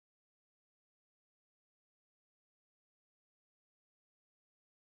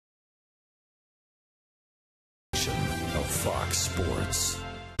Fox Sports.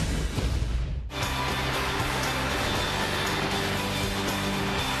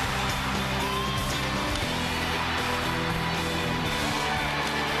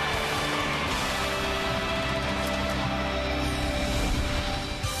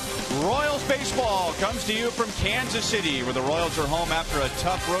 Royals baseball comes to you from Kansas City, where the Royals are home after a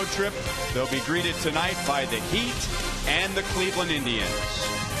tough road trip. They'll be greeted tonight by the Heat and the Cleveland Indians.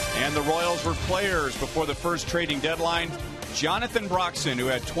 And the Royals were players before the first trading deadline. Jonathan Broxton, who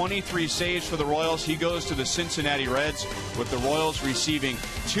had 23 saves for the Royals, he goes to the Cincinnati Reds, with the Royals receiving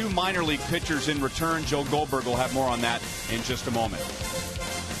 2 minor league pitchers in return. Joe Goldberg will have more on that in just a moment.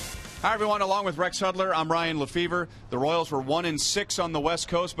 Hi, everyone. Along with Rex Hudler, I'm Ryan Lefevre. The Royals were 1-6 on the West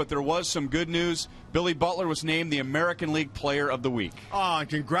Coast, but there was some good news. Billy Butler was named the American League Player of the Week. Oh,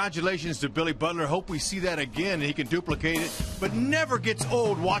 congratulations to Billy Butler. Hope we see that again and he can duplicate it. But never gets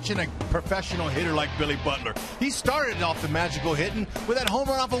old watching a professional hitter like Billy Butler. He started off the magical hitting with that home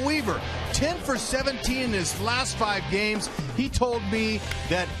run off of Weaver. 10 for 17 in his last 5 games. He told me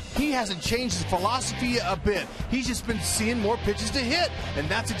that he hasn't changed his philosophy a bit. He's just been seeing more pitches to hit. And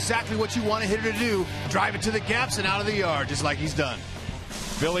that's exactly what you want a hitter to do. Drive it to the gaps and out of the yard, just like he's done.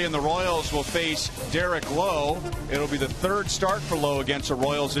 Billy and the Royals will face Derek Lowe. It'll be the 3rd start for Lowe against the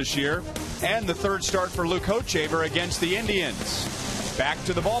Royals this year, and the 3rd start for Luke Hochevar against the Indians. Back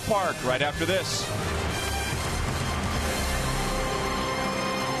to the ballpark right after this.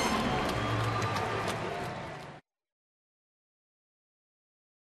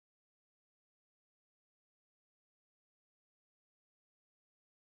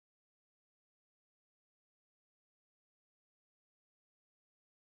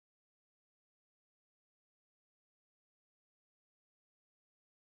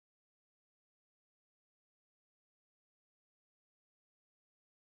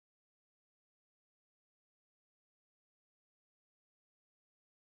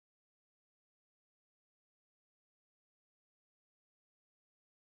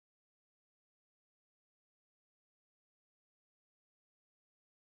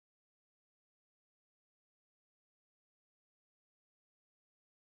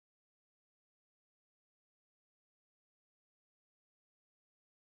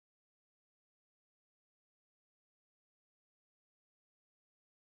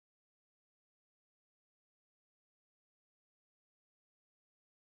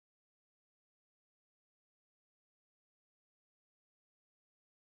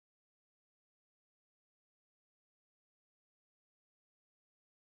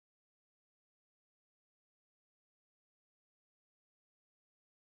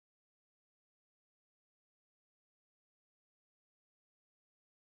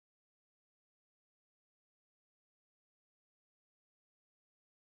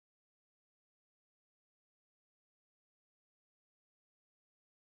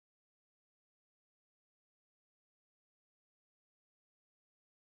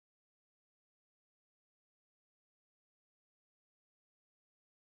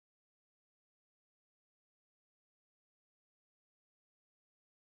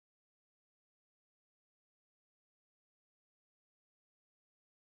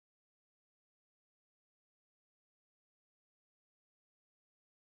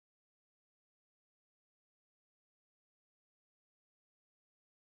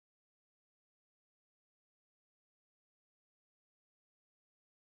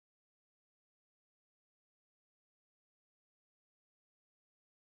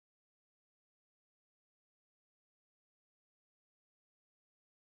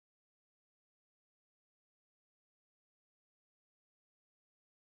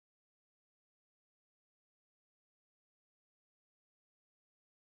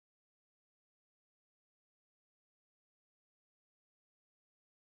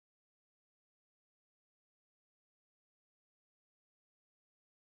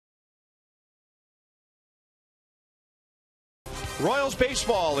 Royals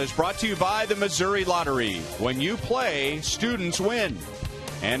baseball is brought to you by the Missouri Lottery. When you play, students win.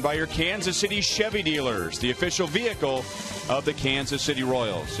 And by your Kansas City Chevy dealers, the official vehicle of the Kansas City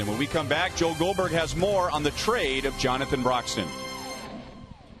Royals. And when we come back, Joe Goldberg has more on the trade of Jonathan Broxton.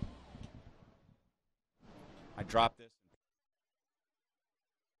 I dropped this.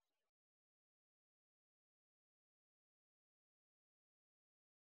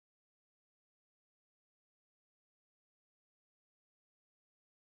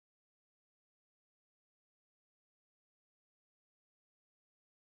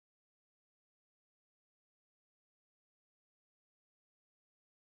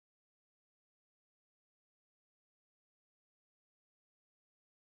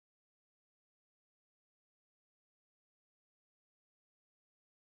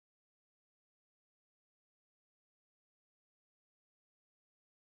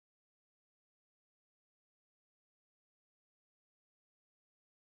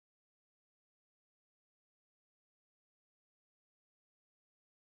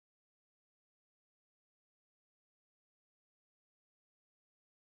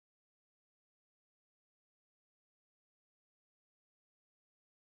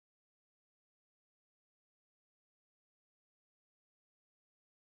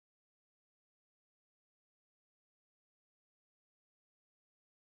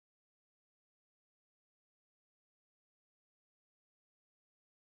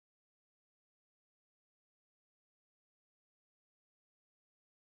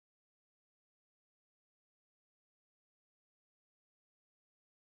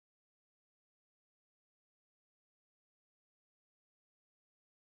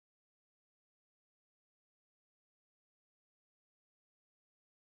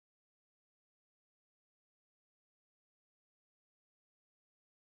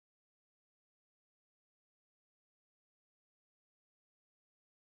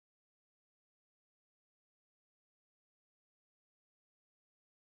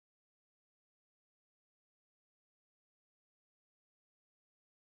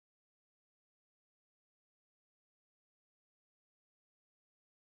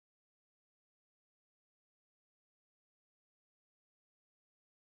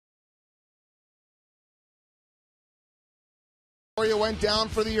 Went down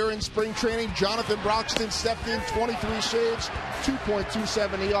for the year in spring training. Jonathan Broxton stepped in, 23 saves,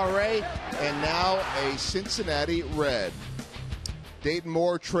 2.27 ERA, and now a Cincinnati Red. Dayton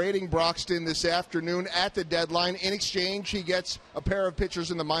Moore trading Broxton this afternoon at the deadline. In exchange, he gets a pair of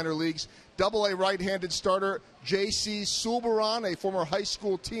pitchers in the minor leagues. Double-A right-handed starter J.C. Sulbaran, a former high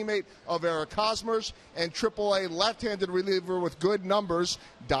school teammate of Eric Hosmer's, and Triple-A left-handed reliever with good numbers,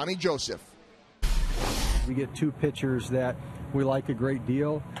 Donnie Joseph. We get two pitchers that we like a great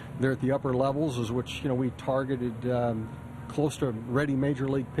deal. They're at the upper levels, as which we targeted close to ready major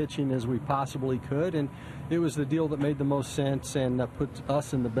league pitching as we possibly could, and it was the deal that made the most sense and puts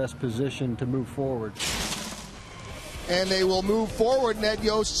us in the best position to move forward. And they will move forward, Ned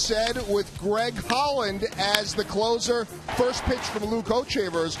Yost said, with Greg Holland as the closer. First pitch from Luke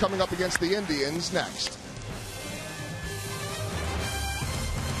Hochevar is coming up against the Indians next.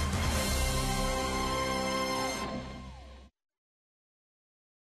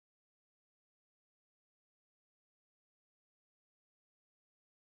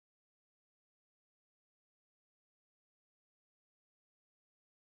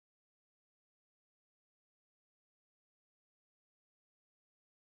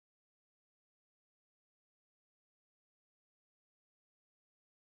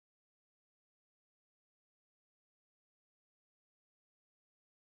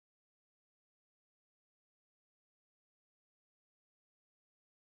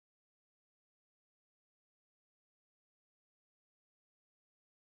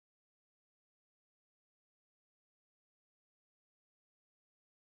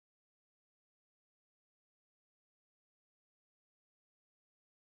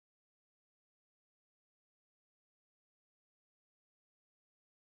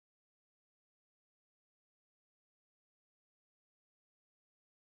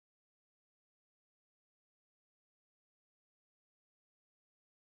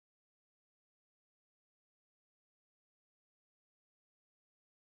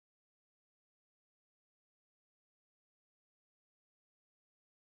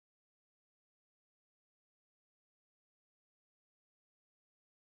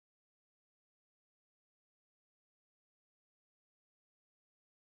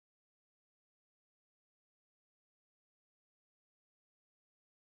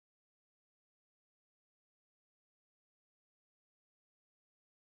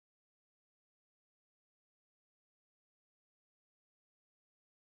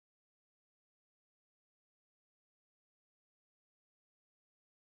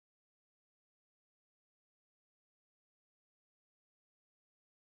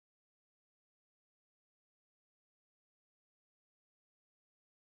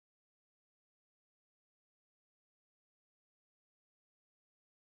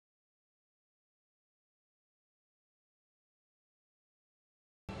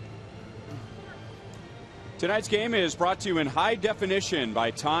 Tonight's game is brought to you in high definition by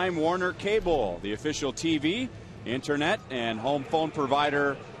Time Warner Cable, the official TV, internet, and home phone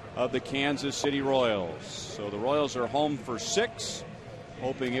provider of the Kansas City Royals. So the Royals are home for 6,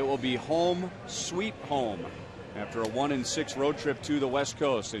 hoping it will be home sweet home after a 1-6 road trip to the West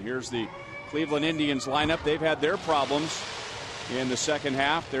Coast. And here's the Cleveland Indians lineup. They've had their problems in the second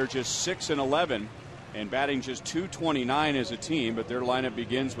half. They're just 6-11 and batting just .229 as a team, but their lineup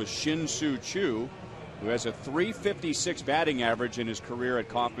begins with Shin-Soo Choo, who has a .356 batting average in his career at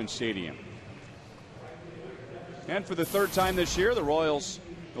Kauffman Stadium. And for the third time this year, the Royals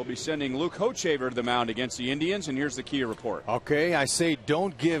will be sending Luke Hochevar to the mound against the Indians, and here's the Kia report. Okay, I say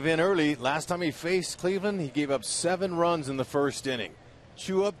don't give in early. Last time he faced Cleveland, he gave up 7 runs in the first inning.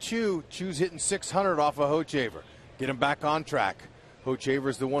 Chew up Chew. Chew's hitting .600 off of Hochevar. Get him back on track.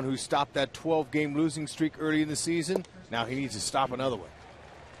 Hochevar's the one who stopped that 12-game losing streak early in the season. Now he needs to stop another one.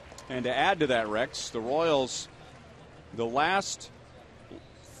 And to add to that, Rex, the Royals, the last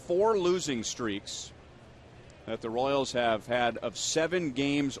 4 losing streaks that the Royals have had of 7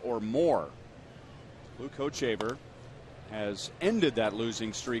 games or more, Luke Hochevar has ended that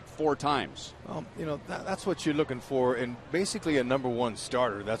losing streak 4 times. Well, that's what you're looking for, and basically a #1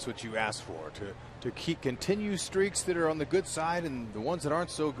 starter. That's what you ask for, to continue streaks that are on the good side, and the ones that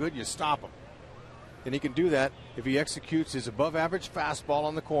aren't so good, you stop them. And he can do that if he executes his above-average fastball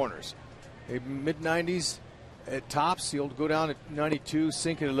on the corners. Mid-90s at tops. He'll go down at 92,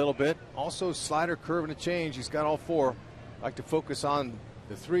 sink it a little bit. Also, slider, curve, and a change. He's got all 4. I like to focus on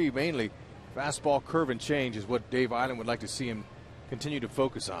the 3 mainly. Fastball, curve, and change is what Dave Island would like to see him continue to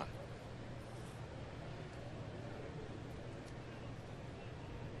focus on.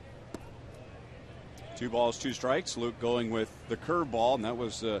 Two balls, 2 strikes. Luke going with the curveball, and that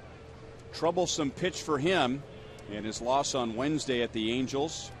was a troublesome pitch for him and his loss on Wednesday at the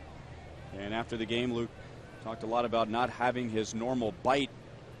Angels. And after the game, Luke talked a lot about not having his normal bite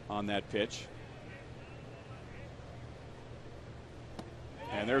on that pitch.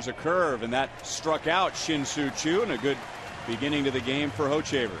 And there's a curve, and that struck out Shin-Soo Choo, and a good beginning to the game for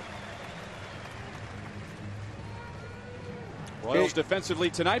Hochevar. Royals defensively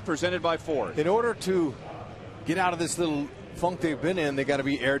tonight, presented by Ford. In order to get out of this little funk they've been in, they got to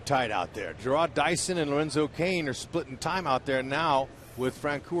be airtight out there. Gerard Dyson and Lorenzo Cain are splitting time out there now with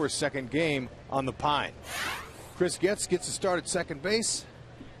Francoeur's second game on the Pine. Chris Getz gets a start at second base.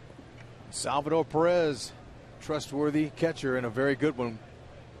 Salvador Perez, trustworthy catcher and a very good one.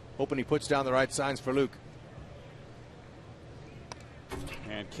 Hoping he puts down the right signs for Luke.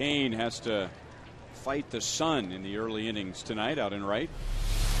 And Cain has to fight the sun in the early innings tonight out in right.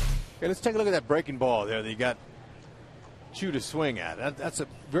 Okay, let's take a look at that breaking ball there that you got Choo to swing at. That's a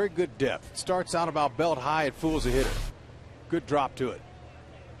very good depth. It starts out about belt high. It fools a hitter. Good drop to it.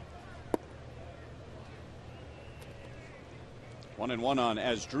 1-1 on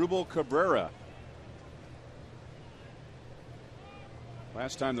Asdrubal Cabrera.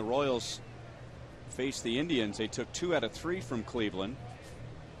 Last time the Royals faced the Indians, they took 2 out of 3 from Cleveland.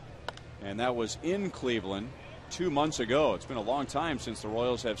 And that was in Cleveland 2 months ago. It's been a long time since the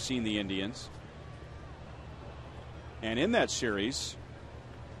Royals have seen the Indians. And in that series,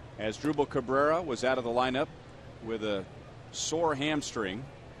 Asdrubal Cabrera was out of the lineup with a sore hamstring.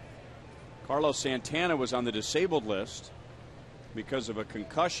 Carlos Santana was on the disabled list because of a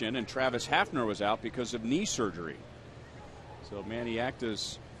concussion, and Travis Hafner was out because of knee surgery. So Manny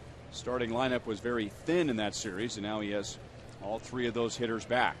Acta's starting lineup was very thin in that series, and now he has all 3 of those hitters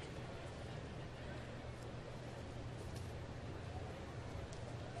back.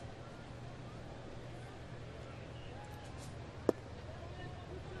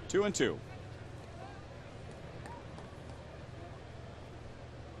 Two and two.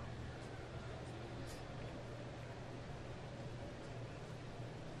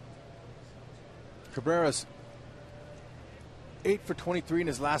 Cabrera's 8 for 23 in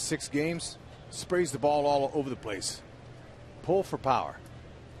his last 6 games. Sprays the ball all over the place. Pull for power.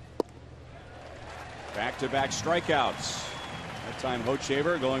 Back-to-back strikeouts. That time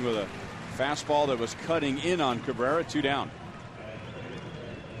Hochevar going with a fastball that was cutting in on Cabrera. 2 down.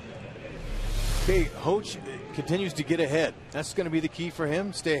 Okay, Hoch continues to get ahead. That's going to be the key for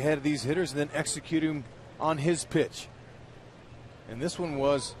him. Stay ahead of these hitters and then execute him on his pitch. And this one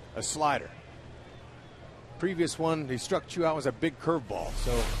was a slider. Previous one he struck Choo out was a big curveball.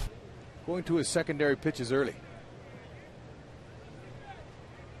 So going to his secondary pitches early.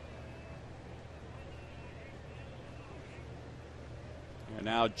 And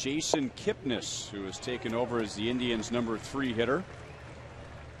now Jason Kipnis, who has taken over as the Indians' number 3 hitter.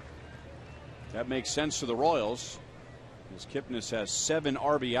 That makes sense to the Royals, as Kipnis has 7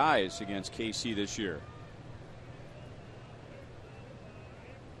 RBIs against KC this year.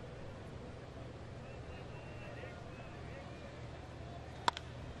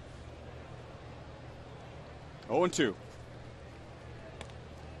 Oh, 0-2.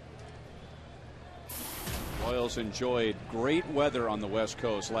 Royals enjoyed great weather on the West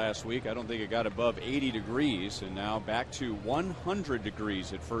Coast last week. I don't think it got above 80 degrees, and now back to 100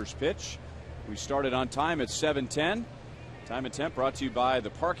 degrees at first pitch. We started on time at 7:10. Time and temp brought to you by the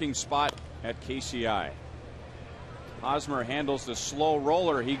parking spot at KCI. Hosmer handles the slow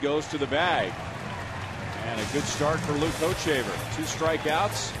roller. He goes to the bag. And a good start for Luke Hochevar. 2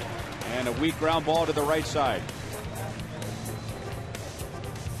 strikeouts and a weak ground ball to the right side.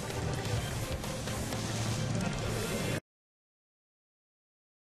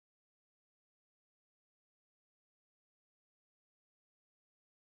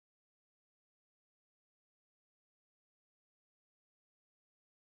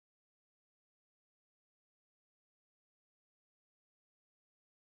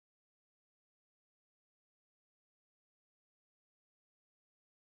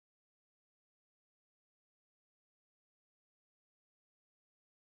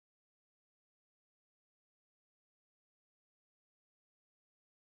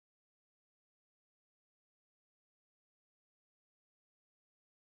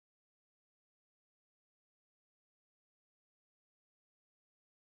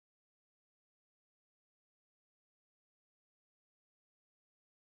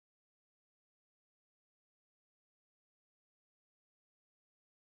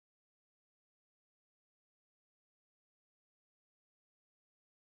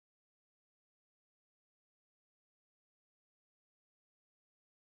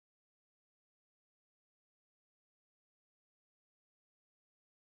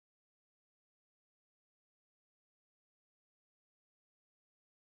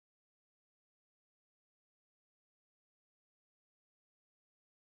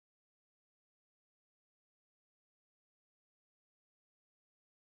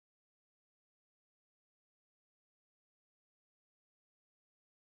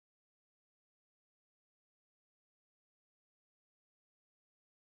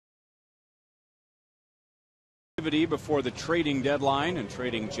 before the trading deadline and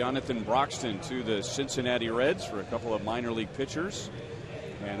trading Jonathan Broxton to the Cincinnati Reds for a couple of minor league pitchers.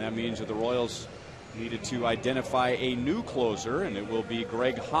 And that means that the Royals needed to identify a new closer, and it will be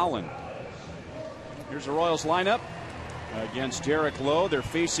Greg Holland. Here's the Royals lineup against Derek Lowe. They're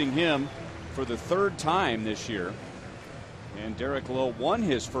facing him for the third time this year. And Derek Lowe won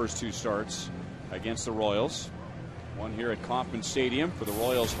his first 2 starts against the Royals. One here at Kauffman Stadium for the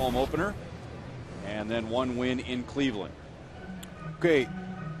Royals home opener, and then 1 win in Cleveland. Okay,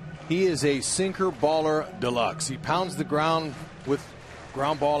 he is a sinker baller deluxe. He pounds the ground with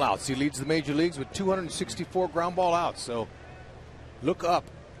ground ball outs. He leads the major leagues with 264 ground ball outs. So look up.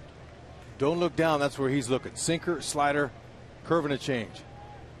 Don't look down. That's where he's looking. Sinker, slider, curve and a change.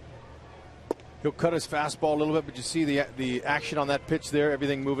 He'll cut his fastball a little bit, but you see the action on that pitch there,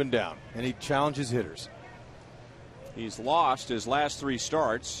 everything moving down. And he challenges hitters. He's lost his last 3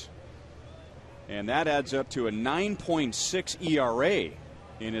 starts, and that adds up to a 9.6 ERA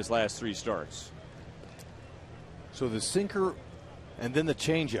in his last 3 starts. So the sinker and then the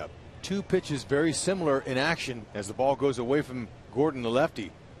changeup. 2 pitches very similar in action as the ball goes away from Gordon, the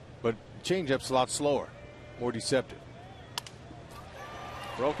lefty. But changeup's a lot slower, more deceptive.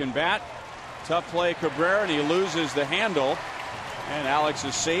 Broken bat. Tough play, Cabrera, and he loses the handle. And Alex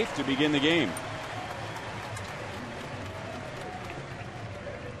is safe to begin the game.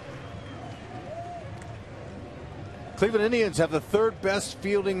 Cleveland Indians have the 3rd best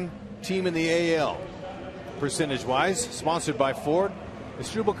fielding team in the AL, percentage-wise, sponsored by Ford.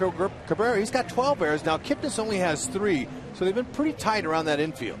 Asdrubal Cabrera, he's got 12 errors. Now, Kipnis only has 3, so they've been pretty tight around that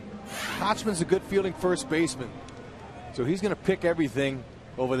infield. Hotchman's a good fielding first baseman, so he's going to pick everything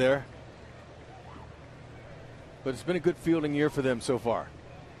over there. But it's been a good fielding year for them so far.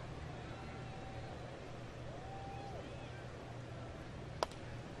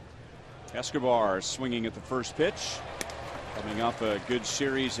 Escobar swinging at the first pitch. Coming off a good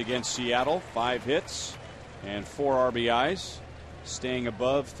series against Seattle. 5 hits and 4 RBIs. Staying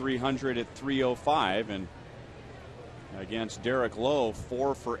above 300 at 305. And against Derek Lowe,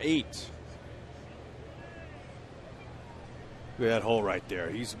 4 for 8. Look at that hole right there.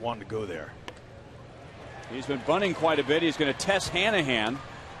 He's wanting to go there. He's been bunting quite a bit. He's going to test Hanahan,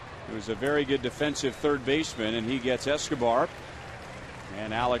 who's a very good defensive third baseman, and he gets Escobar.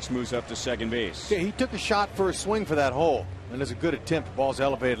 And Alex moves up to second base. Yeah, he took a shot for a swing for that hole, and it's a good attempt. The ball's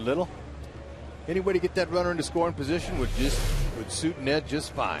elevated a little. Any way to get that runner into scoring position would suit Ned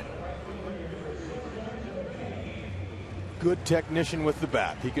just fine. Good technician with the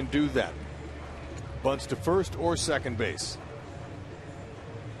bat. He can do that. Bunts to first or second base.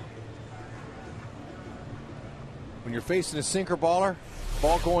 When you're facing a sinker baller,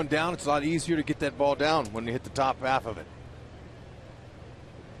 ball going down, it's a lot easier to get that ball down when you hit the top half of it.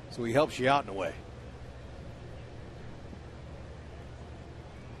 So he helps you out in a way.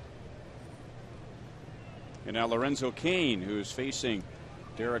 And now Lorenzo Cain, who's facing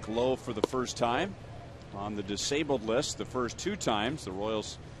Derek Lowe for the first time on the disabled list. The first 2 times the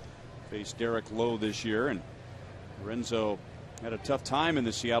Royals faced Derek Lowe this year, and Lorenzo had a tough time in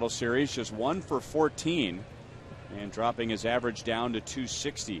the Seattle series, just 1 for 14 and dropping his average down to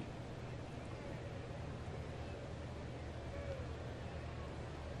 260.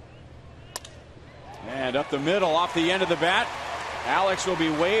 And up the middle off the end of the bat. Alex will be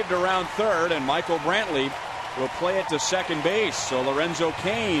waved around third, and Michael Brantley will play it to second base. So Lorenzo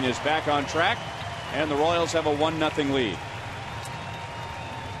Cain is back on track, and the Royals have a 1-0 lead.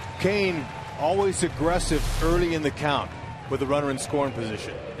 Cain always aggressive early in the count with a runner in scoring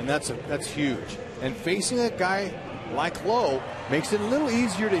position, and that's huge. And facing a guy like Lowe makes it a little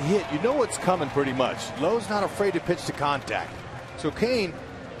easier to hit. You know what's coming pretty much. Lowe's not afraid to pitch to contact. So Cain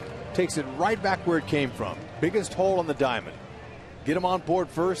takes it right back where it came from. Biggest hole on the diamond. Get him on board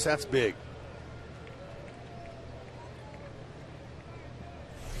first. That's big.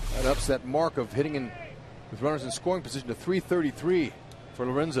 That ups that mark of hitting in with runners in scoring position to 333 for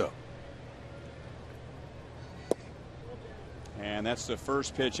Lorenzo. And that's the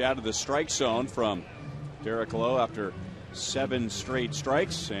first pitch out of the strike zone from Derek Lowe after 7 straight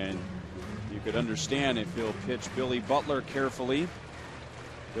strikes. And you could understand if he'll pitch Billy Butler carefully.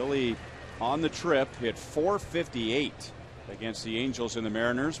 Billy on the trip hit .458 against the Angels and the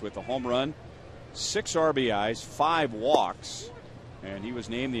Mariners with a home run, 6 RBIs, 5 walks, and he was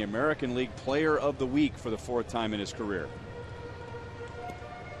named the American League Player of the Week for the 4th time in his career.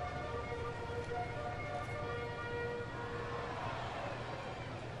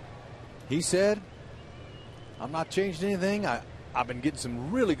 He said, I'm not changing anything. I've been getting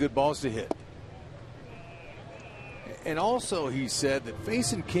some really good balls to hit. And also he said that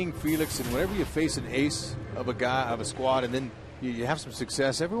facing King Felix, and whenever you face an ace of a squad and then you have some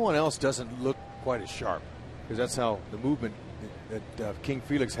success, everyone else doesn't look quite as sharp, because that's how the movement that King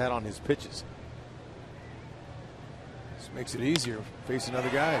Felix had on his pitches. This makes it easier facing other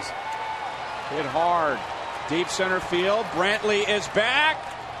guys. Hit hard, deep center field. Brantley is back,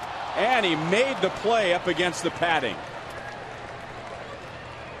 and he made the play up against the padding.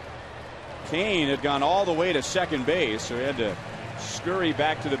 Kane had gone all the way to second base, so he had to scurry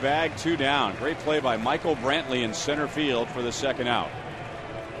back to the bag. 2 down. Great play by Michael Brantley in center field for the second out.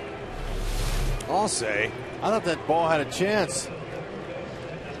 I'll say, I thought that ball had a chance.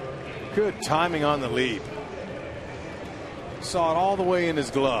 Good timing on the leap. Saw it all the way in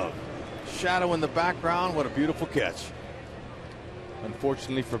his glove. Shadow in the background. What a beautiful catch.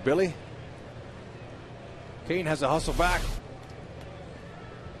 Unfortunately for Billy, Kane has to hustle back.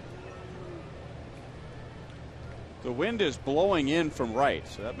 The wind is blowing in from right,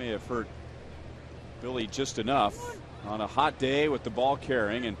 so that may have hurt Billy just enough on a hot day with the ball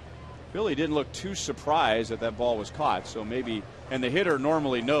carrying. And Billy didn't look too surprised that that ball was caught, so maybe, and the hitter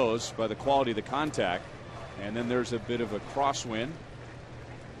normally knows by the quality of the contact. And then there's a bit of a crosswind,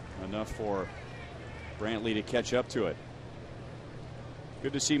 enough for Brantley to catch up to it.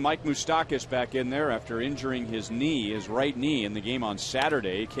 Good to see Mike Moustakas back in there after injuring his knee, his right knee, in the game on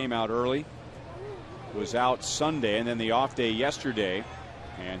Saturday. He came out early, was out Sunday, and then the off day yesterday,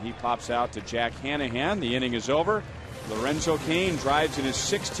 and he pops out to Jack Hanahan. The inning is over. Lorenzo Cain drives in his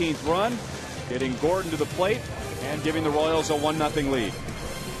 16th run, getting Gordon to the plate and giving the Royals a 1-0 lead.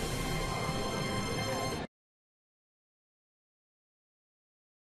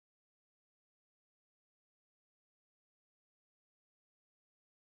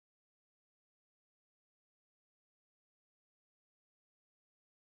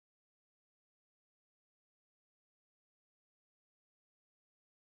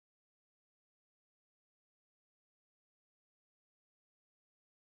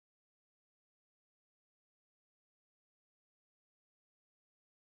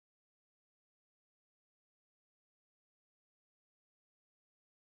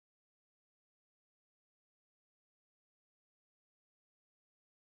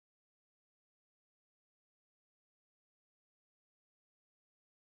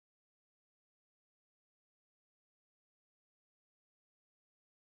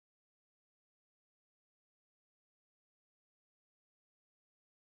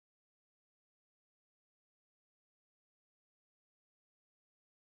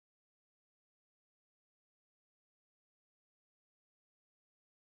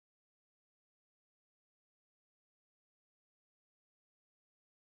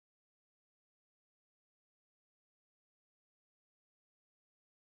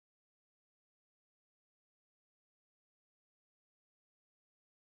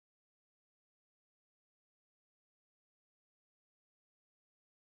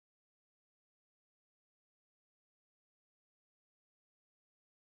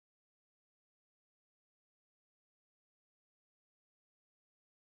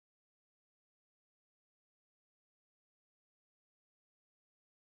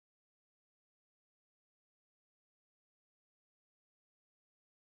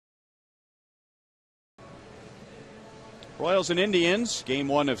 Royals and Indians, game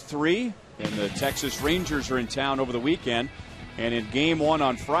 1 of 3, and the Texas Rangers are in town over the weekend. And in game 1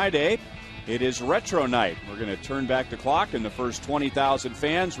 on Friday, it is retro night. We're going to turn back the clock, and the first 20,000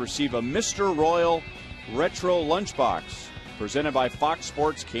 fans receive a Mr. Royal Retro Lunchbox presented by Fox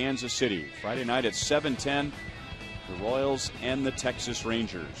Sports Kansas City. Friday night at 7:10, the Royals and the Texas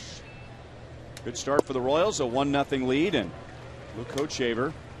Rangers. Good start for the Royals, a 1-0 lead, and Luke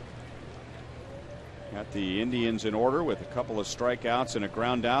Hochshaver got the Indians in order with a couple of strikeouts and a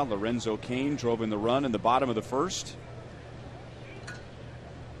ground out. Lorenzo Cain drove in the run in the bottom of the first.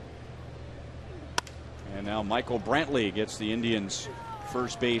 And now Michael Brantley gets the Indians'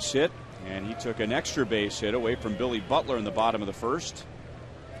 first base hit, and he took an extra base hit away from Billy Butler in the bottom of the first.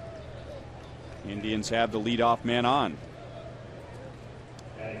 Indians have the leadoff man on.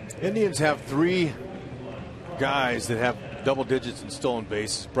 Indians have 3 guys that have double digits in stolen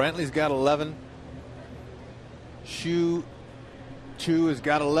bases. Brantley's got 11. Shu 2 has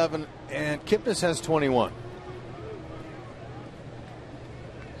got 11, and Kipnis has 21.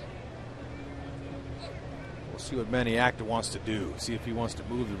 We'll see what Manny Acta wants to do. See if he wants to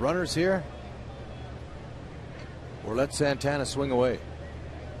move the runners here or let Santana swing away.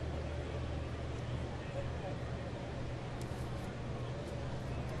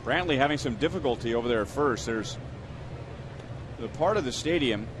 Brantley having some difficulty over there at first. There's the part of the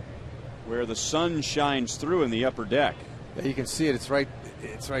stadium where the sun shines through in the upper deck. Yeah, you can see it. It's right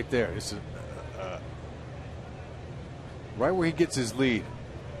there. It's right where he gets his lead.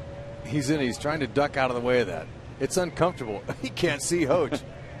 He's trying to duck out of the way of that. It's uncomfortable. He can't see Hoach.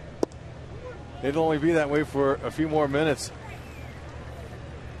 It'll only be that way for a few more minutes.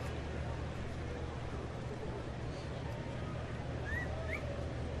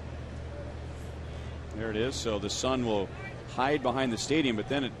 There it is. So the sun will hide behind the stadium, but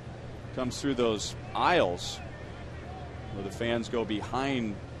then it comes through those aisles where the fans go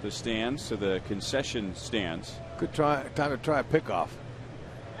behind the stands to the concession stands. Good time to try a pickoff.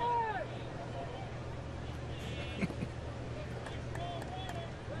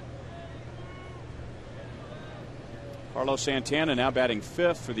 Carlos Santana now batting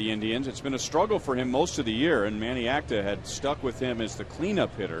fifth for the Indians. It's been a struggle for him most of the year, and Manny Acta had stuck with him as the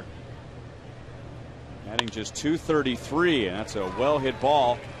cleanup hitter. Batting just .233, and that's a well-hit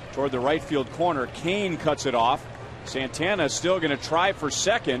ball toward the right field corner. Kane cuts it off. Santana still going to try for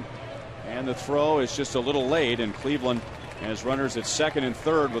second, and the throw is just a little late, and Cleveland has runners at second and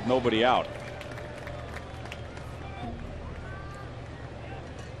third with nobody out.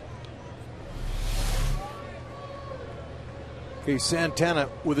 Okay, Santana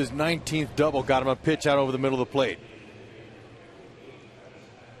with his 19th double got him a pitch out over the middle of the plate.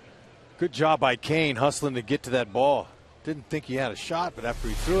 Good job by Kane hustling to get to that ball. Didn't think he had a shot, but after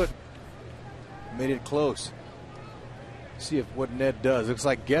he threw it, made it close. See if what Ned does. Looks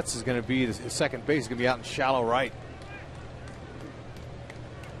like Getz is going to be the second base. He's going to be out in shallow right.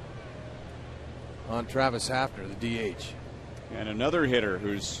 On Travis Hafner, the DH. And another hitter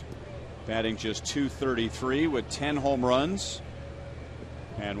who's batting just .233 with 10 home runs.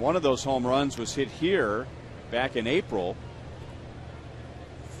 And one of those home runs was hit here back in April.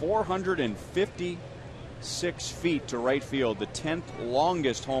 456 feet to right field, the 10th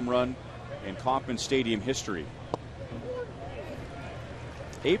longest home run in Kauffman Stadium history.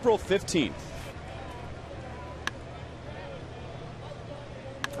 April 15th.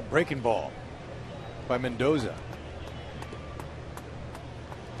 A breaking ball by Mendoza.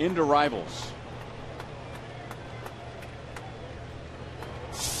 Into Rivals.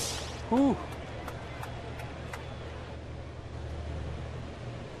 Whew.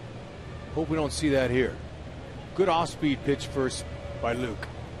 Hope we don't see that here. Good off-speed pitch first by Luke.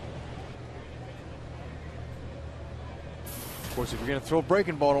 Of course, if you're going to throw a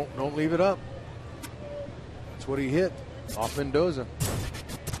breaking ball, don't leave it up. That's what he hit off Mendoza.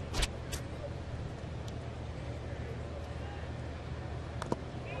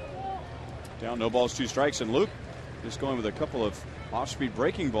 Down, no balls, 2 strikes, and Luke just going with a couple of off-speed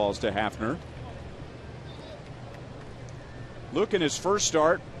breaking balls to Hafner. Luke in his first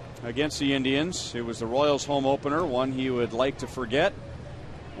start against the Indians, it was the Royals home opener, one he would like to forget,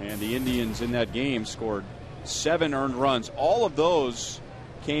 and the Indians in that game scored 7 earned runs. All of those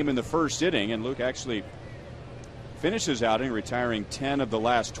came in the first inning, and Luke actually finished his outing retiring 10 of the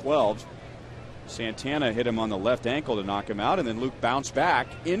last 12. Santana hit him on the left ankle to knock him out, and then Luke bounced back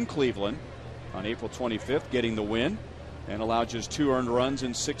in Cleveland on April 25th, getting the win, and allowed just 2 earned runs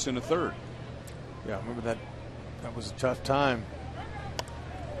in 6 1/3. Yeah, I remember that. That was a tough time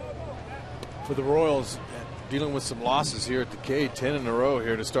for the Royals, dealing with some losses here at the K. 10 in a row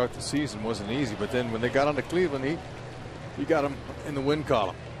here to start the season wasn't easy, but then when they got onto Cleveland, he got them in the win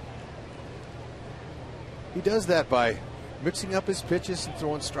column. He does that by mixing up his pitches and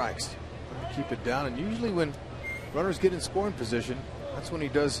throwing strikes to keep it down, and usually when runners get in scoring position, that's when he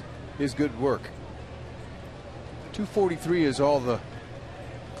does his good work. 243 is all the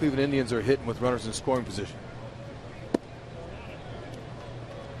Cleveland Indians are hitting with runners in scoring position.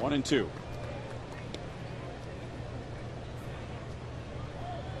 1-2.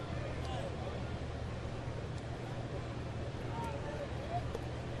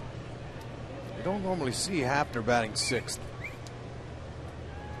 You don't normally see Hafner batting 6th.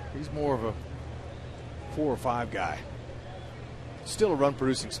 He's more of a 4 or 5 guy. Still a run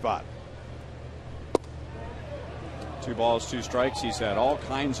producing spot. 2 balls, 2 strikes. He's had all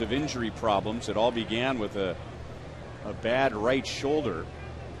kinds of injury problems. It all began with a bad right shoulder,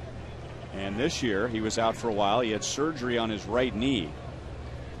 and this year he was out for a while. He had surgery on his right knee.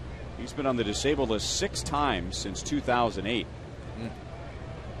 He's been on the disabled list 6 times since 2008.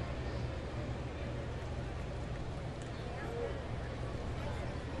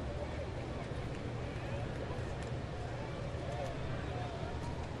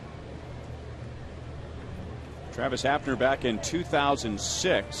 Travis Hafner back in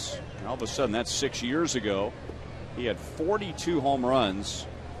 2006. And all of a sudden, that's 6 years ago. He had 42 home runs,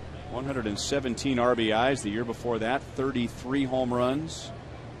 117 RBIs. The year before that, 33 home runs.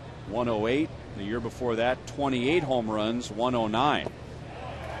 108. The year before that, 28 home runs, 109.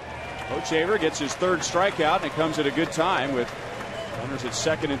 Hochevar gets his third strikeout, and it comes at a good time with runners at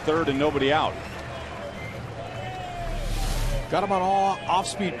second and third and nobody out. Got him on all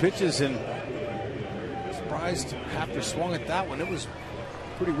off-speed pitches, and surprised after swung at that one. It was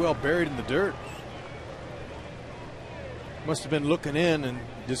pretty well buried in the dirt. Must have been looking in and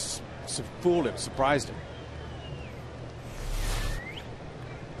just fooled him, surprised him.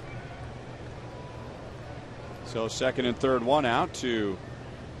 So second and third, one out to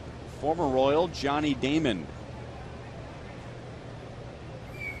former Royal Johnny Damon.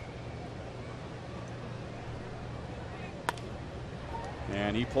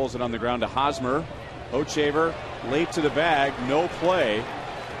 And he pulls it on the ground to Hosmer. Hochevar late to the bag, no play.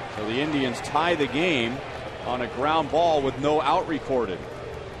 So the Indians tie the game on a ground ball with no out recorded.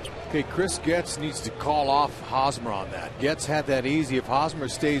 Okay, Chris Getz needs to call off Hosmer on that. Getz had that easy. If Hosmer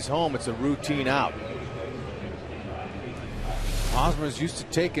stays home, it's a routine out. Hosmer's used to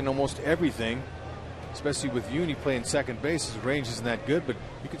taking almost everything, especially with Uni playing second base. His range isn't that good, but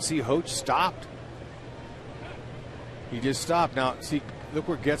you can see Hoch stopped. He just stopped. Now, see, look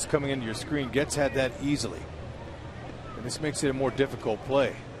where Getz coming into your screen. Getz had that easily. And this makes it a more difficult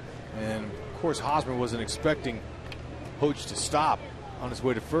play. And, of course, Hosmer wasn't expecting Hoch to stop on his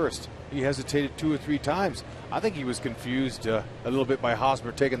way to first. He hesitated 2 or 3 times. I think he was confused a little bit by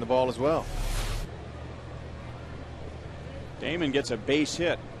Hosmer taking the ball as well. Damon gets a base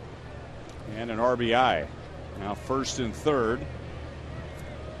hit and an RBI. Now first and third.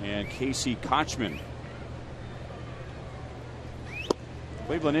 And Casey Kochman.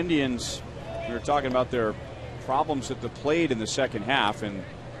 Cleveland Indians, we were talking about their problems at the plate in the second half, and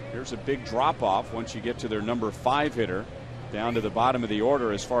there's a big drop off once you get to their number 5 hitter down to the bottom of the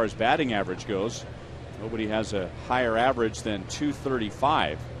order as far as batting average goes. Nobody has a higher average than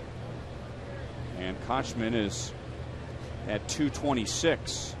 .235. And Kochman is at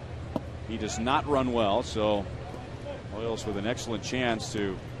 .226. He does not run well, so Royals with an excellent chance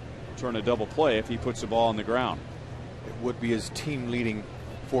to turn a double play if he puts the ball on the ground. It would be his team leading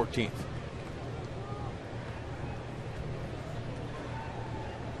 14th.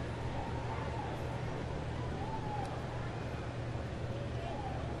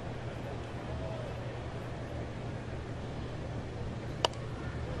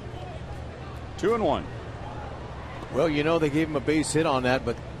 Two and one. Well, you know, they gave him a base hit on that,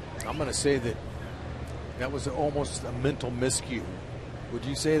 but I'm going to say that that was almost a mental miscue. Would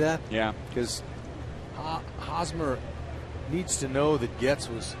you say that? Yeah. Because Hosmer needs to know that Getz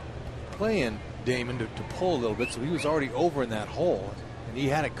was playing Damon to pull a little bit, so he was already over in that hole, and he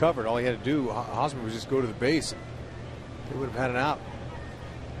had it covered. All he had to do, Hosmer, was just go to the base, and they would have had an out.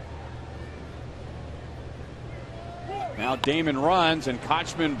 Now Damon runs, and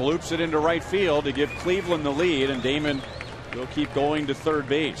Kochman bloops it into right field to give Cleveland the lead, and Damon will keep going to third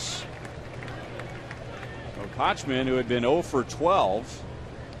base. So Kochman, who had been 0 for 12,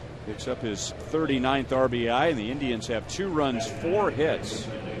 picks up his 39th RBI, and the Indians have 2 runs, 4 hits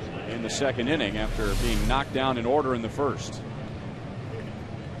in the second inning after being knocked down in order in the first.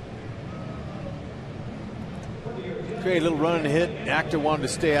 Okay, a little run and hit. Actor wanted to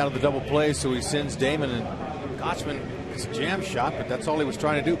stay out of the double play, so he sends Damon, and Kochman, it's a jam shot, but that's all he was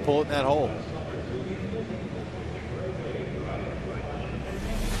trying to do, pull it in that hole.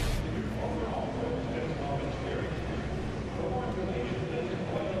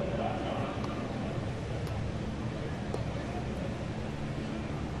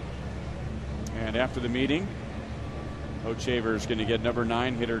 And after the meeting, Hochevar is going to get number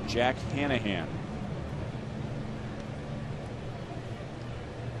 9 hitter Jack Hanahan.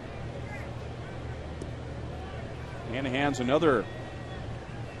 Hanahan's another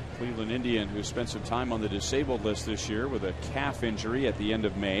Cleveland Indian who spent some time on the disabled list this year with a calf injury at the end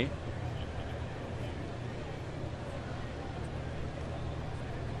of May.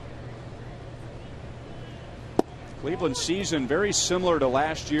 Cleveland's season very similar to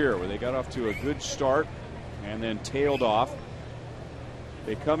last year, where they got off to a good start and then tailed off.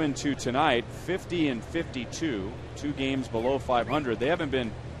 They come into tonight 50 and 52, 2 games below 500. They haven't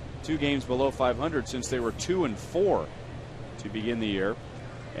been 2 games below 500 since they were 2 and 4 to begin the year,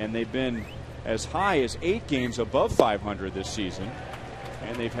 and they've been as high as 8 games above 500 this season,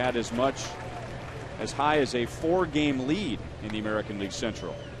 and they've had as much as high as a 4-game lead in the American League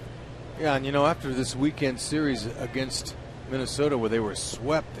Central. Yeah, and you know, after this weekend series against Minnesota where they were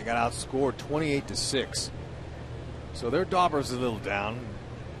swept, they got outscored 28-6. So their dauber's a little down.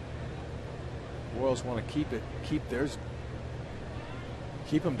 The Royals want to keep theirs.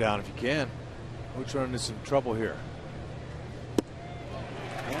 Keep them down if you can. We're running into some trouble here.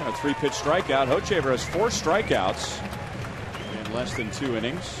 And a 3-pitch strikeout. Hochevar has 4 strikeouts in less than 2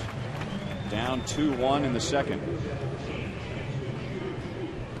 innings. Down 2-1 in the second.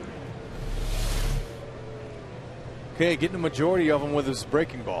 Okay, getting the majority of them with his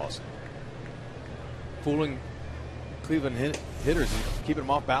breaking balls. Fooling Cleveland hitters and keeping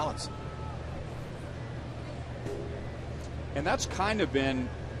them off balance. And that's kind of been,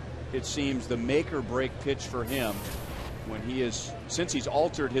 it seems, the make or break pitch for him when he is, since he's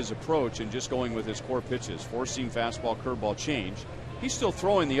altered his approach and just going with his core pitches, 4-seam fastball, curveball, change. He's still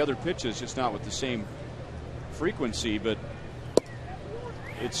throwing the other pitches, just not with the same frequency, but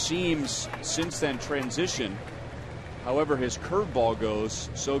it seems since then transition, however his curveball goes,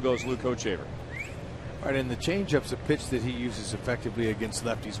 so goes Luke Hochevar. Right, and the changeup's a pitch that he uses effectively against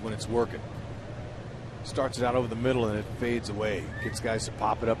lefties when it's working. Starts it out over the middle and it fades away. Gets guys to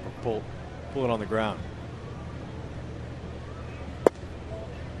pop it up or pull it on the ground.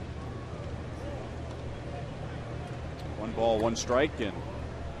 One ball, 1 strike, and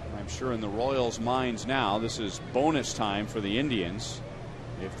I'm sure in the Royals' minds now, this is bonus time for the Indians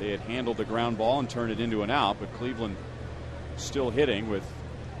if they had handled the ground ball and turned it into an out. But Cleveland still hitting with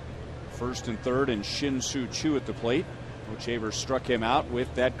first and third and Shin-Soo Choo at the plate. Hochevar struck him out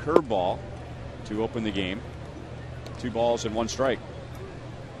with that curveball to open the game. 2 balls and 1 strike.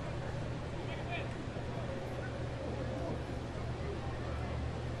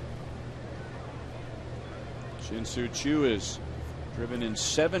 Shin-Soo Choo has driven in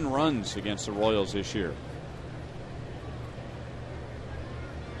 7 runs against the Royals this year.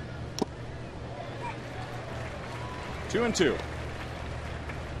 Two and 2.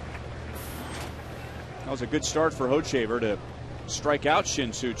 That was a good start for Hochevar to strike out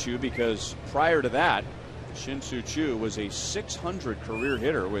Shin-Soo Choo, because prior to that, Shin-Soo Choo was a .600 career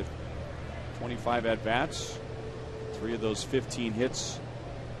hitter with 25 at-bats, 3 of those 15 hits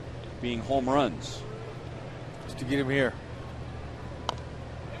being home runs. Just to get him here.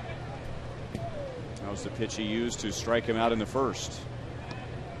 That was the pitch he used to strike him out in the first.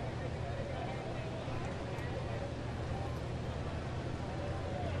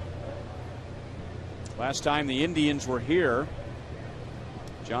 Last time the Indians were here,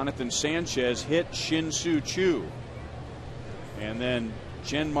 Jonathan Sanchez hit Shin-Soo Choo. And then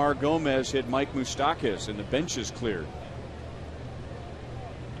Jenmar Gomez hit Mike Moustakas, and the bench is cleared.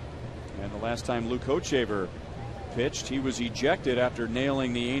 And the last time Luke Hochevar pitched, he was ejected after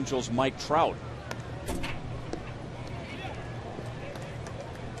nailing the Angels' Mike Trout.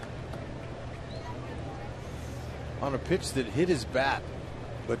 On a pitch that hit his bat,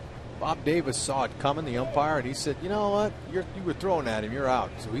 but Bob Davis saw it coming, the umpire, and he said, you know what, you were throwing at him, you're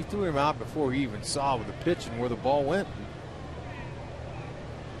out. So he threw him out before he even saw with the pitch and where the ball went.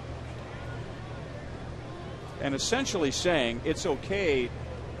 And essentially saying it's okay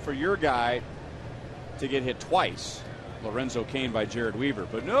for your guy to get hit twice. Lorenzo Cain by Jared Weaver.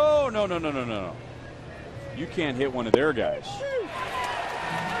 But no. You can't hit one of their guys.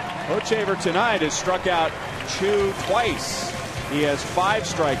 Hochevar tonight has struck out Choo twice. He has 5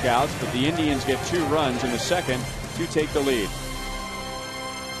 strikeouts, but the Indians get 2 runs in the second to take the lead.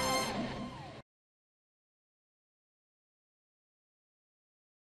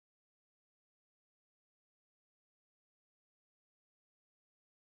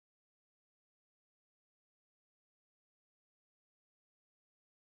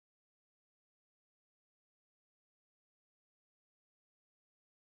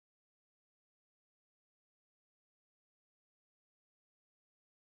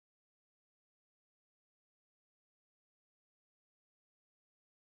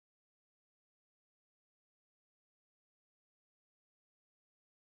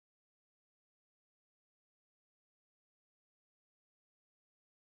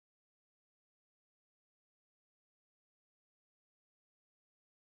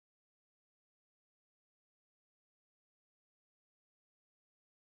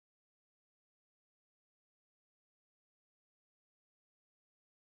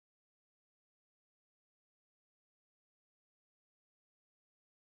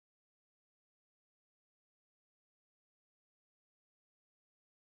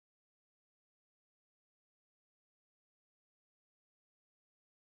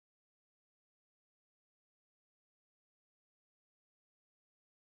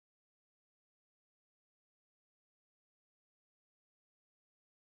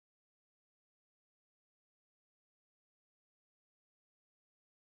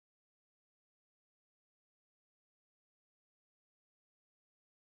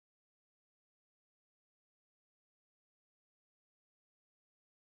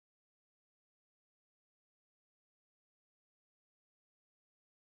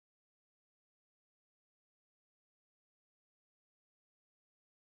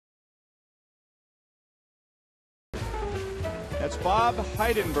 That's Bob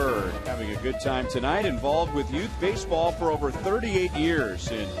Heidenberg having a good time tonight, involved with youth baseball for over 38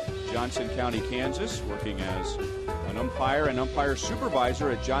 years in Johnson County, Kansas, working as an umpire and umpire supervisor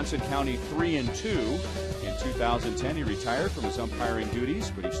at Johnson County 3 and 2. In 2010, he retired from his umpiring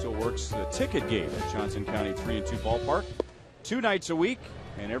duties, but he still works the ticket gate at Johnson County 3 and 2 ballpark 2 nights a week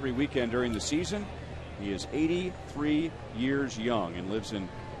and every weekend during the season. He is 83 years young and lives in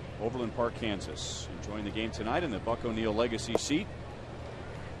Overland Park, Kansas. Enjoying the game tonight in the Buck O'Neill Legacy seat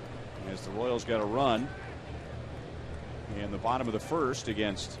as the Royals got a run in the bottom of the first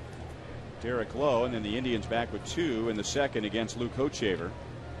against Derek Lowe, and then the Indians back with 2 in the second against Luke Hochaver.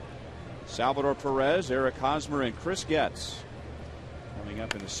 Salvador Perez, Eric Hosmer, and Chris Getz coming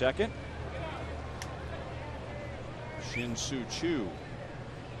up in the second. Shin Soo Choo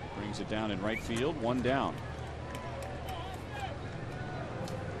brings it down in right field, 1 down.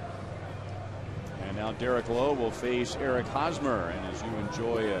 And now Derek Lowe will face Eric Hosmer. And as you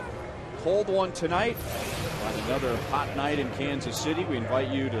enjoy a cold one tonight on another hot night in Kansas City, we invite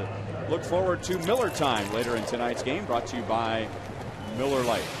you to look forward to Miller Time later in tonight's game, brought to you by Miller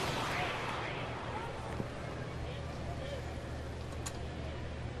Lite.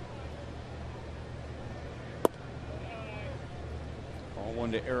 Ball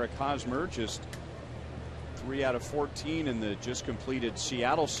 1 to Eric Hosmer, just 3 out of 14 in the just completed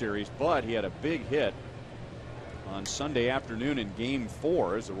Seattle series, but he had a big hit on Sunday afternoon in Game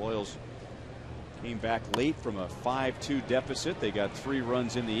 4 as the Royals came back late from a 5-2 deficit. They got 3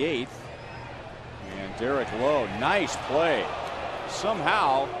 runs in the 8th. And Derek Lowe, nice play.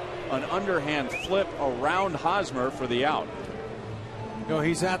 Somehow an underhand flip around Hosmer for the out. You know,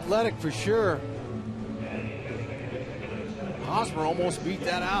 he's athletic for sure. Hosmer almost beat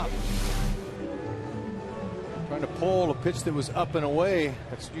that out. Trying to pull a pitch that was up and away.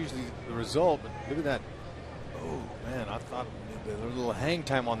 That's usually the result. But look at that. Oh, man, I thought there was a little hang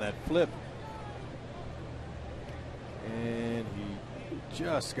time on that flip. And he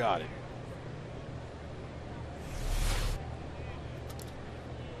just got it.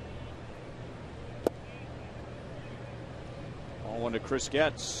 Ball 1 to Chris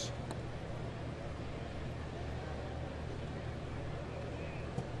Getz.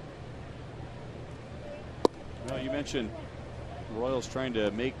 Well, you mentioned Royals trying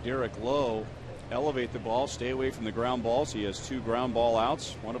to make Derek Lowe elevate the ball, stay away from the ground balls. He has 2 ground ball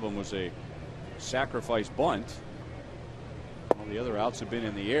outs. One of them was a sacrifice bunt. All the other outs have been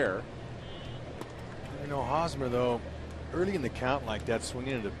in the air. You know, Hosmer, though, early in the count like that,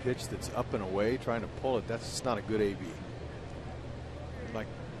 swinging at a pitch that's up and away, trying to pull it, that's just not a good AB. I'd like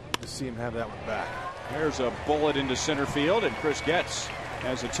to see him have that one back. There's a bullet into center field, and Chris Getz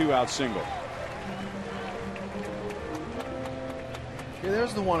has a 2-out single. Yeah,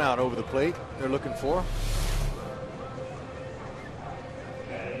 there's the 1 out over the plate they're looking for.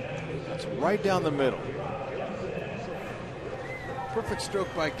 That's right down the middle. Perfect stroke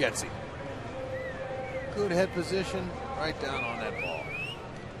by Getzy. Good head position, right down on that ball.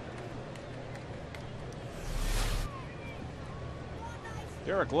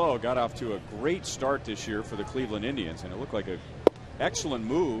 Derek Lowe got off to a great start this year for the Cleveland Indians, and it looked like an excellent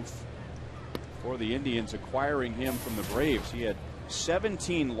move for the Indians acquiring him from the Braves. He had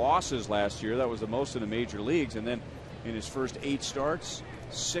 17 losses last year. That was the most in the major leagues. And then in his first 8 starts,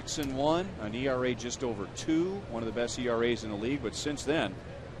 6-1, an ERA just over 2, one of the best ERAs in the league. But since then,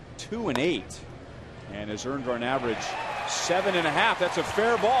 2-8, and has earned run average 7.5. That's a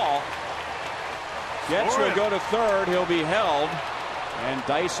fair ball. Getz will go to third. He'll be held. And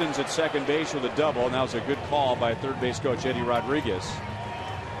Dyson's at second base with a double. And that was a good call by third base coach Eddie Rodriguez.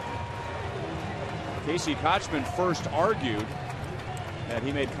 Casey Kochman first argued that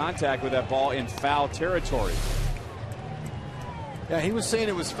he made contact with that ball in foul territory. Yeah, he was saying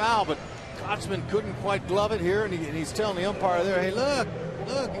it was foul, but Kochman couldn't quite glove it here, and he's telling the umpire there, hey, look,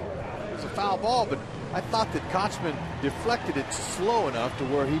 it was a foul ball. But I thought that Kochman deflected it slow enough to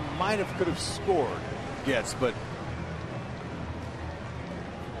where he could have scored Getz, but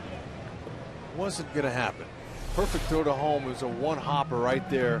wasn't going to happen. Perfect throw to home. It was a 1-hopper right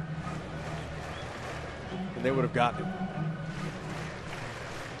there, and they would have gotten it.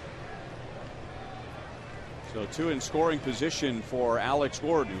 So 2 in scoring position for Alex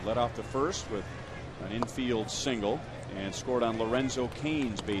Gordon, who led off the first with an infield single and scored on Lorenzo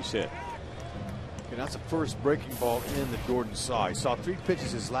Cain's base hit. And that's the first breaking ball in that Gordon saw. He saw 3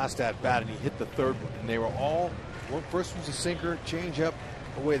 pitches his last at bat, and he hit the third one. And they were all, first was a sinker, change up,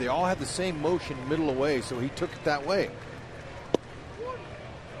 away. They all had the same motion, middle away, so he took it that way.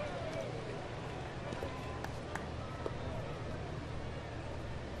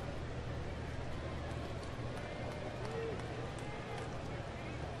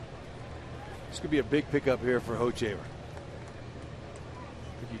 This could be a big pickup here for Hochevar.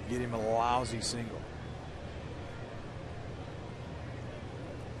 If you get him a lousy single.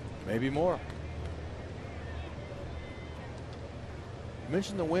 Maybe more. You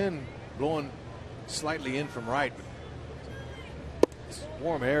mentioned the wind blowing slightly in from right. This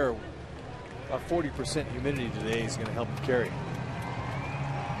warm air, about 40% humidity today, is going to help him carry.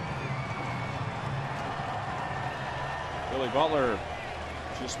 Billy Butler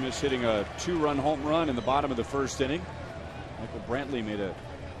just missed hitting a 2-run home run in the bottom of the first inning. Michael Brantley made a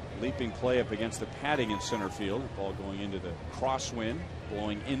leaping play up against the padding in center field. The ball going into the crosswind,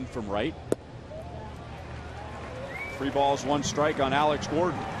 blowing in from right. 3 balls, 1 strike on Alex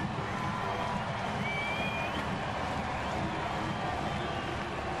Gordon.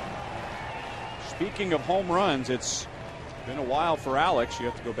 Speaking of home runs, it's been a while for Alex. You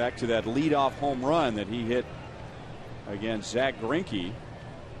have to go back to that leadoff home run that he hit against Zach Greinke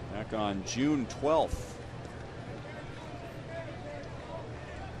back on June 12th.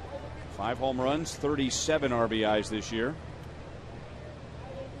 5 home runs, 37 RBIs this year.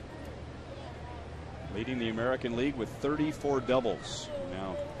 Leading the American League with 34 doubles.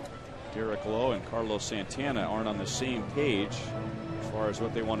 Now Derek Lowe and Carlos Santana aren't on the same page as far as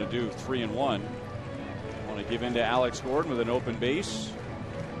what they want to do. 3-1. Want to give in to Alex Gordon with an open base.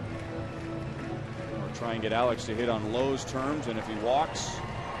 Or try and get Alex to hit on Lowe's terms, and if he walks,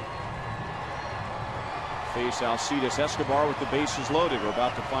 face Alcides Escobar with the bases loaded. We're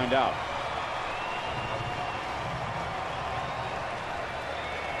about to find out.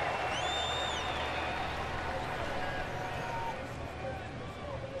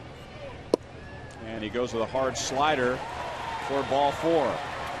 And he goes with a hard slider for ball 4.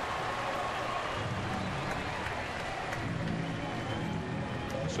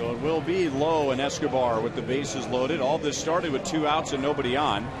 So it will be Lowe and Escobar with the bases loaded. All this started with 2 outs and nobody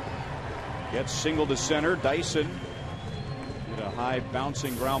on. Gets single to center. Dyson hit a high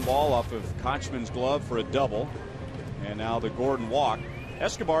bouncing ground ball off of Kochman's glove for a double. And now the Gordon walk.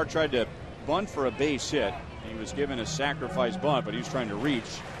 Escobar tried to bunt for a base hit. He was given a sacrifice bunt, but he was trying to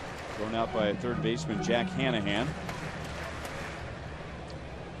reach. Thrown out by third baseman Jack Hanahan.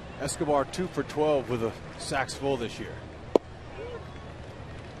 Escobar 2 for 12 with a sacks full this year.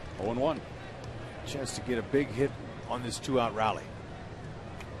 0-1. Chance to get a big hit on this 2-out rally.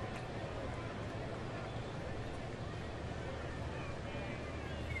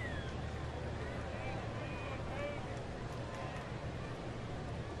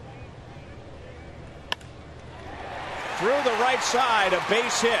 Through the right side, a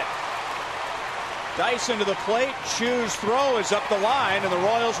base hit. Dyson to the plate. Chu's throw is up the line, and the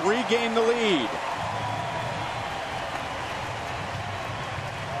Royals regain the lead.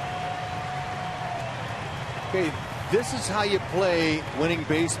 Okay, this is how you play winning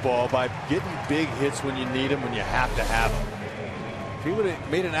baseball, by getting big hits when you need them, when you have to have them. If he would have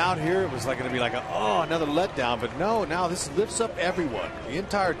made an out here, it was like going to be like another letdown. But no, now this lifts up everyone, the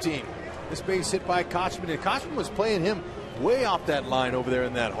entire team. This base hit by Kochman, and Kochman was playing him way off that line over there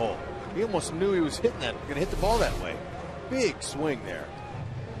in that hole. He almost knew he was hitting that, going to hit the ball that way. Big swing there.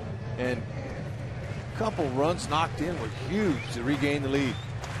 And a couple runs knocked in were huge to regain the lead.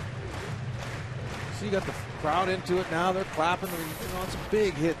 So you got the crowd into it now. They're clapping. It's a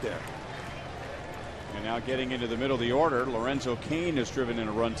big hit there. And now getting into the middle of the order, Lorenzo Cain has driven in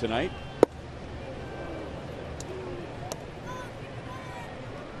a run tonight.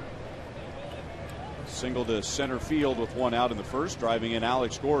 Single to center field with 1 out in the first, driving in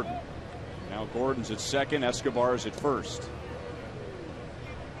Alex Gordon. Now Gordon's at second, Escobar's at first.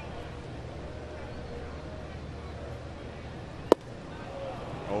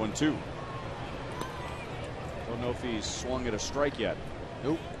 Oh, 0-2. Don't know if he's swung at a strike yet.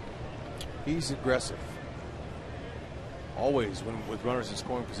 Nope. He's aggressive. Always when with runners in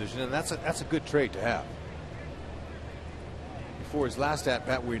scoring position, and that's a good trait to have. Before his last at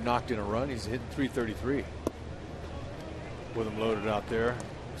bat where he knocked in a run, he's hitting .333 with him loaded out there,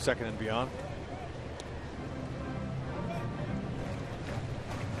 second and beyond.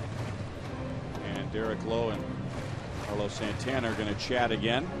 And Derek Lowe and Carlos Santana are going to chat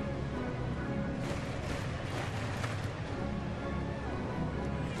again.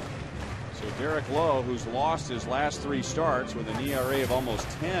 So Derek Lowe, who's lost his last 3 starts with an ERA of almost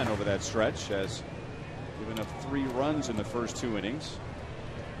 10 over that stretch, has given up 3 runs in the first 2 innings.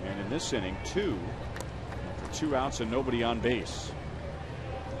 And in this inning, 2 for 2 outs and nobody on base.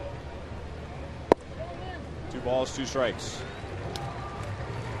 2 balls, 2 strikes.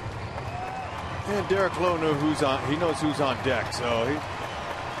 And Derek Lowe knows who's on. He knows who's on deck, so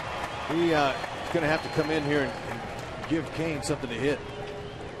he's going to have to come in here and give Cain something to hit.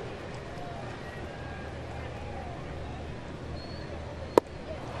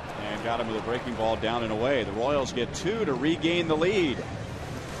 got him with a breaking ball down and away. The Royals get 2 to regain the lead.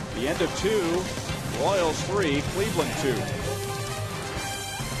 The end of 2, Royals 3, Cleveland 2.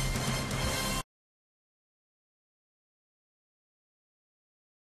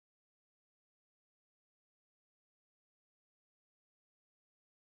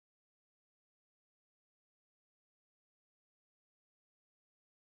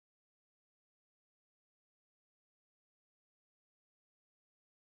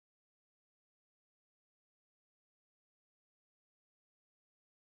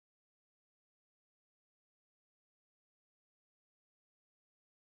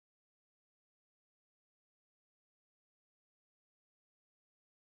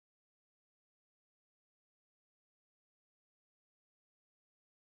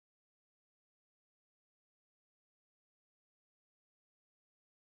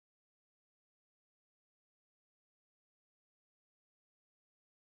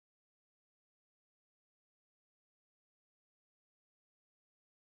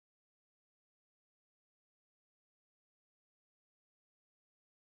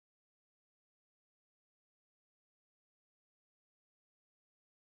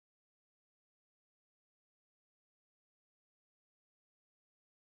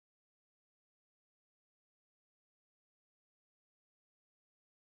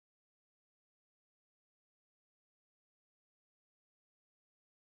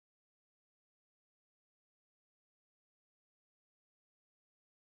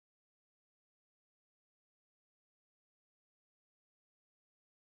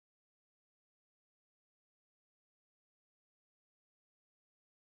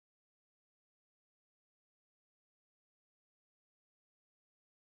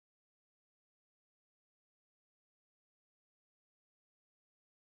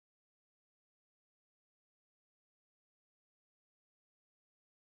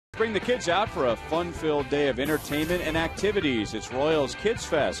 Bring the kids out for a fun-filled day of entertainment and activities. It's Royals Kids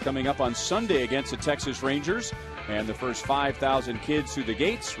Fest coming up on Sunday against the Texas Rangers. And the first 5,000 kids through the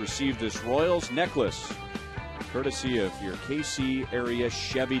gates receive this Royals necklace, courtesy of your KC area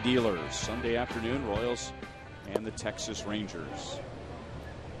Chevy dealers. Sunday afternoon, Royals and the Texas Rangers.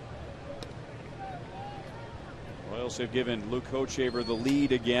 Royals have given Luke Hochevar the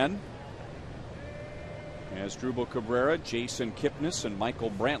lead again, as Drupal Cabrera, Jason Kipnis, and Michael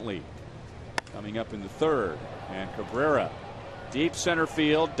Brantley coming up in the third. And Cabrera, deep center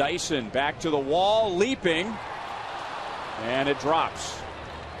field. Dyson back to the wall, leaping, and it drops.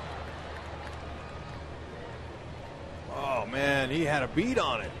 Oh, man, he had a beat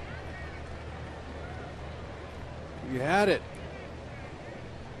on it. He had it.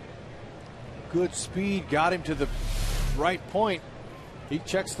 Good speed, got him to the right point. He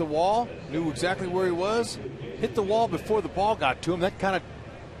checks the wall, knew exactly where he was, hit the wall before the ball got to him. That kind of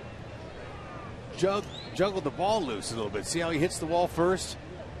juggled the ball loose a little bit. See how he hits the wall first?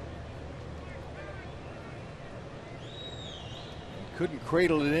 Couldn't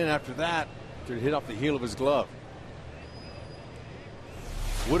cradle it in after that to hit off the heel of his glove.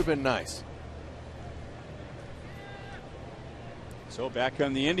 Would have been nice. So back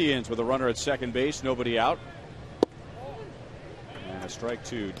on the Indians with a runner at second base, nobody out. And a strike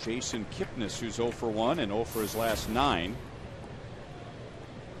to Jason Kipnis, who's 0 for 1 and 0 for his last 9.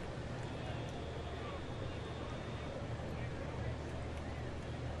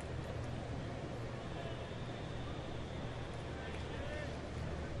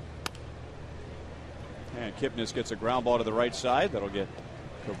 And Kipnis gets a ground ball to the right side. That'll get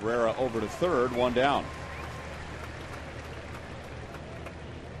Cabrera over to third, 1 down.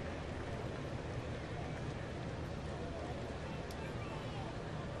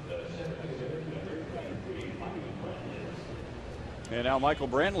 And now Michael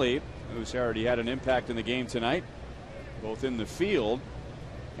Brantley, who's already had an impact in the game tonight, both in the field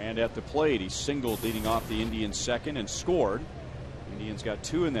and at the plate. He singled leading off the Indians' second and scored. Indians got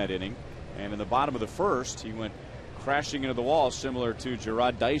 2 in that inning. And in the bottom of the first, he went crashing into the wall, similar to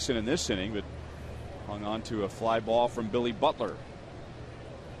Gerard Dyson in this inning, but hung on to a fly ball from Billy Butler.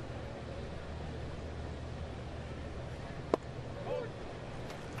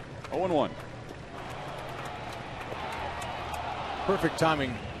 Oh, 0-1. Perfect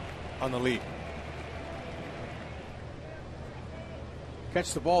timing on the lead.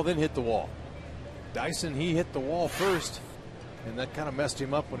 Catch the ball, then hit the wall. Dyson, he hit the wall first, and that kind of messed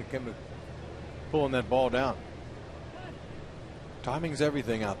him up when it came to pulling that ball down. Timing's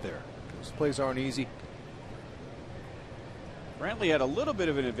everything out there. Those plays aren't easy. Brantley had a little bit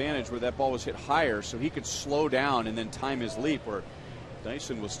of an advantage where that ball was hit higher, so he could slow down and then time his leap, where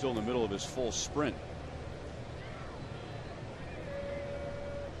Dyson was still in the middle of his full sprint.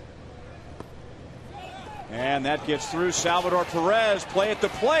 And that gets through. Salvador Perez, play at the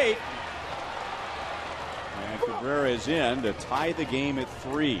plate. And Cabrera is in to tie the game at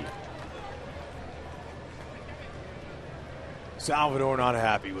 3. Salvador not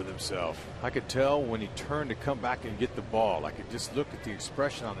happy with himself. I could tell when he turned to come back and get the ball. I could just look at the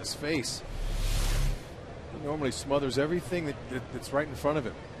expression on his face. He normally smothers everything that's right in front of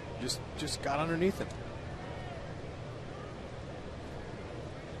him. Just got underneath him.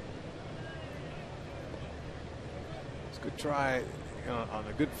 It's a good try on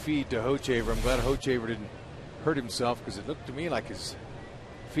a good feed to Hochevar. I'm glad Hochevar didn't hurt himself, because it looked to me like his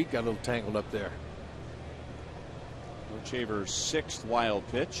feet got a little tangled up there. Hochevar's 6th wild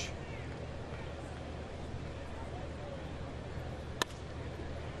pitch.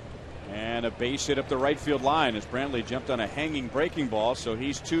 And a base hit up the right field line as Brantley jumped on a hanging breaking ball, so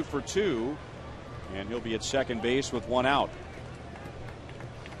he's 2 for 2, and he'll be at second base with 1 out.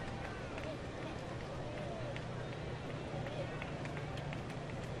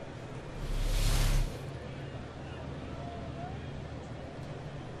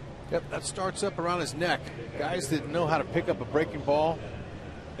 Yep, that starts up around his neck. Guys that know how to pick up a breaking ball,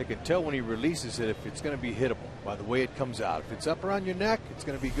 they can tell when he releases it if it's going to be hittable by the way it comes out. If it's up around your neck, it's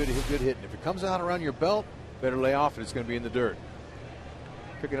going to be good hitting. If it comes out around your belt, better lay off it. It's going to be in the dirt.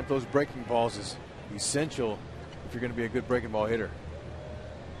 Picking up those breaking balls is essential if you're going to be a good breaking ball hitter,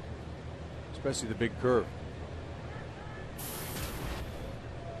 especially the big curve.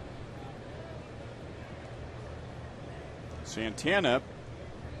 Santana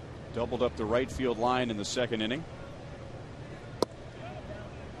doubled up the right field line in the 2nd inning.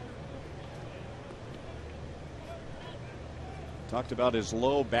 Talked about his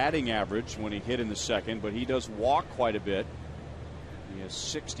low batting average when he hit in the 2nd, but he does walk quite a bit. He has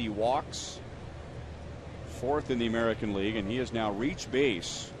 60 walks, 4th in the American League, and he has now reached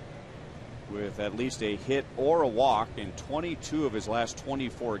base with at least a hit or a walk in 22 of his last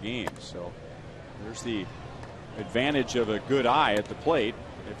 24 games. So there's the advantage of a good eye at the plate.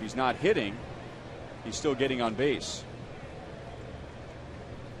 If he's not hitting, he's still getting on base.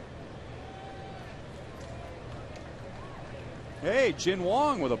 Hey, Jin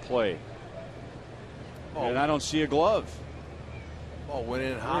Wong with a play. Oh, and I don't see a glove. Oh, went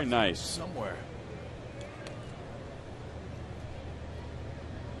in hot. Very nice. Somewhere.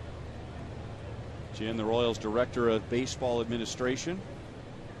 Jin, the Royals Director of Baseball Administration.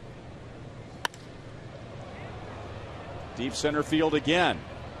 Deep center field again.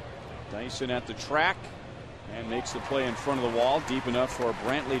 Dyson at the track and makes the play in front of the wall, deep enough for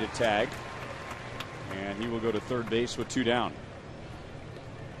Brantley to tag. And he will go to third base with 2 down.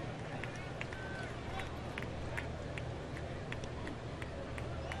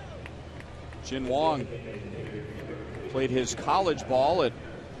 Jin Wong played his college ball at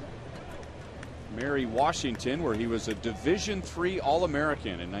Mary Washington, where he was a Division III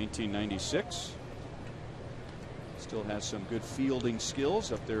All-American in 1996. Still has some good fielding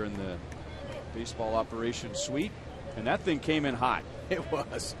skills up there in the baseball operations suite. And that thing came in hot. It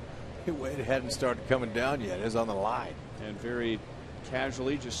was. It hadn't started coming down yet. It was on the line. And very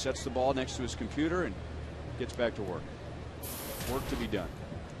casually just sets the ball next to his computer and gets back to work. Work to be done.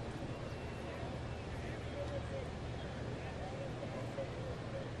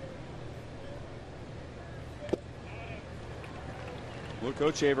 Luke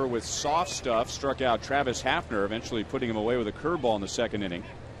Hochevar with soft stuff struck out Travis Hafner, eventually putting him away with a curveball in the 2nd inning.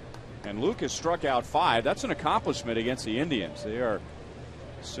 And Luke has struck out 5. That's an accomplishment against the Indians. They are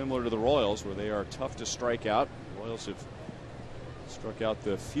similar to the Royals, where they are tough to strike out. The Royals have struck out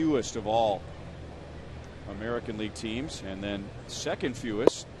the fewest of all American League teams, and then 2nd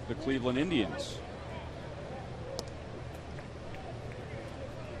fewest, the Cleveland Indians.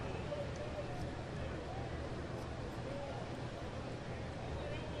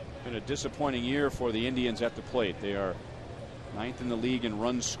 Been a disappointing year for the Indians at the plate. They are 9th in the league in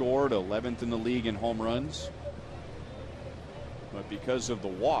runs scored, 11th in the league in home runs. But because of the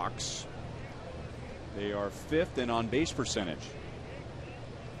walks, they are 5th in on base percentage.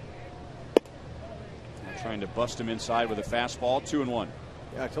 Trying to bust him inside with a fastball. 2-1.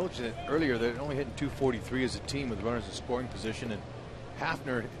 Yeah, I told you that earlier they're only hitting 243 as a team with runners in scoring position, and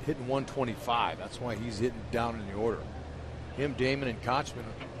Hafner hitting 125. That's why he's hitting down in the order. Him, Damon, and Kochman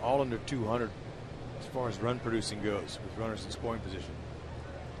all under 200 as far as run producing goes with runners in scoring position.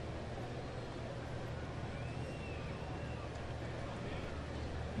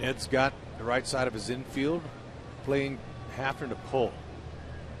 Ned's got the right side of his infield, playing Hafner to pull.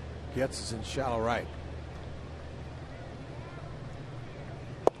 Gets us in shallow right.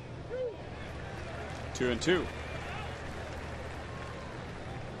 Two and two.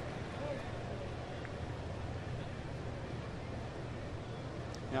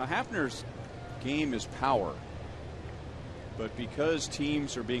 Now, Hafner's game is power, but because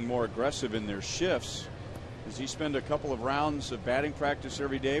teams are being more aggressive in their shifts, does he spend a couple of rounds of batting practice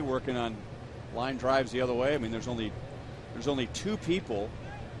every day working on line drives the other way? I mean, there's only 2 people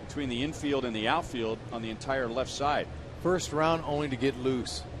between the infield and the outfield on the entire left side. First round only to get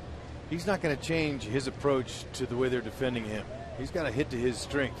loose. He's not going to change his approach to the way they're defending him. He's got to hit to his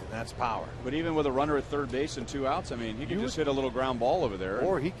strength, and that's power. But even with a runner at third base and 2 outs, I mean, he could just hit a little ground ball over there.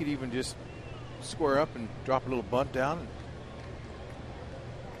 Or he could even just square up and drop a little bunt down.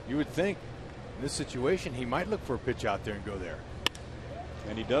 You would think in this situation he might look for a pitch out there and go there.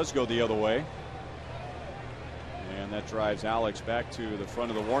 And he does go the other way. And that drives Alex back to the front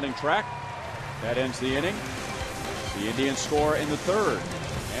of the warning track. That ends the inning. The Indians score in the 3rd.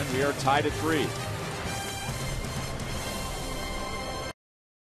 And we are tied at 3.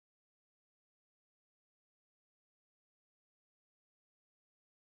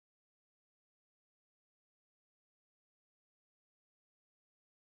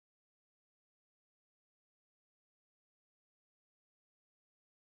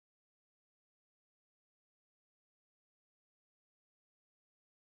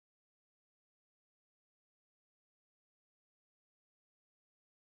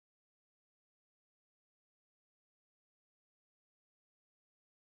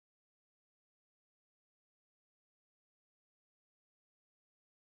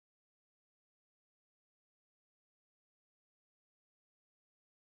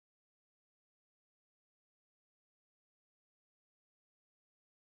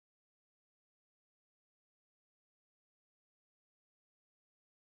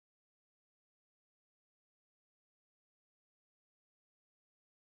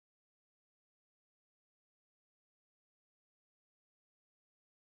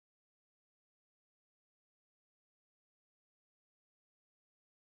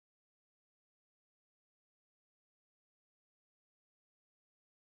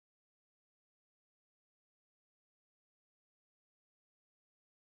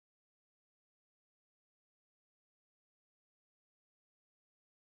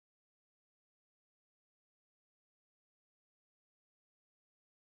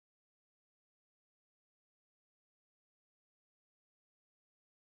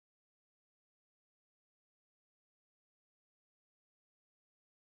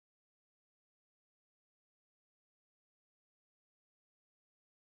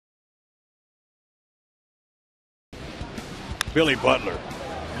 Billy Butler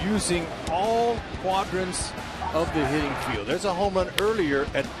using all quadrants of the hitting field. There's a home run earlier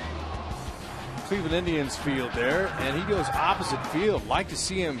at Cleveland Indians field there, and he goes opposite field. Like to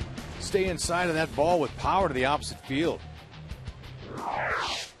see him stay inside of that ball with power to the opposite field.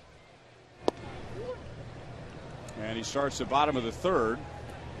 And he starts the bottom of the 3rd,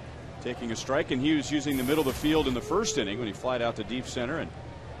 taking a strike, and he was using the middle of the field in the 1st inning when he flied out to deep center, and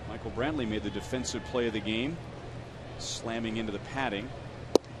Michael Brantley made the defensive play of the game, slamming into the padding.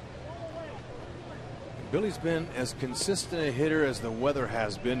 Billy's been as consistent a hitter as the weather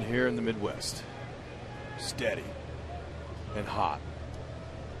has been here in the Midwest. Steady and hot.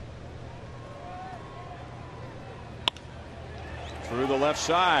 Through the left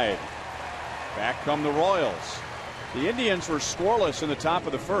side. Back come the Royals. The Indians were scoreless in the top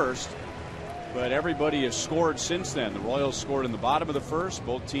of the 1st, but everybody has scored since then. The Royals scored in the bottom of the 1st.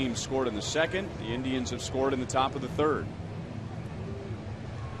 Both teams scored in the 2nd. The Indians have scored in the top of the 3rd.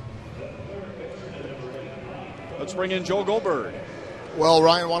 Let's bring in Joel Goldberg. Well,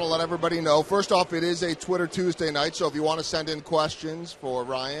 Ryan, I want to let everybody know. First off, it is a Twitter Tuesday night, so if you want to send in questions for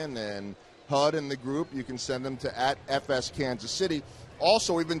Ryan and HUD and the group, you can send them to @FSKansasCity.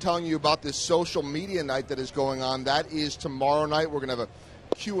 Also, we've been telling you about this social media night that is going on. That is tomorrow night. We're going to have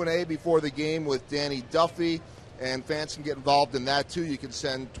a Q&A before the game with Danny Duffy, and fans can get involved in that too. You can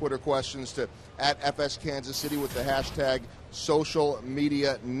send Twitter questions to @FSKansasCity with the hashtag social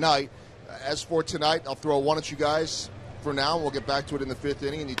media night. As for tonight, I'll throw one at you guys for now. We'll get back to it in the 5th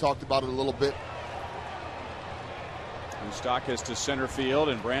inning, and you talked about it a little bit. Moustakas to center field,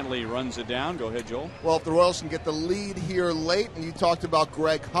 and Brantley runs it down. Go ahead, Joel. Well, if the Royals can get the lead here late, and you talked about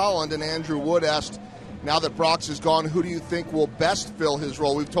Greg Holland, and Andrew Wood asked, now that Brox is gone, who do you think will best fill his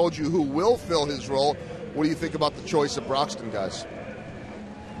role? We've told you who will fill his role. What do you think about the choice of Broxton, guys?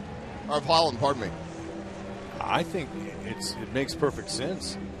 Or of Holland, pardon me. I think it makes perfect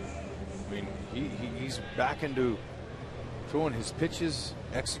sense. I mean, he's back into throwing his pitches,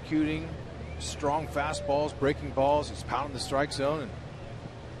 executing strong fastballs, breaking balls. He's pounding the strike zone,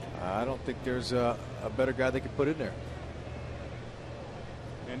 and I don't think there's a better guy they could put in there.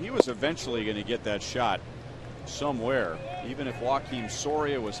 And he was eventually going to get that shot somewhere. Even if Joakim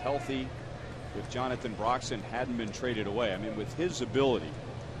Soria was healthy, if Jonathan Broxton hadn't been traded away, I mean, with his ability,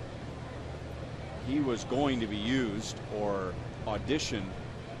 he was going to be used or auditioned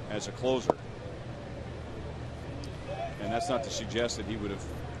as a closer. And that's not to suggest that he would have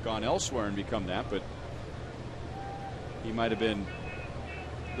gone elsewhere and become that, but he might have been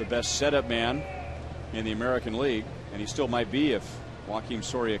the best setup man in the American League, and he still might be if Joakim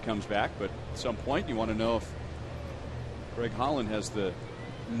Soria comes back. But at some point you want to know if Greg Holland has the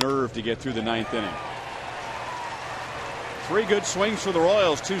nerve to get through the 9th inning. 3 good swings for the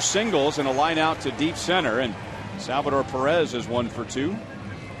Royals, 2 singles and a line out to deep center, and Salvador Perez is 1 for 2.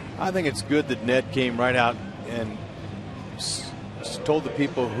 I think it's good that Ned came right out and told the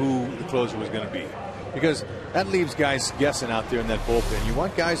people who the closer was going to be, because that leaves guys guessing out there in that bullpen. You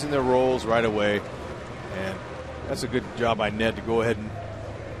want guys in their roles right away, and that's a good job by Ned to go ahead and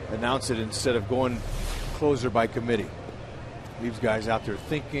announce it instead of going closer by committee. Leaves guys out there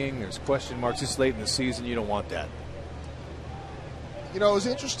thinking. There's question marks this late in the season. You don't want that. You know, it was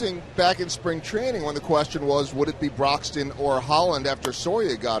interesting back in spring training when the question was, would it be Broxton or Holland after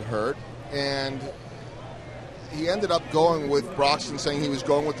Soria got hurt? And he ended up going with Broxton, saying he was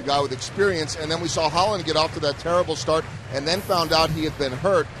going with the guy with experience. And then we saw Holland get off to that terrible start and then found out he had been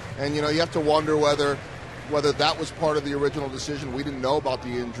hurt. And, you know, you have to wonder whether that was part of the original decision. We didn't know about the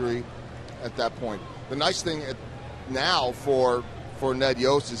injury at that point. The nice thing now for Ned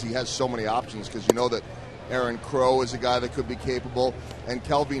Yost is he has so many options, because you know that Aaron Crow is a guy that could be capable, and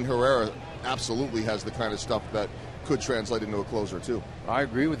Kelvin Herrera absolutely has the kind of stuff that could translate into a closer too. I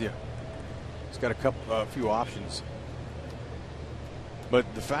agree with you. He's got a few options. But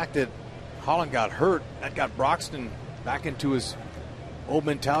the fact that Holland got hurt, that got Broxton back into his old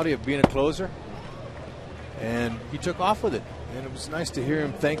mentality of being a closer, and he took off with it. And it was nice to hear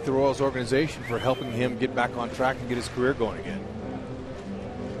him thank the Royals organization for helping him get back on track and get his career going again.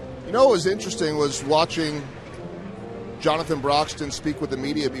 You know what was interesting was watching Jonathan Broxton speak with the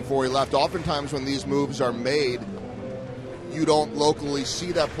media before he left. Oftentimes when these moves are made, you don't locally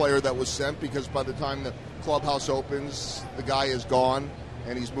see that player that was sent, because by the time the clubhouse opens, the guy is gone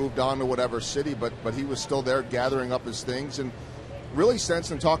and he's moved on to whatever city, but he was still there gathering up his things, and really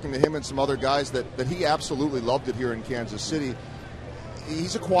sensed in talking to him and some other guys that he absolutely loved it here in Kansas City.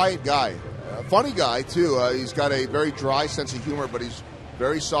 He's a quiet guy, a funny guy too. He's got a very dry sense of humor, but he's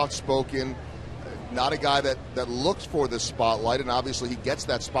very soft-spoken, not a guy that looks for the spotlight, and obviously he gets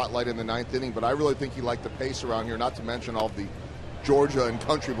that spotlight in the 9th inning, but I really think he liked the pace around here, not to mention all the Georgia and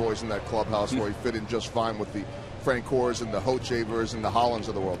country boys in that clubhouse where he fit in just fine with the Frank Kors and the Hochavers and the Hollands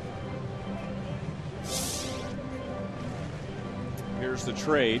of the world. Here's the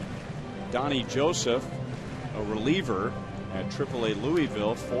trade. Donnie Joseph, a reliever at AAA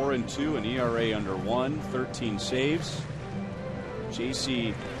Louisville, 4-2, an ERA under 1, 13 saves.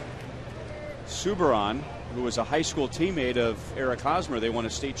 J.C. Subaran, who was a high school teammate of Eric Hosmer. They won a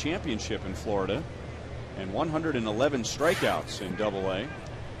state championship in Florida, and 111 strikeouts in AA.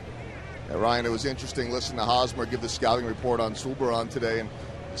 Yeah, Ryan, it was interesting listening to Hosmer give the scouting report on Subaran today, and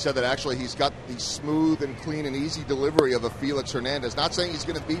he said that actually he's got the smooth and clean and easy delivery of a Felix Hernandez. Not saying he's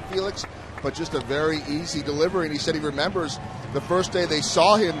going to beat Felix, but just a very easy delivery. And he said he remembers the first day they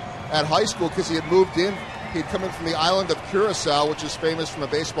saw him at high school, because he had moved in. He'd come in from the island of Curacao, which is famous from a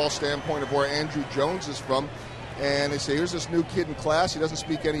baseball standpoint of where Andrew Jones is from. And they say, here's this new kid in class. He doesn't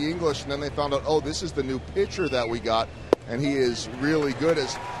speak any English. And then they found out, oh, this is the new pitcher that we got. And he is really good.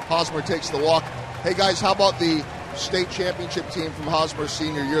 As Hosmer takes the walk. Hey, guys, how about the state championship team from Hosmer's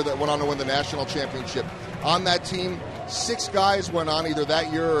senior year that went on to win the national championship? On that team, 6 guys went on either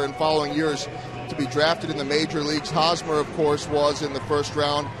that year or in following years to be drafted in the major leagues. Hosmer, of course, was in the first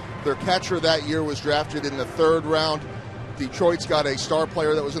round. Their catcher that year was drafted in the 3rd round. Detroit's got a star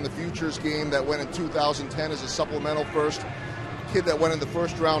player that was in the Futures game that went in 2010 as a supplemental first. Kid that went in the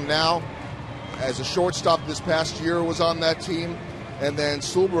 1st round now as a shortstop this past year was on that team. And then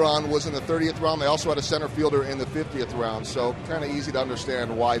Subaran was in the 30th round. They also had a center fielder in the 50th round. So kind of easy to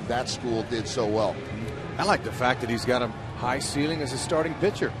understand why that school did so well. I like the fact that he's got a high ceiling as a starting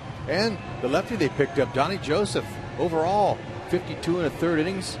pitcher. And the lefty they picked up, Donnie Joseph, overall 52 1/3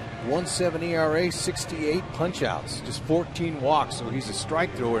 innings, 1.7 ERA, 68 punch-outs, just 14 walks. So he's a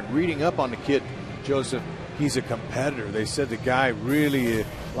strike thrower. And reading up on the kid, Joseph, he's a competitor. They said the guy really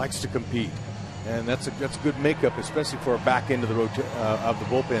likes to compete. And that's a good makeup, especially for a back end of the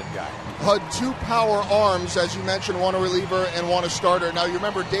bullpen guy. Had 2 power arms, as you mentioned, one a reliever and one a starter. Now, you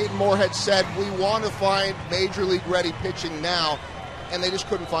remember Dayton Moore had said, we want to find major league ready pitching now, and they just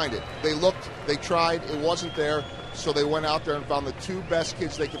couldn't find it. They looked, they tried, it wasn't there. So they went out there and found the 2 best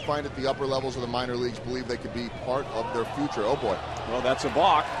kids they could find at the upper levels of the minor leagues, believe they could be part of their future. Oh, boy. Well, that's a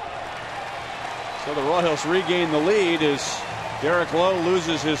balk. So the Royals regain the lead as Derek Lowe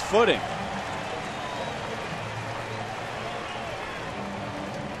loses his footing.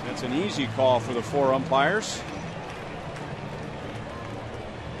 That's an easy call for the 4 umpires.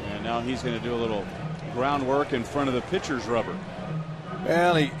 And now he's going to do a little groundwork in front of the pitcher's rubber.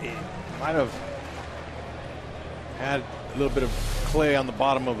 Well, he might have had a little bit of clay on the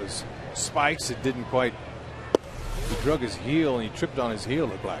bottom of his spikes. It didn't quite. He drug his heel and he tripped on his heel,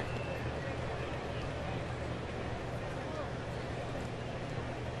 looked like.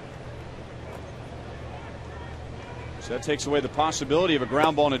 So that takes away the possibility of a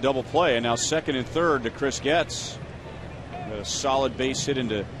ground ball and a double play. And now 2nd and 3rd to Chris Getz. Got a solid base hit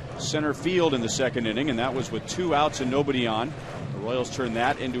into center field in the 2nd inning, and that was with 2 outs and nobody on. The Royals turned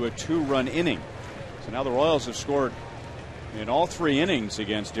that into a 2-run inning. So now the Royals have scored in all 3 innings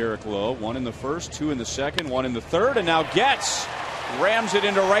against Derek Lowe. 1 in the 1st, 2 in the 2nd, 1 in the 3rd, and now Getz rams it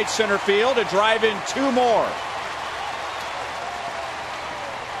into right center field to drive in 2 more.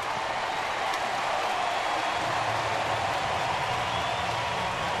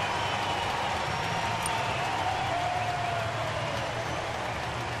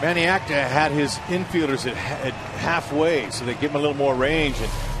 Maniacta had his infielders at halfway, so they give him a little more range.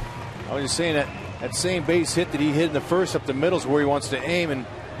 And I was just saying that same base hit that he hit in the 1st up the middle is where he wants to aim, and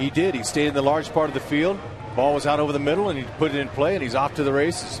he did. He stayed in the large part of the field. Ball was out over the middle, and he put it in play, and he's off to the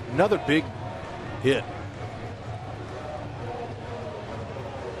races. Another big hit.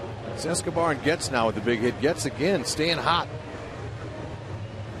 It's Escobar and Getz now with the big hit. Getz again staying hot.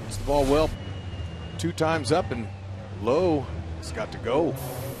 Hits the ball well 2 times up, and Lowe has got to go.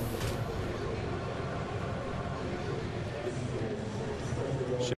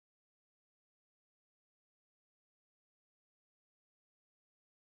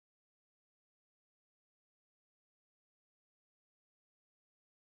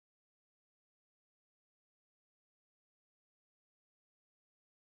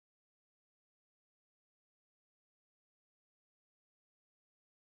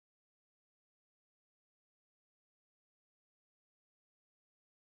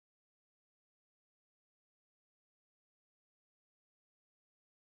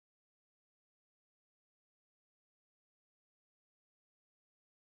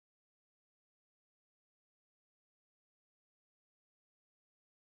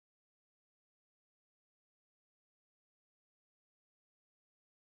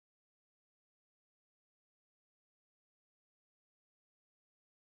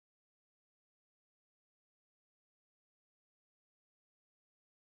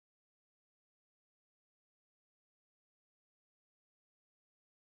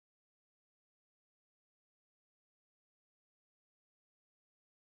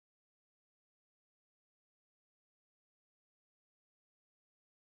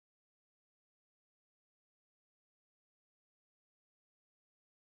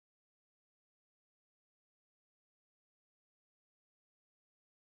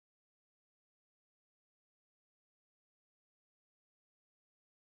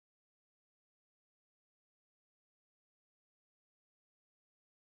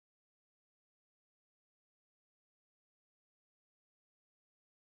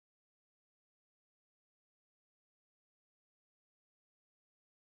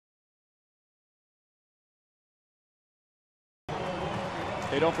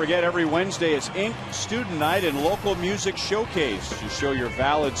 Hey, don't forget, every Wednesday it's Ink Student Night and Local Music Showcase. You show your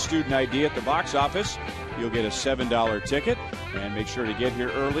valid student ID at the box office, you'll get a $7 ticket. And make sure to get here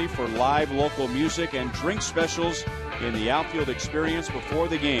early for live local music and drink specials in the outfield experience before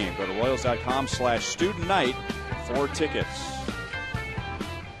the game. Go to Royals.com/student night for tickets.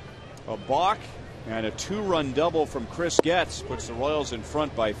 A balk and a 2-run double from Chris Getz puts the Royals in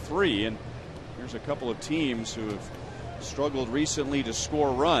front by 3. And here's a couple of teams who have struggled recently to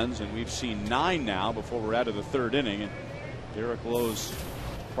score runs, and we've seen 9 now before we're out of the 3rd inning, and Derek Lowe's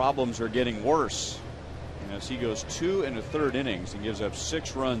problems are getting worse, and as he goes 2 and a 3rd innings and gives up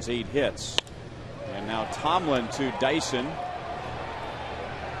 6 runs, 8 hits. And now Tomlin to Dyson.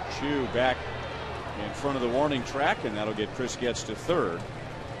 Chu back in front of the warning track, and that'll get Chris Getz to 3rd.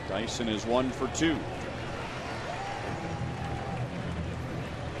 Dyson is 1 for 2.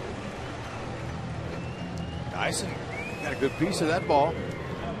 Dyson got a good piece of that ball.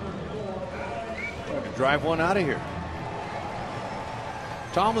 Trying to drive one out of here.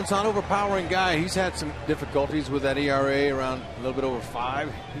 Tomlin's not an overpowering guy. He's had some difficulties with that ERA around a little bit over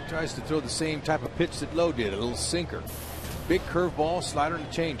 5. He tries to throw the same type of pitch that Lowe did, a little sinker. Big curveball, slider, and a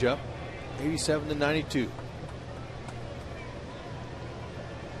changeup. 87 to 92.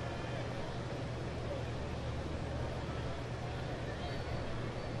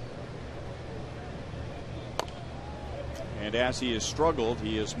 And as he has struggled,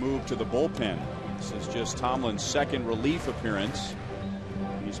 he has moved to the bullpen. This is just Tomlin's second relief appearance.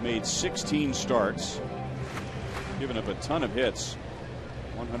 He's made 16 starts, given up a ton of hits,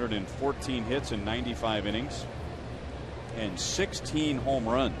 114 hits in 95 innings, and 16 home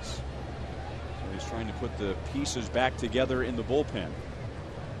runs. So he's trying to put the pieces back together in the bullpen.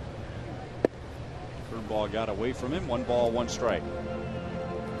 Curveball got away from him. 1 ball, 1 strike.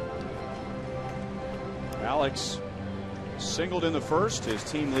 Alex singled in the first, his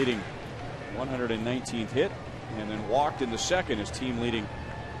team leading 119th hit, and then walked in the second, his team leading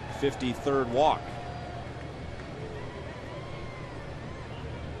 53rd walk.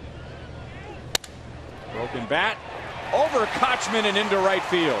 Broken bat over Kochman and into right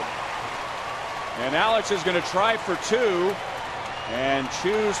field. And Alex is going to try for 2, and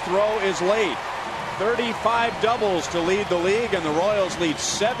Chu's throw is late. 35 doubles to lead the league, and the Royals lead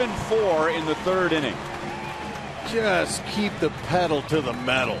 7-4 in the 3rd inning. Just keep the pedal to the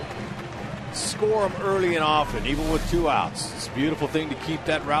metal. Score them early and often, even with 2 outs. It's a beautiful thing to keep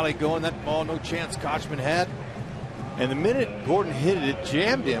that rally going. That ball, no chance Kochman had. And the minute Gordon hit it, it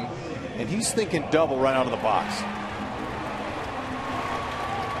jammed him, and he's thinking double right out of the box.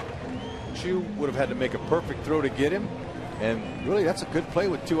 Chu would have had to make a perfect throw to get him, and really that's a good play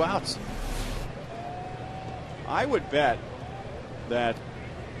with 2 outs. I would bet that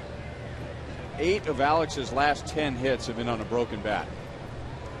 8 of Alex's last 10 hits have been on a broken bat.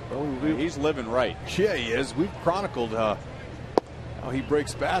 Well, he's living right. Yeah, he is. We've chronicled how he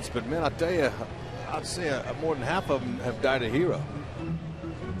breaks bats, but man, I'll tell you, I'd say more than half of them have died a hero.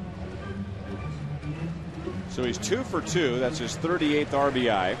 So he's 2 for 2. That's his 38th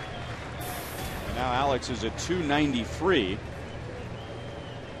RBI. And now Alex is at 293.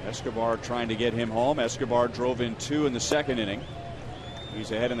 Escobar trying to get him home. Escobar drove in 2 in the 2nd inning.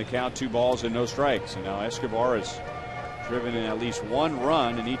 He's ahead in the count, 2 balls and no strikes. And now Escobar has driven in at least 1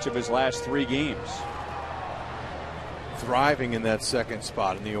 run in each of his last 3 games. Thriving in that 2nd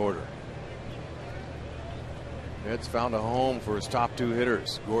spot in the order. Ned's found a home for his top 2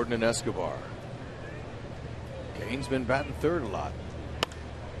 hitters, Gordon and Escobar. Kane's been batting 3rd a lot.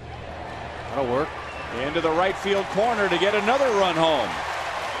 That'll work. Into the right field corner to get another run home.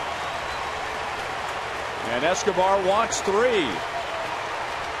 And Escobar wants 3.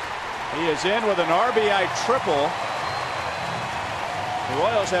 He is in with an RBI triple. The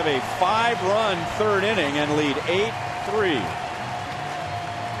Royals have a 5-run 3rd inning and lead 8-3.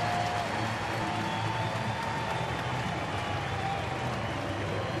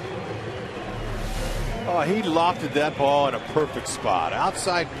 Oh, he lofted that ball in a perfect spot.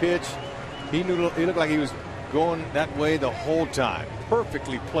 Outside pitch. He looked like he was going that way the whole time.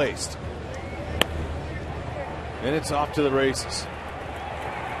 Perfectly placed. And it's off to the races.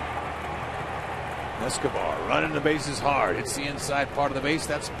 Escobar running the bases hard. Hits the inside part of the base.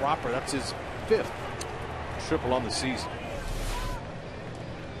 That's proper. That's his 5th triple on the season.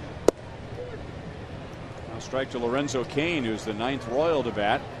 Now strike to Lorenzo Cain, who's the 9th Royal to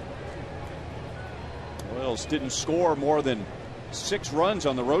bat. Royals didn't score more than 6 runs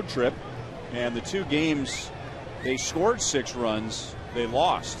on the road trip, and the 2 games they scored 6 runs, they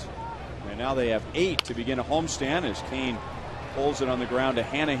lost. And now they have 8 to begin a homestand as Cain pulls it on the ground to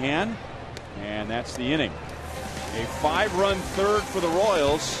Hanahan. And that's the inning. A 5-run 3rd for the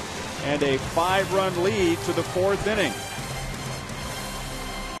Royals and a 5-run lead to the 4th inning.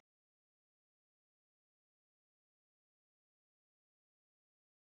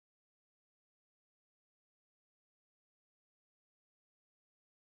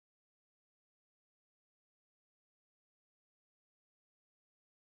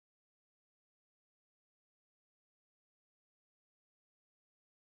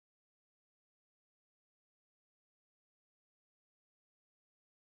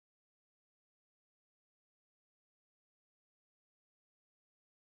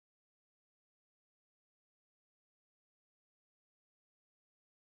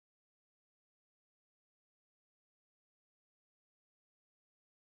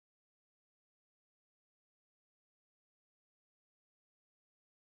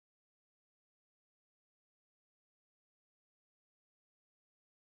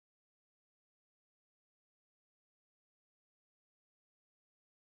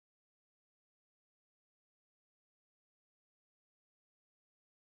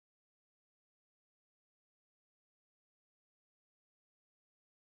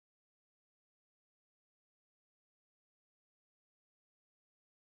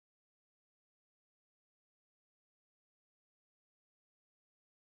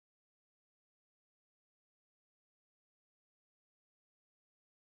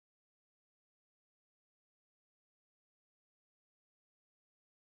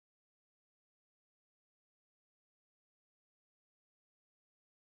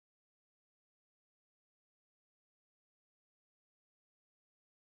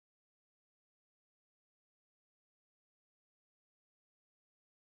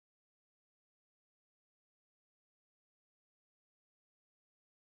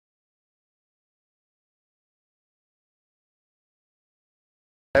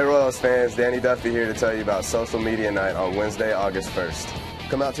 Hey Royals fans, Danny Duffy here to tell you about Social Media Night on Wednesday, August 1st.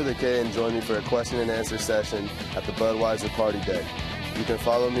 Come out to the K and join me for a question and answer session at the Budweiser Party Deck. You can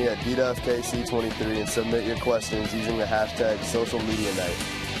follow me at DDuffKC23 and submit your questions using the hashtag Social Media Night.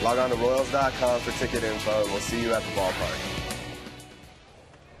 Log on to Royals.com for ticket info, and we'll see you at the ballpark.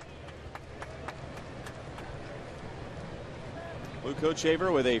 Luke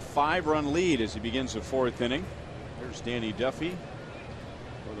Hochevar with a 5-run lead as he begins the 4th inning. There's Danny Duffy.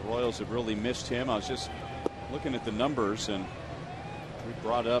 Well, the Royals have really missed him. I was just looking at the numbers, and we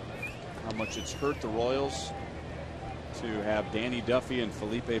brought up how much it's hurt the Royals to have Danny Duffy and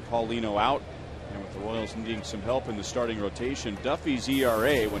Felipe Paulino out, and with the Royals needing some help in the starting rotation. Duffy's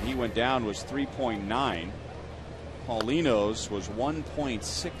ERA when he went down was 3.9. Paulino's was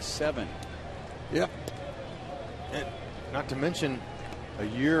 1.67. Yep. And not to mention a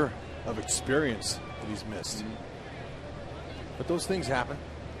year of experience that he's missed. But those things happen.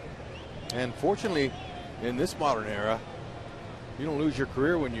 And fortunately, in this modern era, you don't lose your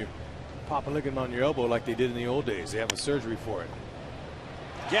career when you pop a ligament on your elbow like they did in the old days. They have a surgery for it.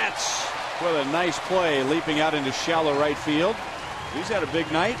 Getz with a nice play, leaping out into shallow right field. He's had a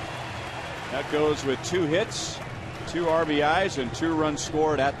big night. That goes with 2 hits, 2 RBIs, and 2 runs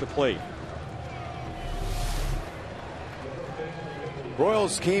scored at the plate.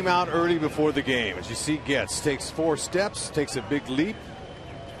 Royals came out early before the game. As you see, Getz takes 4 steps, takes a big leap,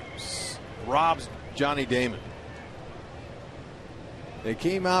 robs Johnny Damon. They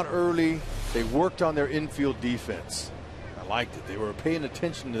came out early. They worked on their infield defense. I liked it. They were paying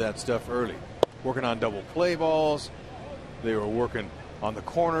attention to that stuff early. Working on double play balls. They were working on the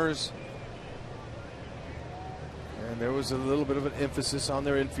corners. And there was a little bit of an emphasis on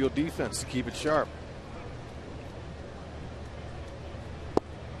their infield defense to keep it sharp.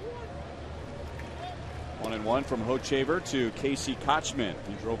 One and one from Hochevar to Casey Kochman.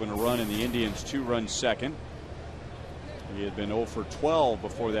 He drove in a run in the Indians' 2-run second. He had been 0 for 12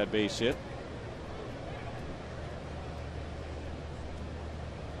 before that base hit.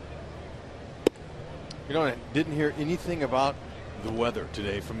 You know, I didn't hear anything about the weather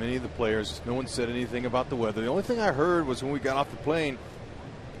today from any of the players. No one said anything about the weather. The only thing I heard was when we got off the plane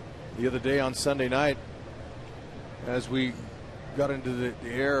the other day on Sunday night, as we got into the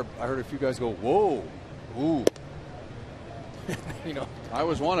air, I heard a few guys go, whoa, ooh. You know, I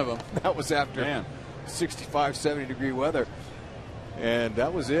was one of them. That was after 65, 70 degree weather. And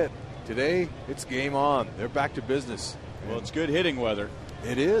that was it. Today, it's game on. They're back to business. Well, it's good hitting weather.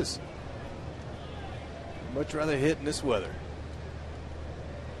 It is. Much rather hit in this weather.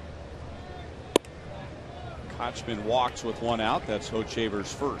 Kochman walks with 1 out. That's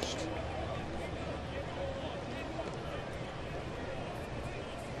Hochevar's first.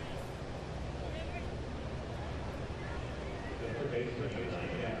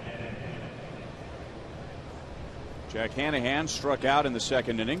 Jack Hanahan struck out in the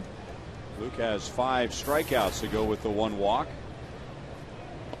 2nd inning. Luke has 5 strikeouts to go with the 1 walk.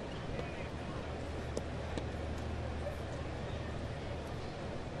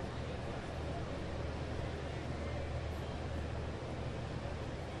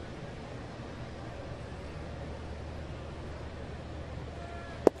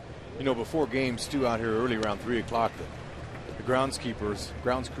 You know, before games, Stu out here early around 3 o'clock, the grounds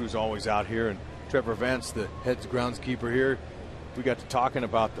crew's always out here, and Trevor Vance, the head groundskeeper here, we got to talking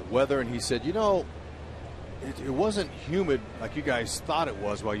about the weather, and he said, you know, it wasn't humid like you guys thought it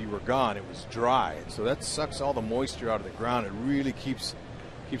was while you were gone. It was dry, and so that sucks all the moisture out of the ground. It really keeps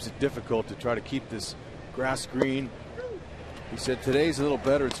it difficult to try to keep this grass green. He said today's a little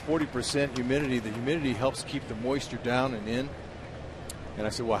better. It's 40% humidity. The humidity helps keep the moisture down and in. And I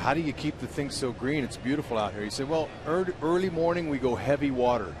said, well, how do you keep the thing so green? It's beautiful out here. He said, well, early morning we go heavy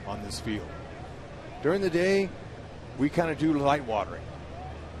water on this field. During the day, we kind of do light watering.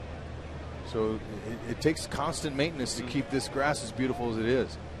 So it takes constant maintenance to keep this grass as beautiful as it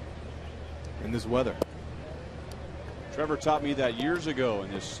is in this weather. Trevor taught me that years ago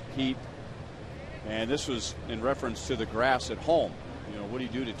in this heat, and this was in reference to the grass at home. You know, what do you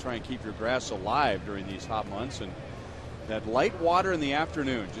do to try and keep your grass alive during these hot months? And that light water in the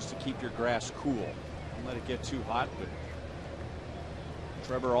afternoon just to keep your grass cool. Don't let it get too hot. But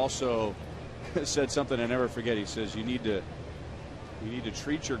Trevor also said something I never forget. He says you need to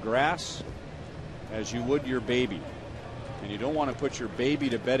treat your grass as you would your baby, and you don't want to put your baby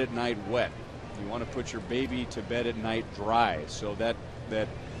to bed at night wet. You want to put your baby to bed at night dry. So that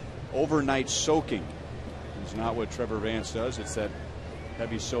overnight soaking is not what Trevor Vance does. It's that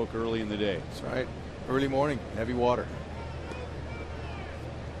heavy soak early in the day. That's right. Early morning, heavy water.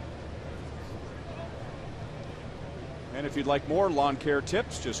 And if you'd like more lawn care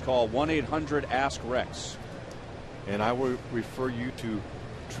tips, just call 1-800-ASK-REX. And I will refer you to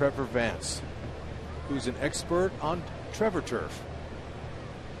Trevor Vance, who's an expert on Trevor turf.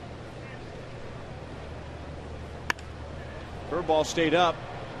 Curveball stayed up,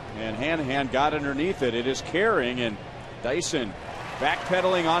 and Hanahan got underneath it. It is carrying, and Dyson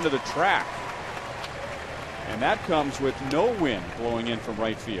backpedaling onto the track. And that comes with no wind blowing in from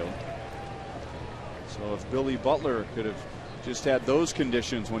right field. So if Billy Butler could have just had those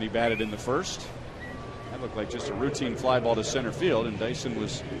conditions when he batted in the first, that looked like just a routine fly ball to center field, and Dyson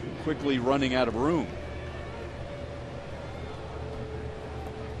was quickly running out of room.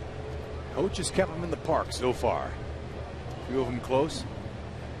 Coach has kept him in the park so far. A few of them close.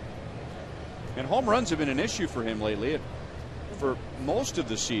 And home runs have been an issue for him lately. For most of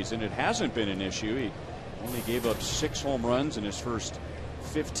the season, it hasn't been an issue. He only gave up 6 home runs in his first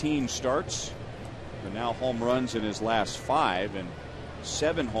 15 starts. But now home runs in his last 5, and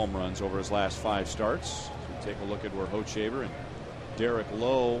 7 home runs over his last 5 starts. So take a look at where Hochevar and Derek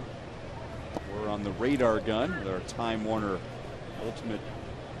Lowe were on the radar gun with our Time Warner Ultimate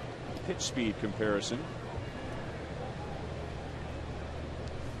pitch speed comparison.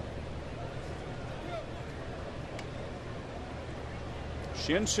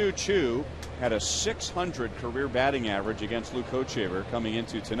 Shin-Soo Choo had a .600 career batting average against Luke Hochevar coming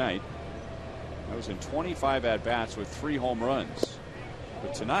into tonight. That was in 25 at-bats with 3 home runs.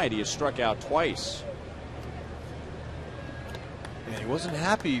 But tonight he has struck out twice. And he wasn't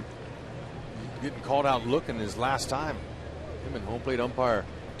happy getting called out looking his last time. Him and home plate umpire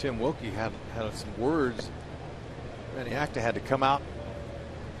Tim Wilkie had some words. Manny Acta had to come out,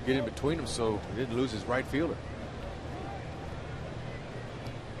 get in between them so he didn't lose his right fielder.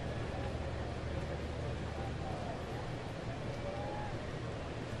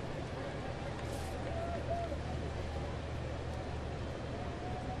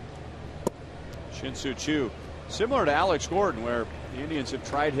 Shin-Soo Choo, similar to Alex Gordon, where the Indians have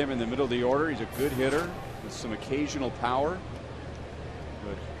tried him in the middle of the order. He's a good hitter with some occasional power,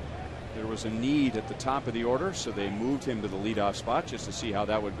 but there was a need at the top of the order, so they moved him to the leadoff spot just to see how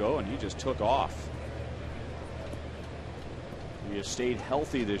that would go, and he just took off. He has stayed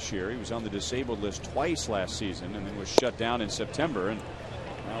healthy this year. He was on the disabled list twice last season and then was shut down in September, and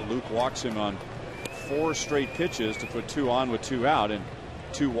now Luke walks him on 4 straight pitches to put 2 on with 2 out and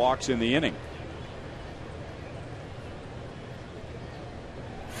 2 walks in the inning.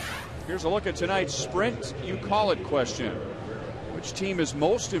 Here's a look at tonight's Sprint You Call It question. Which team is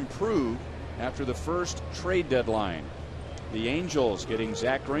most improved after the first trade deadline? The Angels getting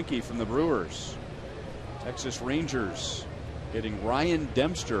Zach Greinke from the Brewers. Texas Rangers getting Ryan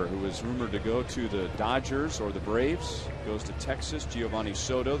Dempster, who is rumored to go to the Dodgers or the Braves. Goes to Texas. Giovanni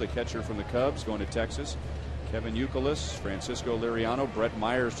Soto, the catcher from the Cubs, going to Texas. Kevin Youkilis, Francisco Liriano, Brett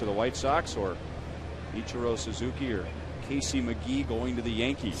Myers to the White Sox, or Ichiro Suzuki or Casey McGee going to the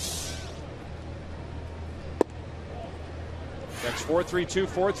Yankees. Text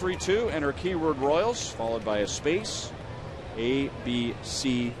 432-432. Enter keyword Royals followed by a space. A, B,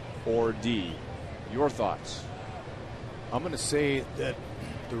 C, or D. Your thoughts? I'm going to say that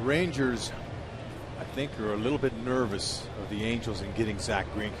the Rangers, I think, are a little bit nervous of the Angels in getting Zach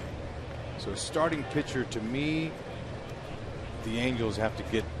Greinke. So starting pitcher, to me, the Angels have to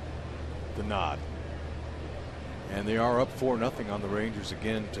get the nod. And they are up 4-0 on the Rangers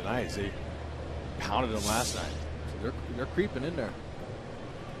again tonight as they pounded them last night. So they're creeping in there.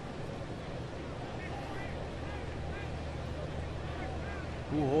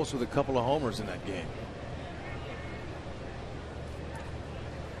 Pujols with a couple of homers in that game.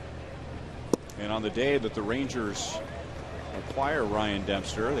 And on the day that the Rangers acquire Ryan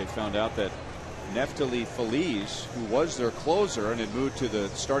Dempster, they found out that Neftali Feliz, who was their closer and had moved to the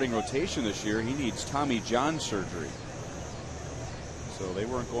starting rotation this year, he needs Tommy John surgery. So they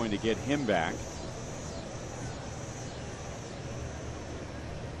weren't going to get him back.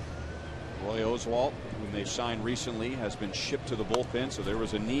 Roy Oswalt, whom they signed recently, has been shipped to the bullpen, so there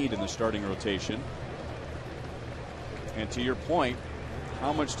was a need in the starting rotation. And to your point,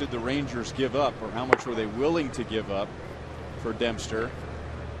 how much did the Rangers give up, or how much were they willing to give up for Dempster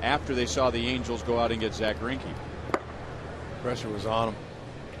after they saw the Angels go out and get Zach Greinke? Pressure was on them.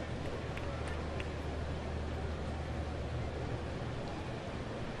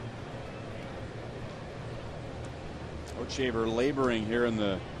 Hochevar laboring here in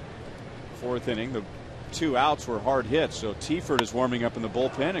the 4th inning. The 2 outs were hard hits, so Tiefert is warming up in the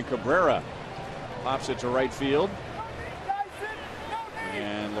bullpen, and Cabrera pops it to right field.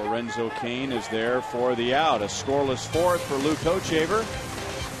 And Lorenzo Cain is there for the out. A scoreless 4th for Luke Hochevar.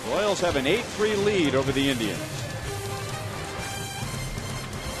 Royals have an 8-3 lead over the Indians.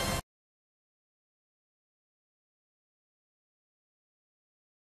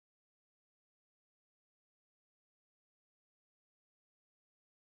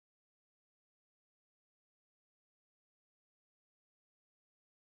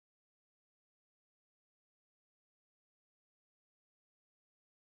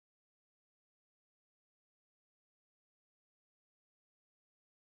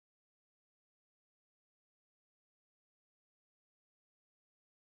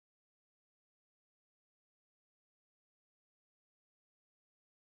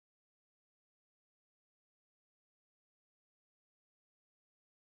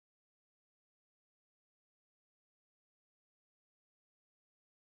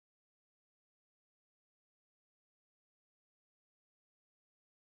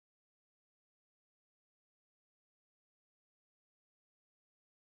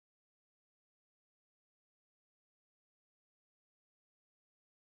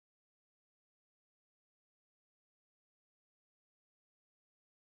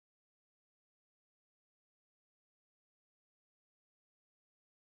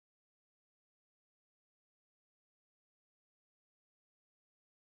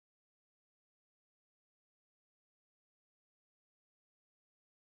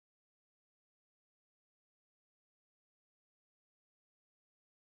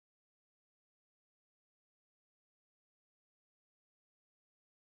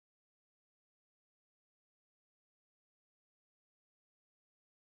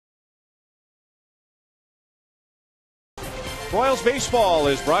 Royals Baseball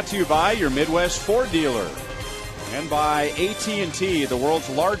is brought to you by your Midwest Ford dealer and by AT&T, the world's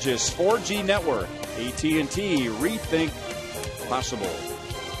largest 4G network. AT&T, rethink possible.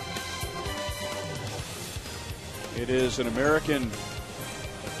 It is an American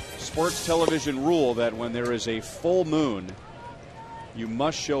sports television rule that when there is a full moon, you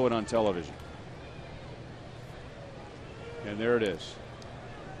must show it on television. And there it is.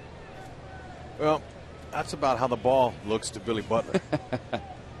 Well, that's about how the ball looks to Billy Butler.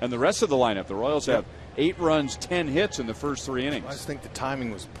 And the rest of the lineup, the Royals have 8 runs, 10 hits in the first 3 innings. I just think the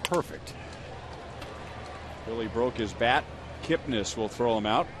timing was perfect. Billy broke his bat. Kipnis will throw him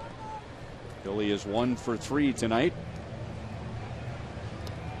out. Billy is 1 for 3 tonight.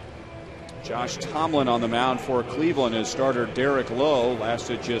 Josh Tomlin on the mound for Cleveland as starter Derek Lowe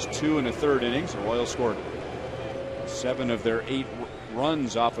lasted just 2 1/3 innings. The Royals scored 7 of their 8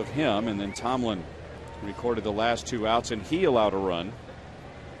 runs off of him, and then Tomlin recorded the last 2 outs, and he allowed a run.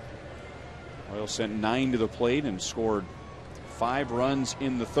 Royals sent 9 to the plate and scored 5 runs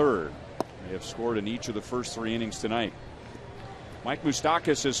in the 3rd. They have scored in each of the first 3 innings tonight. Mike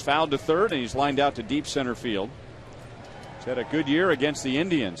Moustakas has fouled to 3rd, and he's lined out to deep center field. He's had a good year against the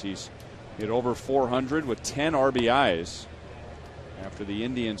Indians. He's hit over 400 with 10 RBIs after the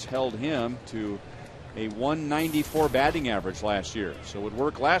Indians held him to a 194 batting average last year. So what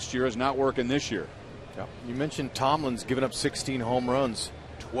worked last year is not working this year. Yeah. You mentioned Tomlin's given up 16 home runs,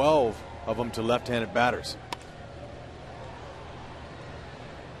 12 of them to left-handed batters.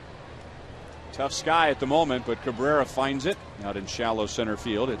 Tough sky at the moment, but Cabrera finds it out in shallow center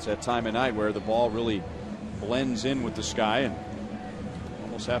field. It's that time of night where the ball really blends in with the sky, and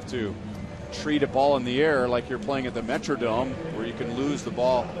almost have to treat a ball in the air like you're playing at the Metrodome, where you can lose the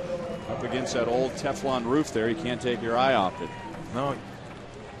ball up against that old Teflon roof there. You can't take your eye off it. No.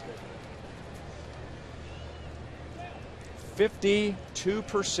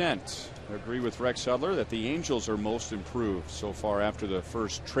 52% agree with Rex Hudler that the Angels are most improved so far after the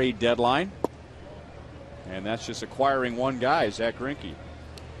first trade deadline. And that's just acquiring one guy, Zach Greinke.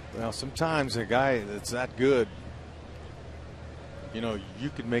 Well, sometimes a guy that's that good, you know, you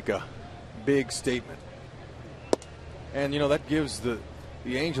could make a big statement. And, you know, that gives the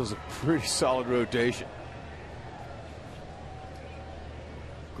Angels a pretty solid rotation.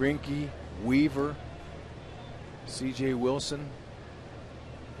 Greinke, Weaver, C.J. Wilson,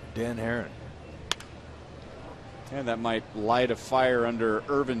 Dan Herron. And that might light a fire under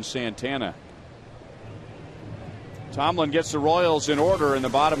Irvin Santana. Tomlin gets the Royals in order in the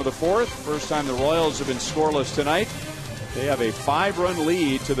bottom of the 4th. First time the Royals have been scoreless tonight. They have a 5-run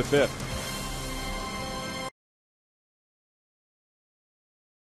lead to the 5th.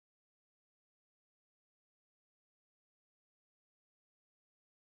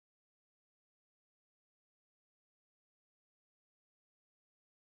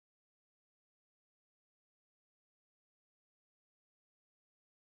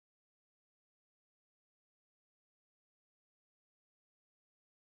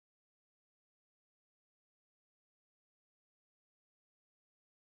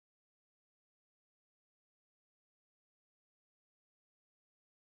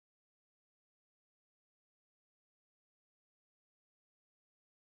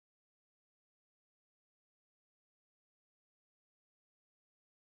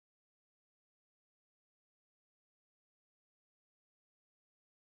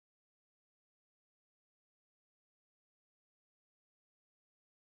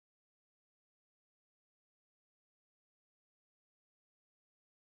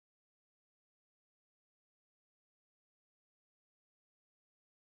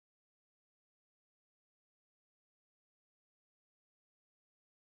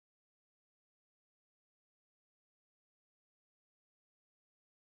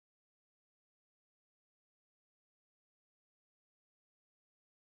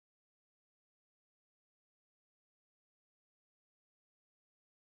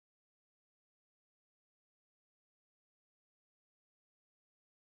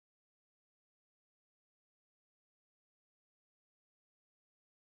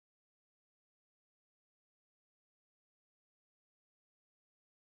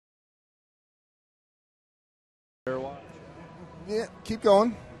 Yeah, keep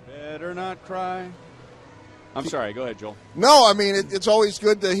going. Better not cry. I'm sorry. Go ahead, Joel. No, I mean, it's always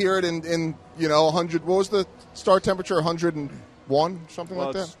good to hear it in 100. What was the start temperature? 101, something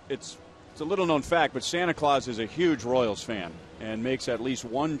like that? It's a little-known fact, but Santa Claus is a huge Royals fan and makes at least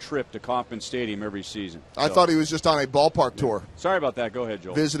one trip to Kauffman Stadium every season. I thought he was just on a ballpark tour. Sorry about that. Go ahead,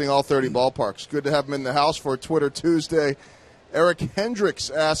 Joel. Visiting all 30 ballparks. Good to have him in the house for Twitter Tuesday. Eric Hendricks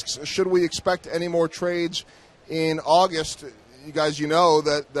asks, should we expect any more trades in August? you guys,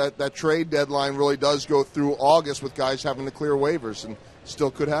 that trade deadline really does go through August with guys having to clear waivers, and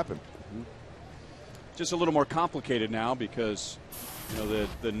still could happen. Just a little more complicated now because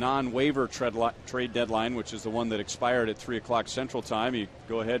the non-waiver trade deadline, which is the one that expired at 3 o'clock Central Time, you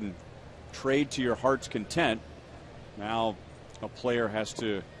go ahead and trade to your heart's content. Now a player has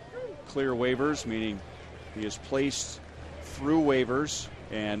to clear waivers, meaning he is placed through waivers,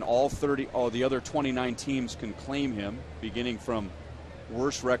 and all the other 29 teams can claim him, beginning from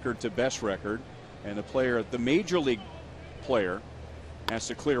worst record to best record. And the major league player, has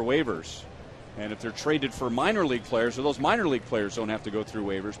to clear waivers. And if they're traded for minor league players, so those minor league players don't have to go through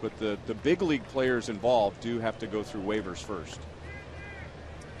waivers, but the big league players involved do have to go through waivers first.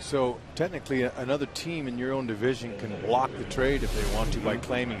 So technically, another team in your own division can block the trade if they want to by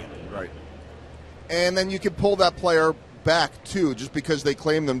claiming it. Right. And then you can pull that player back too. Just because they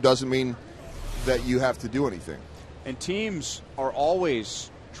claim them doesn't mean that you have to do anything. And teams are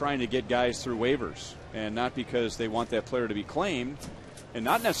always trying to get guys through waivers, and not because they want that player to be claimed, and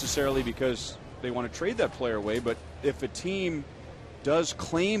not necessarily because they want to trade that player away, but if a team does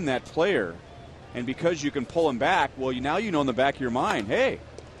claim that player, and because you can pull him back, well, now you know in the back of your mind, hey,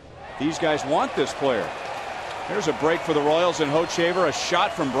 these guys want this player. There's a break for the Royals and Hochevar, a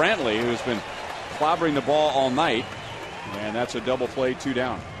shot from Brantley, who's been clobbering the ball all night, and that's a double play, 2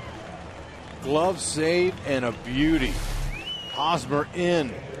 down. Glove save and a beauty. Hosmer in.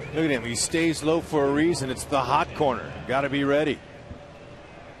 Look at him. He stays low for a reason. It's the hot corner. Got to be ready.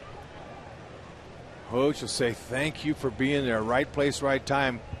 Hoch will say thank you for being there. Right place, right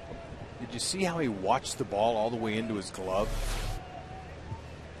time. Did you see how he watched the ball all the way into his glove?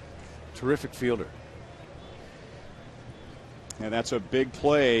 Terrific fielder. And that's a big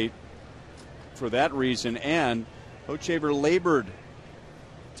play for that reason. And Hochevar labored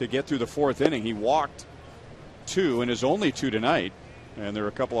to get through the 4th inning. He walked 2 and his only 2 tonight. And there were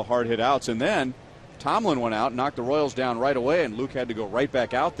a couple of hard hit outs. And then Tomlin went out and knocked the Royals down right away. And Luke had to go right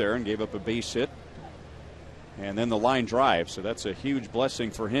back out there and gave up a base hit. And then the line drive. So that's a huge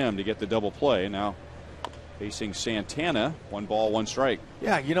blessing for him to get the double play. Now facing Santana, 1 ball, 1 strike.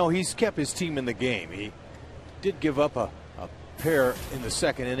 Yeah, he's kept his team in the game. He did give up a pair in the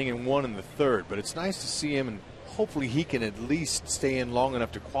 2nd inning and 1 in the 3rd. But it's nice to see him, and hopefully he can at least stay in long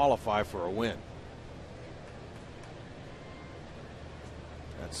enough to qualify for a win.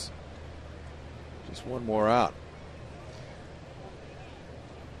 That's just 1 more out.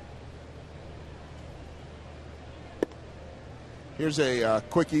 Here's a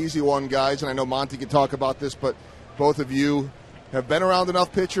quick, easy one, guys, and I know Monty can talk about this, but both of you have been around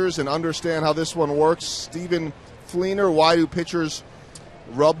enough pitchers and understand how this one works. Stephen Fleener, why do pitchers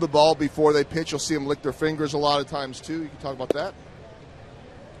rub the ball before they pitch? You'll see them lick their fingers a lot of times, too. You can talk about that.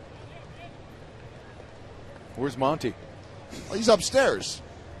 Where's Monty? Well, he's upstairs.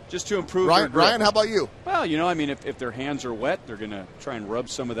 Just to improve their grip. Ryan, how about you? Well, if their hands are wet, they're going to try and rub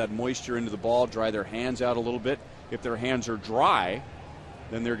some of that moisture into the ball, dry their hands out a little bit. If their hands are dry,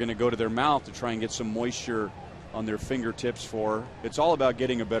 then they're going to go to their mouth to try and get some moisture on their fingertips it's all about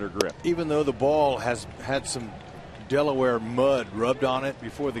getting a better grip. Even though the ball has had some Delaware mud rubbed on it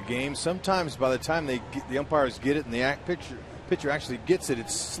before the game, sometimes by the time the umpires get it and the pitcher actually gets it,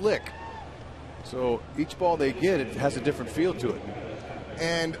 it's slick. So each ball they get, it has a different feel to it.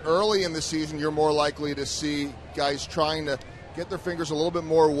 And early in the season, you're more likely to see guys trying to get their fingers a little bit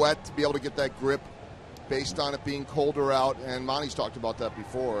more wet to be able to get that grip based on it being colder out. And Monty's talked about that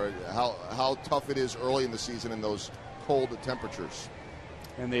before, how tough it is early in the season in those cold temperatures.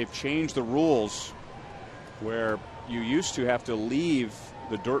 And they've changed the rules where you used to have to leave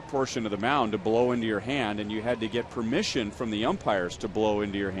the dirt portion of the mound to blow into your hand, and you had to get permission from the umpires to blow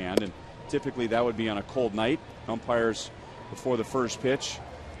into your hand. And typically that would be on a cold night. Umpires, before the first pitch,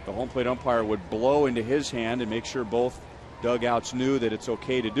 the home plate umpire would blow into his hand and make sure both dugouts knew that it's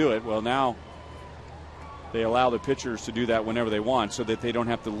okay to do it. Well, now they allow the pitchers to do that whenever they want, so that they don't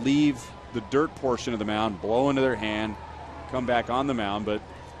have to leave the dirt portion of the mound, blow into their hand, come back on the mound. But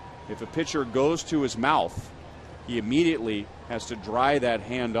if a pitcher goes to his mouth, he immediately has to dry that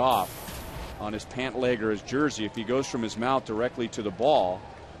hand off on his pant leg or his jersey. If he goes from his mouth directly to the ball,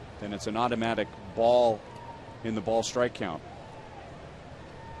 then it's an automatic ball in the ball strike count.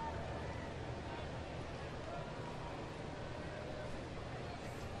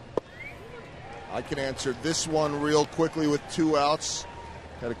 I can answer this one real quickly with 2 outs.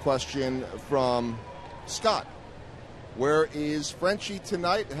 Had a question from Scott. Where is Frenchie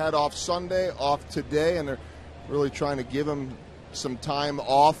tonight? Had off Sunday, off today, and they're really trying to give him some time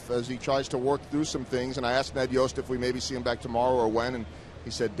off as he tries to work through some things. And I asked Ned Yost if we maybe see him back tomorrow or when, and he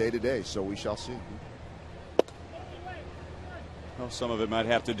said day to day, so we shall see. Well, some of it might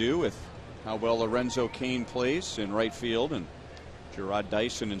have to do with how well Lorenzo Cain plays in right field and Gerard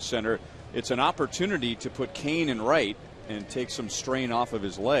Dyson in center. It's an opportunity to put Cain in right and take some strain off of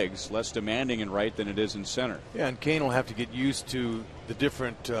his legs, less demanding in right than it is in center. Yeah, and Cain will have to get used to the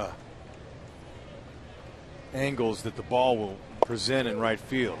different angles that the ball will present in right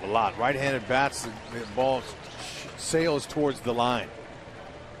field. A lot. Right-handed bats, the ball sails towards the line.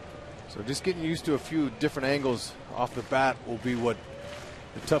 So just getting used to a few different angles off the bat will be what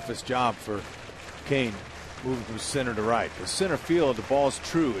the toughest job for Cain, moving from center to right. The center field, the ball is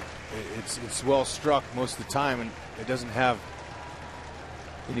true. It's well struck most of the time, and it doesn't have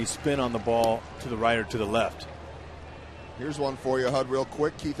any spin on the ball to the right or to the left. Here's one for you, Hud, real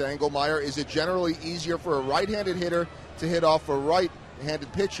quick. Keith Engelmeyer, is it generally easier for a right-handed hitter to hit off a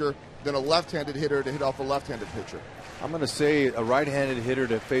right-handed pitcher than a lefт-handed hitter to hit off a left-handed pitcher? I'm going to say a right-handed hitter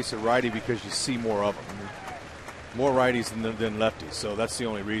to face a righty because you see more of them. I mean, more righties than lefties, so that's the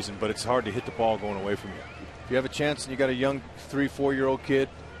only reason. But it's hard to hit the ball going away from you. If you have a chance and you got a young 3-4-year-old kid,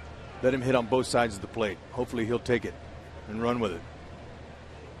 let him hit on both sides of the plate. Hopefully he'll take it and run with it.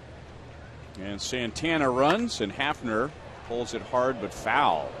 And Santana runs, and Hafner pulls it hard but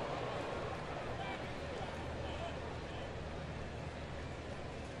foul.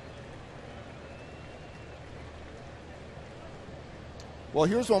 Well,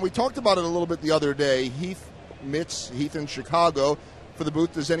 here's one. We talked about it a little bit the other day. Heath in Chicago. For the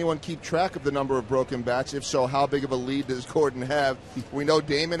booth, does anyone keep track of the number of broken bats? If so, how big of a lead does Gordon have? We know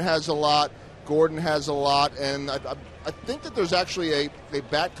Damon has a lot, Gordon has a lot, and I think that there's actually a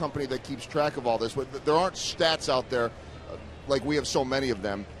bat company that keeps track of all this. But there aren't stats out there like we have so many of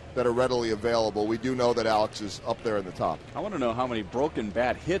them that are readily available. We do know that Alex is up there in the top. I want to know how many broken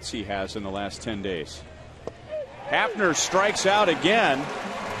bat hits he has in the last 10 days. Hafner strikes out again.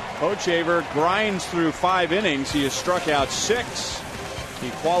 Hochevar grinds through 5 innings. He has struck out 6. He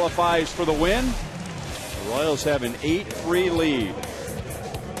qualifies for the win. The Royals have an 8-3 lead.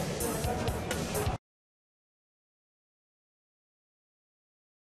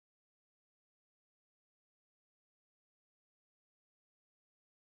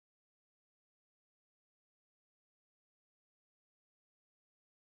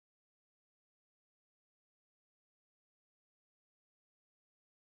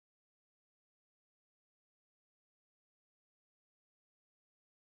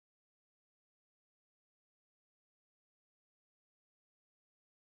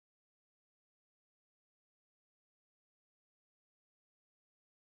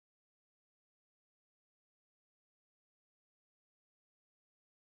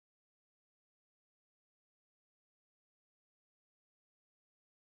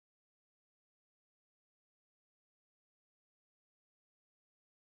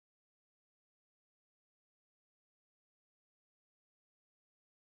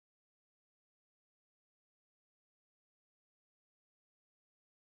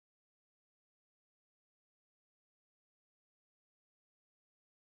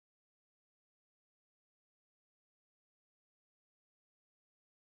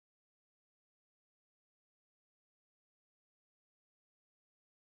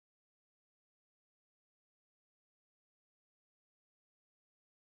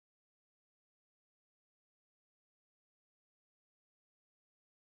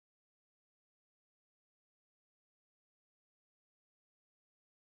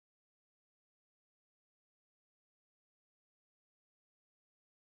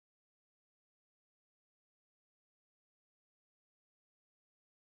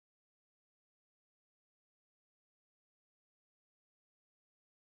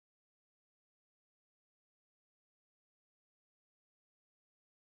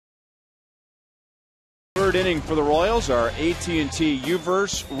 Third inning for the Royals are AT&T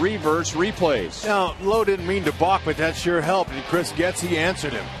Uverse reverse replays. Now, Lowe didn't mean to balk, but that sure helped. And Chris Getzy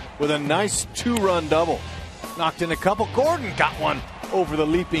answered him with a nice 2-run double. Knocked in a couple. Gordon got one over the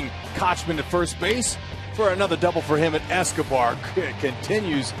leaping Kochman at first base for another double for him. At Escobar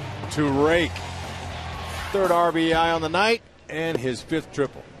continues to rake. 3rd RBI on the night and his 5th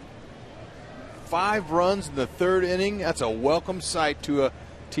triple. 5 runs in the 3rd inning. That's a welcome sight to a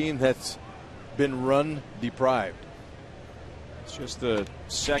team that's been run deprived. It's just the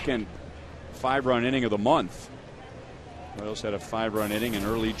 2nd 5-run inning of the month. Royals had a 5-run inning in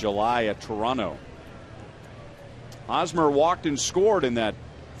early July at Toronto. Hosmer walked and scored in that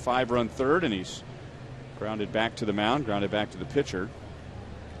 5-run 3rd, and he's grounded back to the mound, grounded back to the pitcher.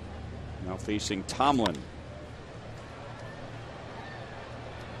 Now facing Tomlin.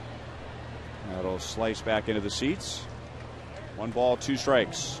 That'll slice back into the seats. 1 ball, 2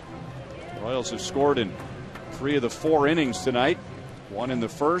 strikes. The Royals have scored in 3 of the 4 innings tonight. 1 in the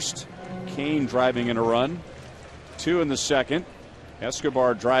first. Kane driving in a run. 2 in the second.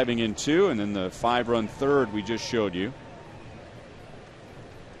 Escobar driving in 2, and then the 5-run third we just showed you.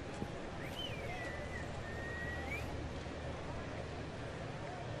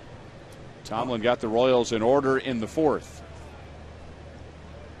 Tomlin got the Royals in order in the 4th.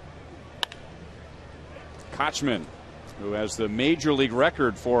 Kochman, who has the major league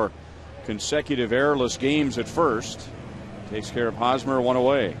record for consecutive errorless games at first, takes care of Hosmer, 1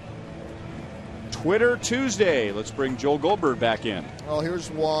 away. Twitter Tuesday. Let's bring Joel Goldberg back in. Well, here's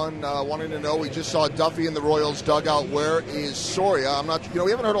one wanting to know. We just saw Duffy in the Royals dugout. Where is Soria? I'm not.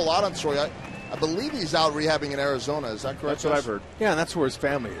 We haven't heard a lot on Soria. I believe he's out rehabbing in Arizona. Is that correct? That's what I've heard. Yeah, and that's where his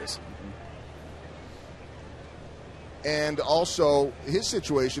family is. And also, his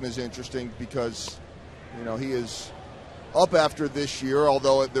situation is interesting because, he is up after this year,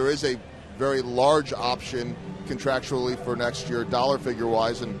 although there is a very large option contractually for next year, dollar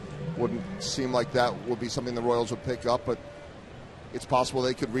figure-wise, and wouldn't seem like that would be something the Royals would pick up, but it's possible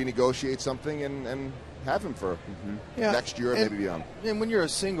they could renegotiate something and have him for next year and maybe beyond. And when you're a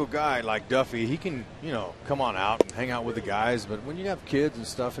single guy like Duffy, he can, come on out and hang out with the guys, but when you have kids and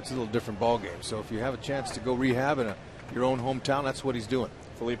stuff, it's a little different ballgame. So if you have a chance to go rehab in your own hometown, that's what he's doing.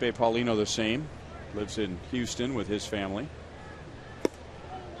 Felipe Paulino the same. Lives in Houston with his family.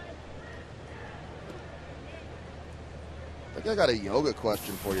 I think I got a yoga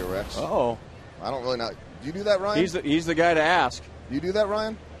question for you, Rex. Uh-oh. I don't really know. Do you do that, Ryan? He's the guy to ask. You do that,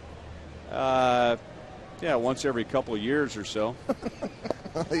 Ryan? Yeah, once every couple of years or so.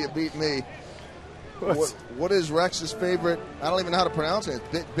 You beat me. What is Rex's favorite? I don't even know how to pronounce it.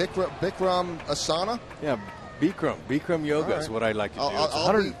 Bikram Asana? Yeah, Bikram yoga is what I like to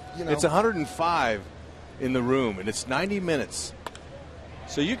do. It's 105 in the room, and it's 90 minutes.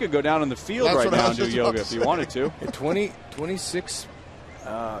 So you could go down in the field right now and do yoga if you wanted to. 26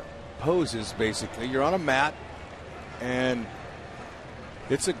 poses, basically. You're on a mat, and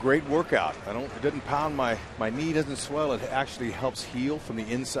it's a great workout. It doesn't pound my knee, doesn't swell. It actually helps heal from the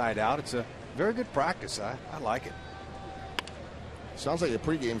inside out. It's a very good practice. I like it. Sounds like a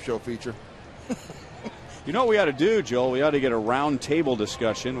pregame show feature. You know what we ought to do, Joel? We ought to get a round table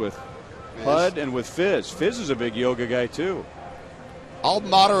discussion with Hud and with Fizz. Fizz is a big yoga guy, too. I'll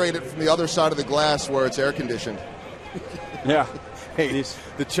moderate it from the other side of the glass where it's air conditioned. Yeah. Hey,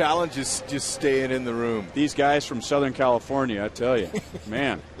 the challenge is just staying in the room. These guys from Southern California, I tell you,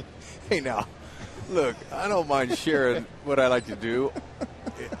 man. Hey, now, look, I don't mind sharing what I like to do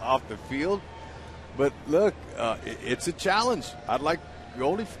off the field, but look, it's a challenge. I'd like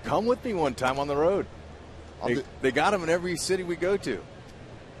Goldie to come with me one time on the road. They got him in every city we go to.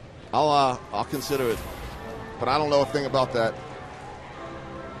 I'll consider it, but I don't know a thing about that.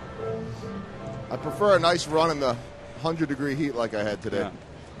 I prefer a nice run in the 100-degree heat like I had today. Yeah.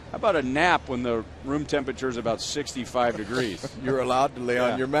 How about a nap when the room temperature is about 65 degrees? You're allowed to lay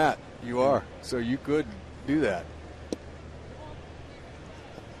on your mat. You are. So you could do that.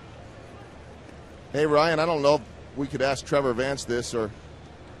 Hey, Ryan, I don't know if we could ask Trevor Vance this or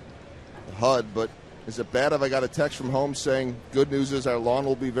HUD, but is it bad if I got a text from home saying good news is our lawn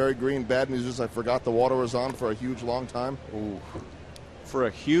will be very green, bad news is I forgot the water was on for a huge long time? Ooh. For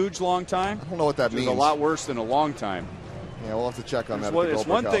a huge long time? I don't know what that means. It's a lot worse than a long time. Yeah, we'll have to check on that. It's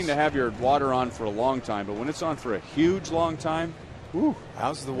one thing to have your water on for a long time, but when it's on for a huge long time, ooh,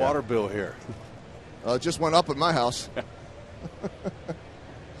 how's the water bill here? It just went up at my house.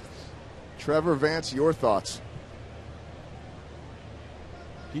 Trevor Vance, your thoughts?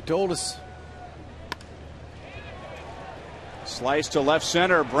 He told us. Slice to left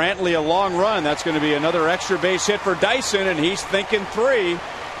center. Brantley, a long run. That's going to be another extra base hit for Dyson, and he's thinking 3.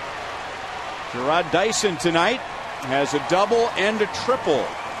 Gerard Dyson tonight has a double and a triple.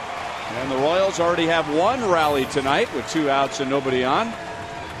 And the Royals already have 1 rally tonight with 2 outs and nobody on.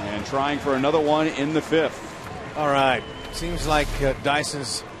 And trying for another one in the 5th. All right. Seems like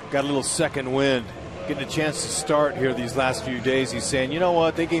Dyson's got a little second wind. Getting a chance to start here these last few days. He's saying, you know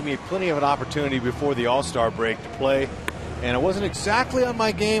what, they gave me plenty of an opportunity before the All-Star break to play. And it wasn't exactly on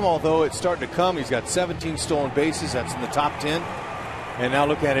my game, although it's starting to come. He's got 17 stolen bases. That's in the top 10. And now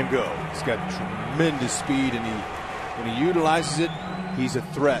look at him go. He's got tremendous speed, and when he utilizes it, he's a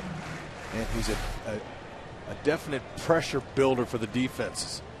threat. And he's a definite pressure builder for the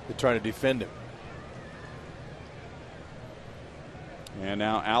defenses that try to defend him. And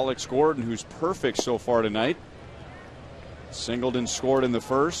now Alex Gordon, who's perfect so far tonight. Singleton scored in the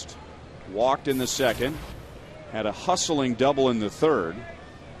 1st, walked in the 2nd. Had a hustling double in the 3rd.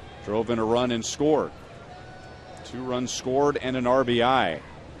 Drove in a run and scored. 2 runs scored and an RBI.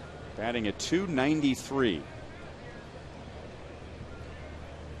 Batting at .293.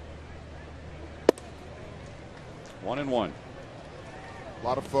 1-1. A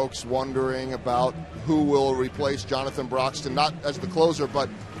lot of folks wondering about who will replace Jonathan Broxton, not as the closer, but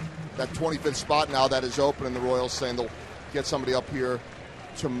that 25th spot now that is open, and the Royals saying they'll get somebody up here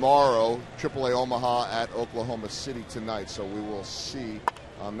tomorrow. AAA Omaha at Oklahoma City tonight, so we will see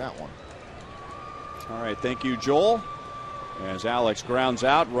on that one. All right, thank you, Joel. As Alex grounds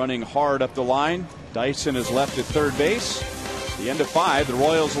out, running hard up the line. Dyson is left at third base. The end of 5, the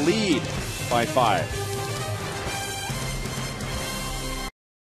Royals lead by 5.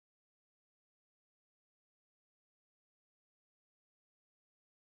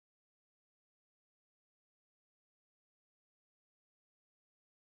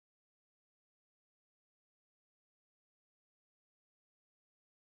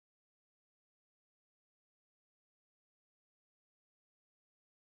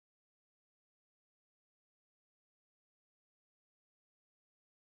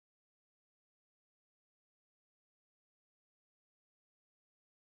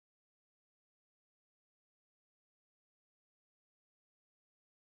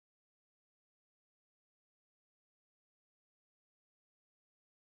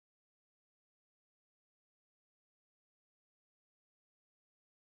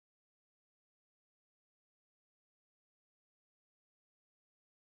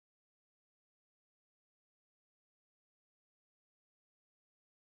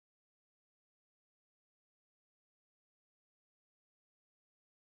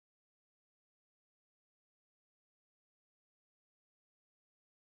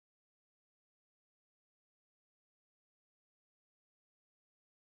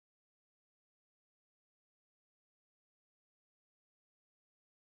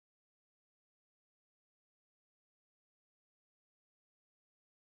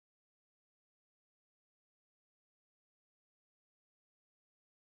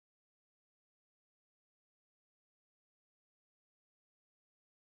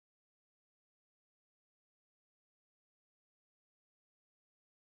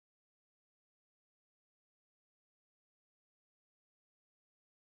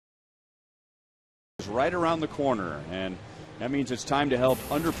 Right around the corner, and that means it's time to help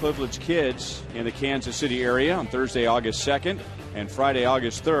underprivileged kids in the Kansas City area on Thursday, August 2nd and Friday,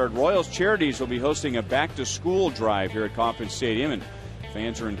 August 3rd. Royals Charities will be hosting a back-to-school drive here at Kauffman Stadium, and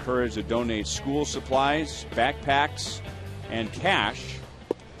fans are encouraged to donate school supplies, backpacks, and cash.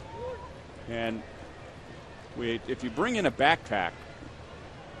 And if you bring in a backpack,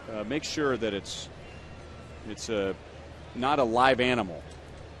 make sure that it's not a live animal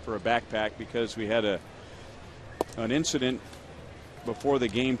for a backpack, because we had an incident before the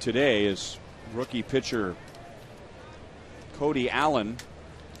game today as rookie pitcher Cody Allen,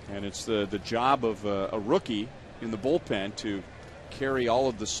 and it's the job of a rookie in the bullpen to carry all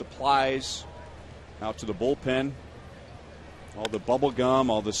of the supplies out to the bullpen, all the bubble gum,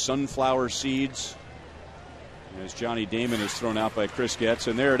 all the sunflower seeds, as Johnny Damon is thrown out by Chris Getz,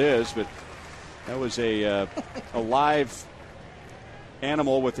 and there it is. But that was a live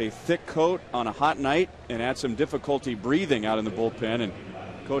animal with a thick coat on a hot night and had some difficulty breathing out in the bullpen, and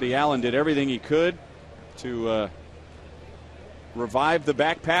Cody Allen did everything he could to revive the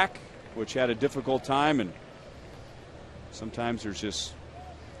backpack, which had a difficult time, and sometimes there's just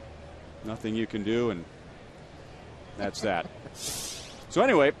nothing you can do, and that's that. So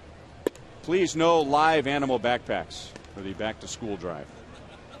anyway, please no live animal backpacks for the back to school drive.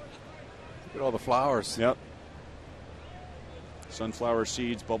 Look at all the flowers. Yep. Sunflower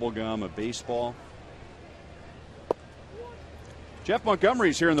seeds, bubble gum, a baseball. Jeff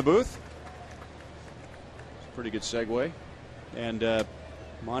Montgomery's here in the booth. It's a pretty good segue. And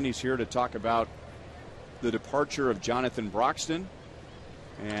Monty's here to talk about the departure of Jonathan Broxton.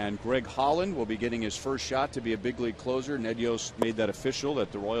 And Greg Holland will be getting his first shot to be a big league closer. Ned Yost made that official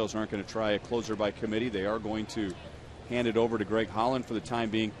that the Royals aren't going to try a closer by committee. They are going to hand it over to Greg Holland for the time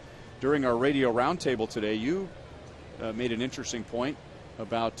being. During our radio roundtable today, you made an interesting point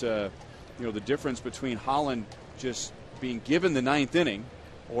about the difference between Holland just being given the ninth inning,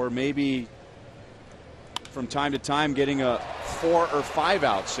 or maybe from time to time getting a 4 or 5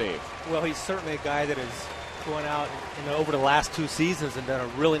 out save. Well, he's certainly a guy that has gone out over the last 2 seasons and done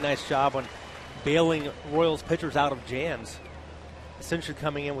a really nice job on bailing Royals pitchers out of jams. Essentially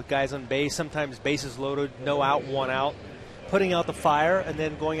coming in with guys on base, sometimes bases loaded, no out, 1 out, putting out the fire, and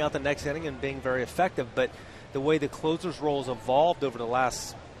then going out the next inning and being very effective. But the way the closer's roles evolved over the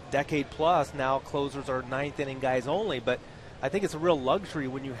last decade plus, now closers are 9th inning guys only. But I think it's a real luxury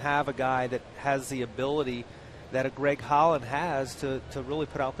when you have a guy that has the ability that a Greg Holland has to really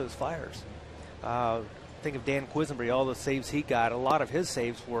put out those fires. Think of Dan Quisenberry, all the saves he got. A lot of his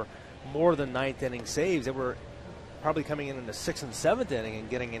saves were more than 9th inning saves. They were probably coming in the 6th and 7th inning and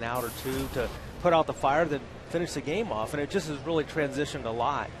getting an out or two to put out the fire that finish the game off. And it just has really transitioned a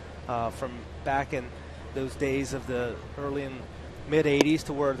lot from back in those days of the early and mid 80s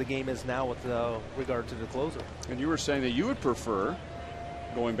to where the game is now with regard to the closer. And you were saying that you would prefer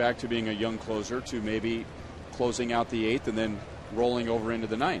going back to being a young closer to maybe closing out the 8th and then rolling over into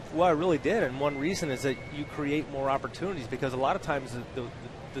the 9th. Well, I really did, and one reason is that you create more opportunities, because a lot of times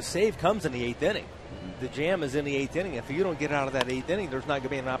the save comes in the 8th inning. The jam is in the 8th inning. If you don't get out of that 8th inning, there's not going to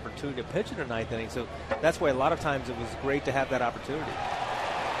be an opportunity to pitch in the 9th inning. So that's why a lot of times it was great to have that opportunity.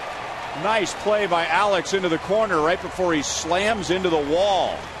 Nice play by Alex into the corner right before he slams into the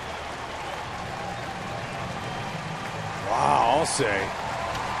wall. Wow, I'll say.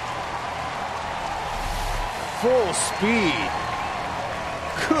 Full speed.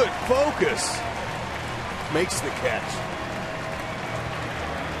 Good focus. Makes the catch.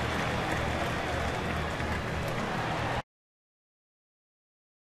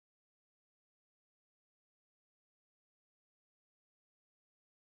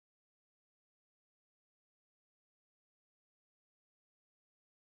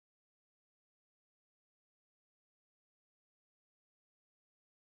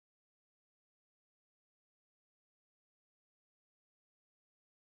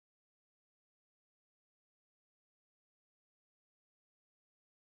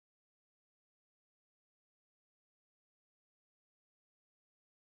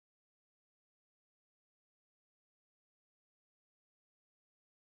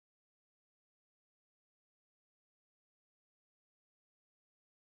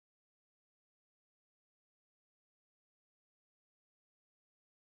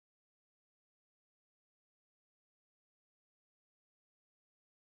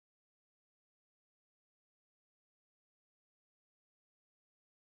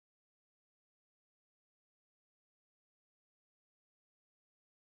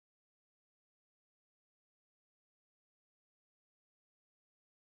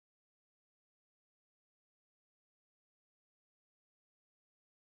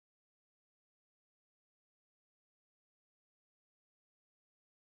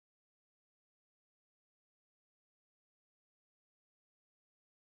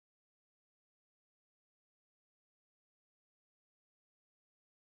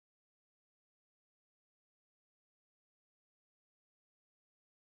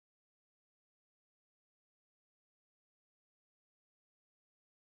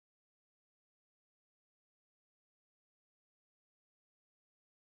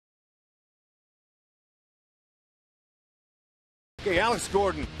 Okay, Alex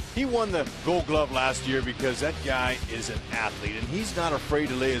Gordon, he won the Gold Glove last year because that guy is an athlete, and he's not afraid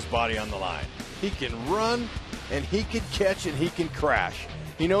to lay his body on the line. He can run, and he can catch, and he can crash.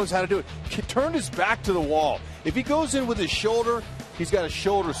 He knows how to do it. He turned his back to the wall. If he goes in with his shoulder, he's got a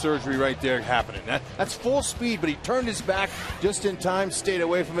shoulder surgery right there happening. That's full speed, but he turned his back just in time, stayed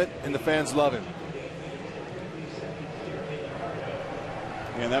away from it, and the fans love him.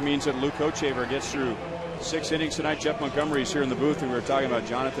 And that means that Luke Hochaver gets through 6 innings tonight. Jeff Montgomery's here in the booth, and we were talking about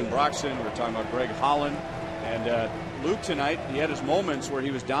Jonathan Broxton. We were talking about Greg Holland. And Luke tonight, he had his moments where he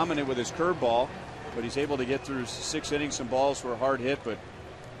was dominant with his curveball, but he's able to get through 6 innings. Some balls were hard hit, but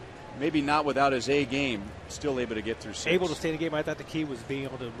maybe not without his A game. Still able to get through 6. Able to stay in the game. I thought the key was being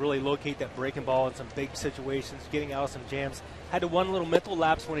able to really locate that breaking ball in some big situations, getting out of some jams. Had to one little mental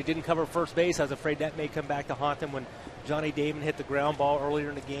lapse when he didn't cover first base. I was afraid that may come back to haunt him when Johnny Damon hit the ground ball earlier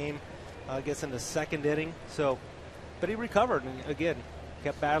in the game. I guess in the 2nd inning. But he recovered and again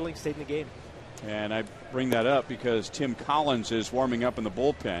kept battling, stayed in the game. And I bring that up because Tim Collins is warming up in the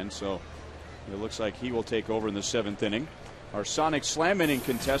bullpen, so it looks like he will take over in the 7th inning. Our Sonic Slam inning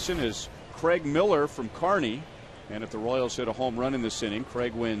contestant is Craig Miller from Kearney, and if the Royals hit a home run in this inning,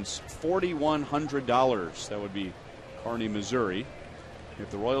 Craig wins $4,100. That would be Kearney, Missouri. If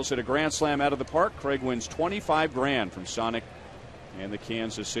the Royals hit a grand slam out of the park, Craig wins $25,000 from Sonic and the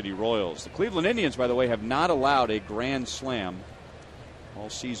Kansas City Royals. The Cleveland Indians, by the way, have not allowed a grand slam all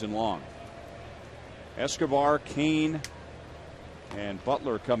season long. Escobar, Kane, and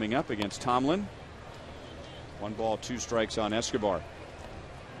Butler coming up against Tomlin. 1 ball, 2 strikes on Escobar.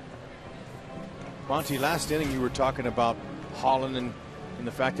 Monty, last inning you were talking about Holland and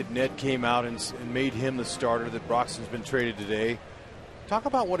the fact that Ned came out and made him the starter, that Broxton's been traded today. Talk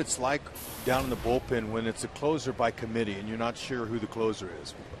about what it's like down in the bullpen when it's a closer by committee and you're not sure who the closer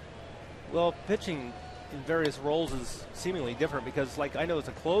is. Well, pitching in various roles is seemingly different because, like, I know as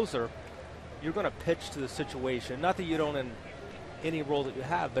a closer, you're going to pitch to the situation. Not that you don't in any role that you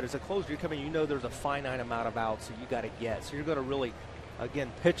have, but as a closer, you're coming, you know there's a finite amount of outs that you got to get. So you're going to really, again,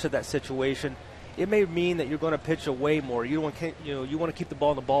 pitch to that situation. it may mean that you're going to pitch away more. You want to keep the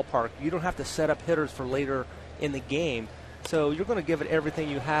ball in the ballpark. You don't have to set up hitters for later in the game. So you're going to give it everything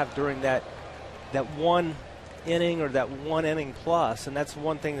you have during that one inning or that 1 inning plus. And that's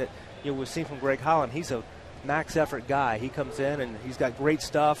one thing that we've seen from Greg Holland. He's a max effort guy. He comes in and he's got great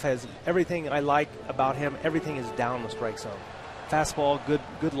stuff, has everything I like about him. Everything is down the strike zone. Fastball,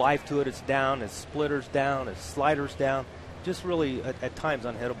 good life to it. It's down. His splitter's down. His slider's down. Just really at times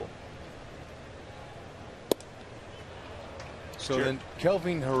unhittable. So then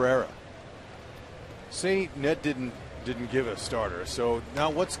Kelvin Herrera. Say Ned didn't give a starter. So now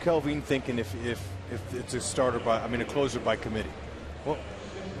what's Kelvin thinking if it's a starter a closer by committee? Well,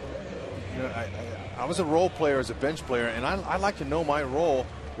 I was a role player as a bench player, and I like to know my role,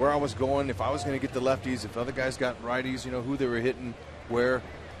 where I was going, if I was going to get the lefties, if other guys got righties, who they were hitting, where.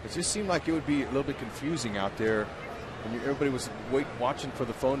 It just seemed like it would be a little bit confusing out there. Everybody was watching for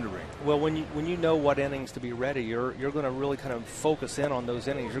the phone to ring. Well, when you know what innings to be ready, you're going to really kind of focus in on those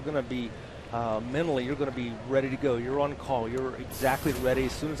innings. You're going to be mentally, you're going to be ready to go. You're on call. You're exactly ready.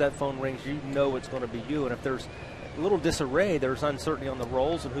 As soon as that phone rings, you know it's going to be you. And if there's a little disarray, there's uncertainty on the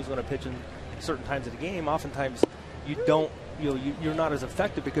roles and who's going to pitch in certain times of the game. Oftentimes, you're not as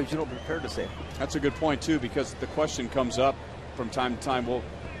effective because you don't prepare to say. That's a good point too, because the question comes up from time to time. Well,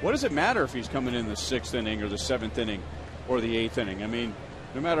 what does it matter if he's coming in the 6th inning or the 7th inning or the 8th inning? I mean,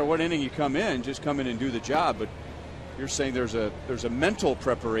 no matter what inning you come in, just come in and do the job. But you're saying there's a mental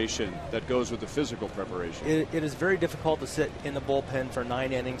preparation that goes with the physical preparation. It is very difficult to sit in the bullpen for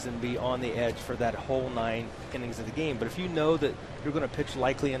 9 innings and be on the edge for that whole 9 innings of the game. But if you know that you're going to pitch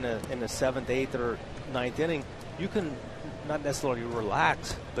likely in the 7th, 8th, or 9th inning, you can not necessarily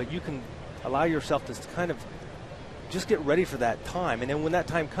relax, but you can allow yourself to kind of just get ready for that time. And then when that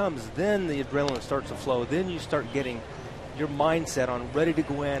time comes, then the adrenaline starts to flow. Then you start getting your mindset on ready to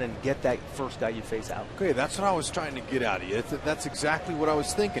go in and get that first guy you face out. Okay, that's what I was trying to get out of you. That's exactly what I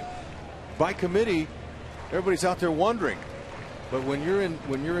was thinking. By committee, everybody's out there wondering. But when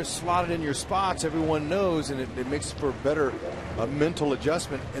you're slotted in your spots, everyone knows, and it makes for a better mental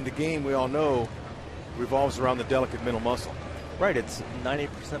adjustment. And the game, we all know, revolves around the delicate mental muscle. Right, it's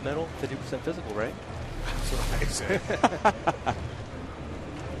 90% mental, 50% physical, right? That's what I said.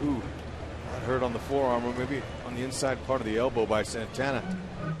 Ooh, that hurt on the forearm, or maybe on the inside part of the elbow by Santana.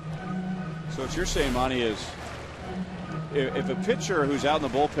 So what you're saying, Monty, is if a pitcher who's out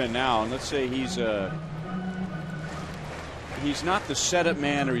in the bullpen now, and let's say he's not the setup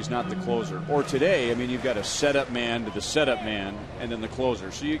man or he's not the closer, or today, I mean, you've got a setup man to the setup man and then the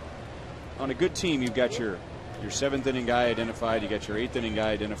closer. So on a good team, you've got your 7th inning guy identified, you got your 8th inning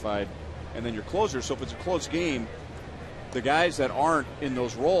guy identified, and then your closer. So if it's a close game, the guys that aren't in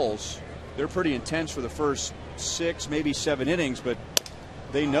those roles, they're pretty intense for the first 6, maybe 7 innings, but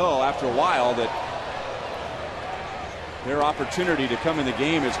they know after a while that their opportunity to come in the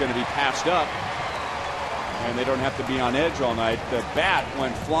game is going to be passed up, and they don't have to be on edge all night. The bat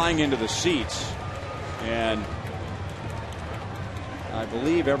went flying into the seats, and I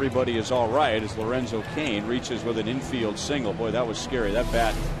believe everybody is all right as Lorenzo Cain reaches with an infield single. Boy, that was scary. That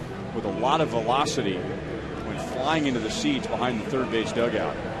bat with a lot of velocity went flying into the seats behind the third base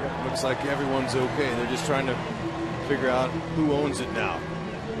dugout. Looks like everyone's okay. They're just trying to figure out who owns it now.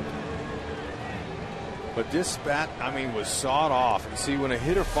 But this bat, I mean, was sawed off. And see, when a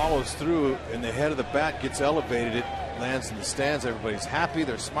hitter follows through and the head of the bat gets elevated, it lands in the stands. Everybody's happy.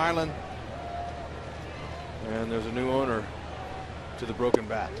 They're smiling. And there's a new owner to the broken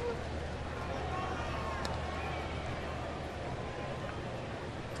bat.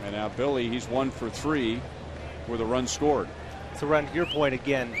 And now Billy, he's 1 for 3 with a run scored. So, Ron, to your point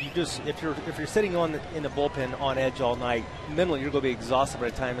again, if you're sitting in the bullpen on edge all night, mentally you're going to be exhausted by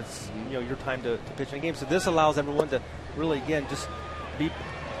the time it's your time to pitch in a game. So this allows everyone to really again just be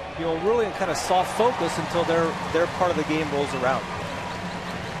really in kind of soft focus until their part of the game rolls around.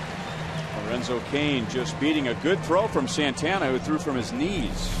 Lorenzo Cain just beating a good throw from Santana, who threw from his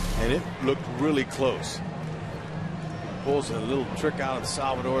knees, and it looked really close. Pulls a little trick out of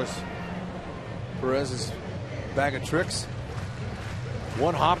Salvador's Perez's bag of tricks.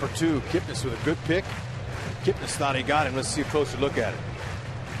 One hop or two. Kipnis with a good pick. Kipnis thought he got him. Let's see a closer look at it.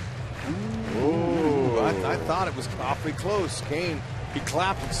 Ooh, I thought it was awfully close. Cain, he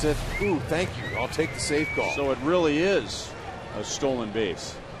clapped and said, "Ooh, thank you. I'll take the safe call." So it really is a stolen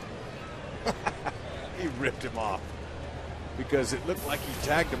base. He ripped him off because it looked like he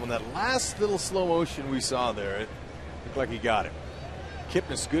tagged him on that last little slow motion we saw there. It looked like he got him.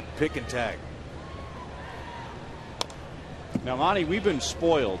 Kipnis, good pick and tag. Now, Monty, we've been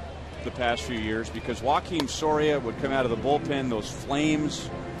spoiled the past few years because Joakim Soria would come out of the bullpen, those flames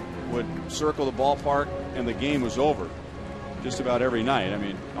would circle the ballpark and the game was over just about every night. I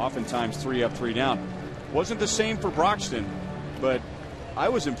mean, oftentimes 3 up, 3 down. Wasn't the same for Broxton, but I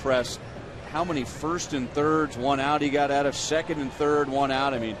was impressed how many first and thirds, 1 out he got out of, second and third, 1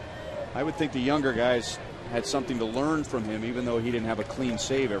 out. I mean, I would think the younger guys had something to learn from him, even though he didn't have a clean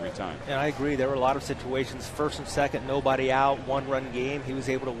save every time. And I agree. There were a lot of situations, first and second, nobody out, 1-run game. He was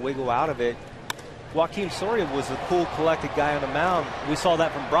able to wiggle out of it. Joaquin Soria was a cool, collected guy on the mound. We saw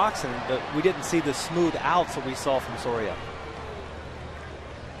that from Broxton, but we didn't see the smooth outs that we saw from Soria.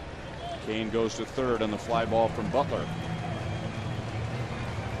 Kane goes to third on the fly ball from Butler.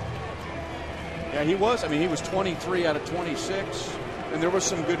 Yeah, he was. I mean, he was 23 out of 26. And there was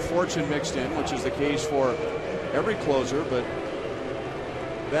some good fortune mixed in, which is the case for every closer. But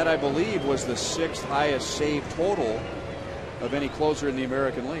that, I believe, was the 6th highest save total of any closer in the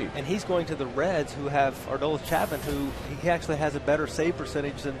American League. And he's going to the Reds, who have Aroldis Chapman, who he actually has a better save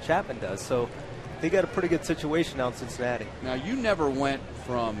percentage than Chapman does. So they got a pretty good situation now in Cincinnati. Now, you never went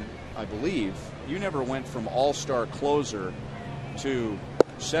from, I believe, you never went from all-star closer to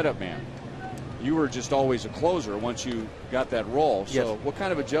setup man. You were just always a closer once you got that role. So yes. What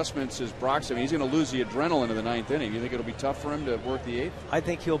kind of adjustments is Broxton? I mean, he's going to lose the adrenaline in the 9th inning. You think it'll be tough for him to work the 8th? I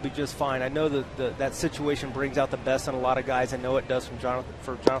think he'll be just fine. I know that that situation brings out the best in a lot of guys. I know it does for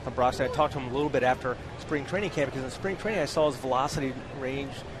Jonathan Broxton. I talked to him a little bit after spring training camp, because in spring training I saw his velocity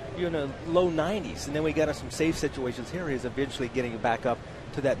range, low 90s. And then we got in some safe situations here. He's eventually getting back up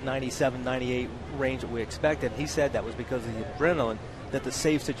to that 97, 98 range that we expected. He said that was because of the adrenaline that the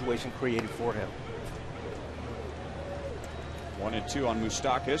save situation created for him. 1-2 on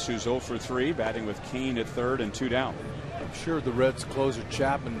Moustakas, who's 0 for 3, batting with Kane at third and 2 down. I'm sure the Reds closer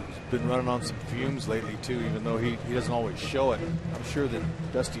Chapman has been running on some fumes lately too, even though he doesn't always show it. I'm sure that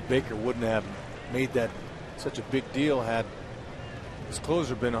Dusty Baker wouldn't have made that such a big deal had his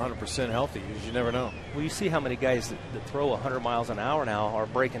closer been 100% healthy, because you never know. Well, you see how many guys that throw 100 miles an hour now are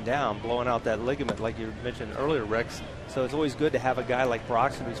breaking down, blowing out that ligament like you mentioned earlier, Rex. So it's always good to have a guy like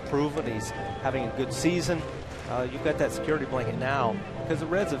Broxton who's proven he's having a good season. You've got that security blanket now, because the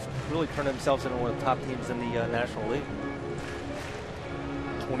Reds have really turned themselves into one of the top teams in the National League.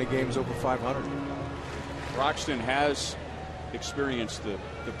 20 games over 500. Broxton has experienced the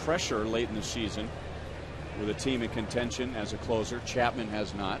pressure late in the season with a team in contention as a closer. Chapman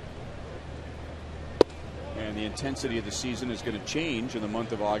has not. And the intensity of the season is going to change in the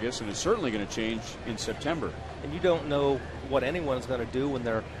month of August, and it's certainly going to change in September. And you don't know what anyone's going to do when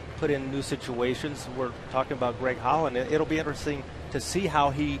they're put in new situations. We're talking about Greg Holland. It'll be interesting to see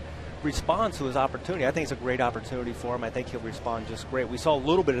how he responds to his opportunity. I think it's a great opportunity for him. I think he'll respond just great. We saw a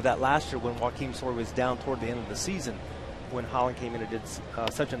little bit of that last year when Joaquin Soria was down toward the end of the season, when Holland came in and did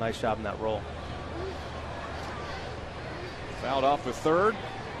such a nice job in that role. Fouled off the third.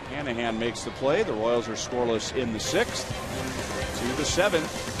 Hanahan makes the play. The Royals are scoreless in the 6th. To the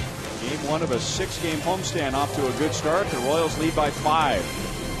 7th. Game 1 of a 6-game homestand off to a good start. The Royals lead by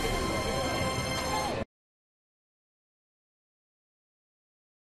 5.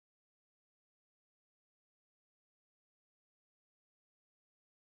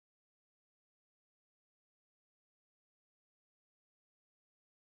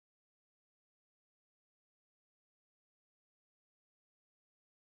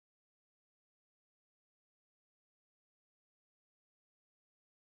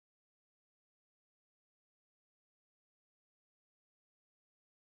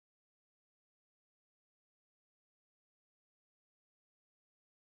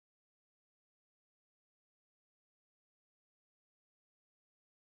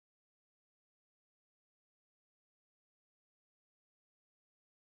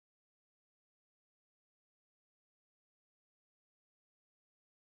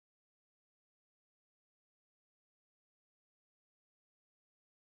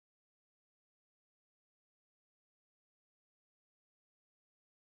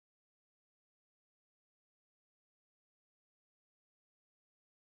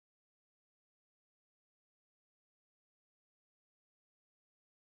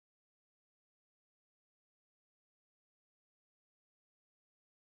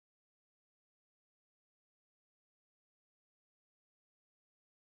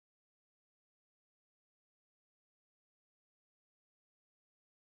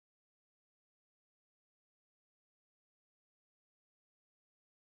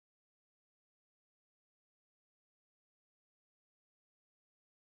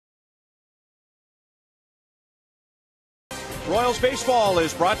 Royals baseball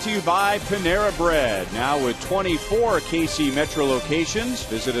is brought to you by Panera Bread. Now with 24 KC Metro locations.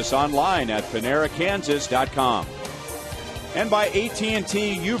 Visit us online at PaneraKansas.com. And by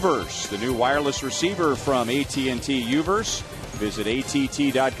AT&T Uverse, the new wireless receiver from AT&T Uverse. Visit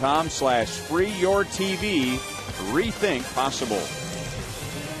att.com/freeyourtv. Rethink possible.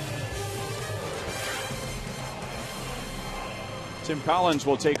 Tim Collins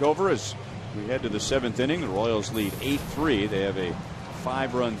will take over as we head to the 7th inning. The Royals lead 8-3. They have a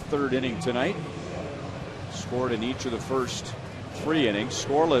 5-run 3rd inning tonight. Scored in each of the first 3 innings.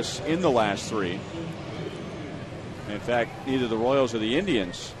 Scoreless in the last 3. In fact, neither the Royals or the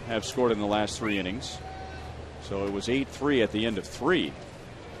Indians have scored in the last 3 innings. So it was 8-3 at the end of 3.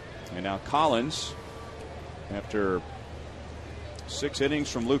 And now Collins, after 6 innings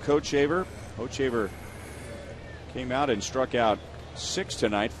from Luke Hochevar. Hochevar came out and struck out 6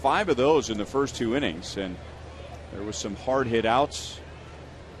 tonight, 5 of those in the first 2 innings. And there was some hard hit outs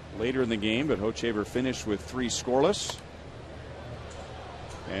later in the game, but Hochevar finished with 3 scoreless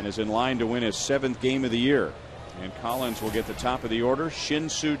and is in line to win his 7th game of the year. And Collins will get the top of the order.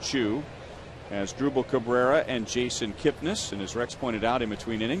 Shin-Soo Choo has Drupal Cabrera and Jason Kipnis. And as Rex pointed out in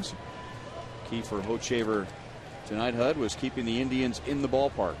between innings, key for Hochevar tonight, Hud, was keeping the Indians in the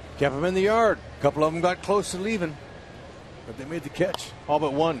ballpark. Kept them in the yard. A couple of them got close to leaving, but they made the catch, all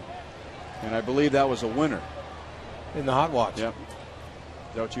but one. And I believe that was a winner. In the hot watch. Yep.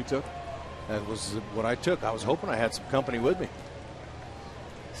 Is that what you took? That was what I took. I was hoping I had some company with me.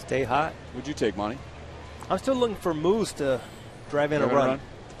 Stay hot. What'd you take, Monty? I'm still looking for Moose to drive in a run.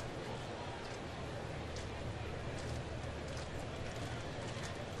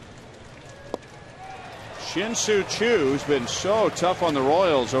 Shin-Soo Choo, who's been so tough on the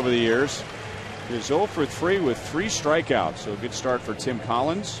Royals over the years, is 0 for 3 with 3 strikeouts. So a good start for Tim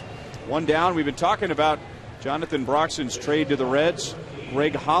Collins. 1 down. We've been talking about Jonathan Broxton's trade to the Reds.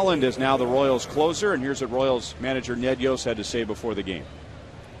 Greg Holland is now the Royals closer, and here's what Royals manager Ned Yost had to say before the game.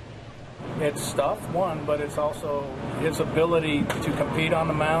 It's tough, one, but it's also his ability to compete on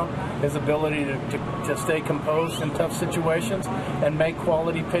the mound, his ability to stay composed in tough situations and make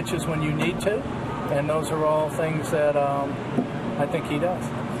quality pitches when you need to. And those are all things that I think he does.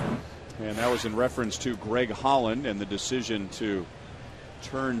 And that was in reference to Greg Holland and the decision to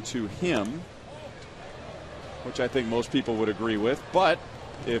turn to him, which I think most people would agree with. But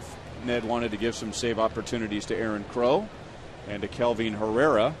if Ned wanted to give some save opportunities to Aaron Crow and to Kelvin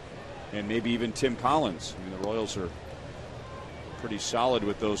Herrera and maybe even Tim Collins, I mean, the Royals are pretty solid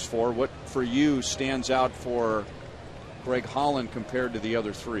with those 4. What for you stands out for Greg Holland compared to the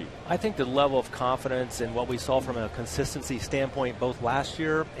other 3? I think the level of confidence and what we saw from a consistency standpoint both last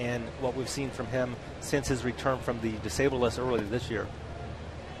year and what we've seen from him since his return from the disabled list earlier this year.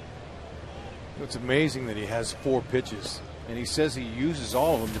 It's amazing that he has 4 pitches, and he says he uses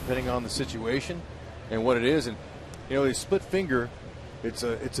all of them depending on the situation and what it is. And you know, his split finger, it's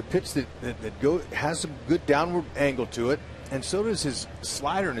a pitch that has some good downward angle to it, and so does his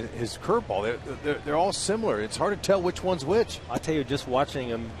slider and his curveball. They're all similar. It's hard to tell which one's which. I tell you, just watching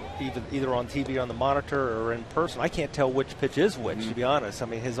him either on TV on the monitor or in person, I can't tell which pitch is which, to be honest. I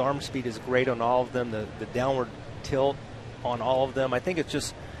mean, his arm speed is great on all of them, the downward tilt on all of them. I think it's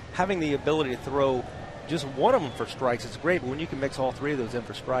just having the ability to throw just one of them for strikes is great, but when you can mix all 3 of those in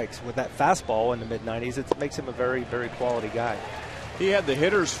for strikes with that fastball in the mid-90s, it makes him a very, very quality guy. He had the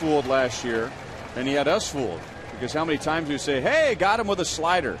hitters fooled last year, and he had us fooled. Because how many times we say, hey, got him with a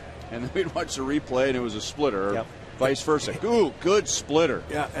slider, and then we'd watch the replay and it was a splitter, or vice versa. Ooh, good splitter.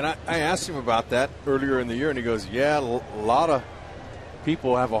 Yeah, and I asked him about that earlier in the year, and he goes, yeah, a lot of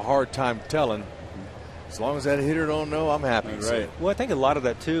people have a hard time telling. As long as that hitter don't know, I'm happy. Right. Well, I think a lot of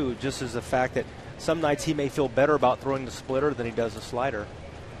that, too, just is the fact that some nights he may feel better about throwing the splitter than he does the slider.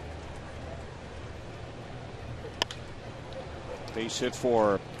 Base hit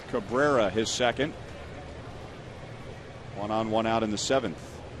for Cabrera, his 2nd. 1 on, 1 out in the 7th.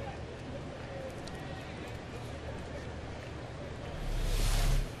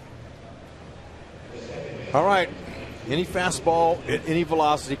 All right. Any fastball at any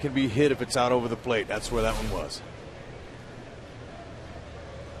velocity can be hit if it's out over the plate. That's where that one was.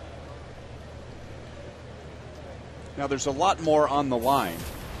 Now there's a lot more on the line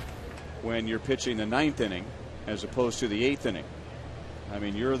when you're pitching the 9th inning as opposed to the 8th inning. I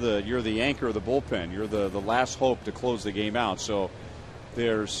mean, you're the anchor of the bullpen. You're the last hope to close the game out. So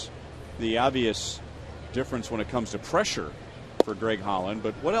there's the obvious difference when it comes to pressure for Greg Holland.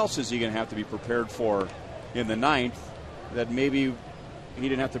 But what else is he going to have to be prepared for in the 9th that maybe he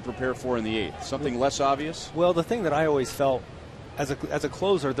didn't have to prepare for in the 8th? Something less obvious? Well, the thing that I always felt as a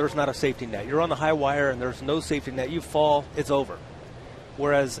closer, there's not a safety net. You're on the high wire and there's no safety net. You fall, it's over.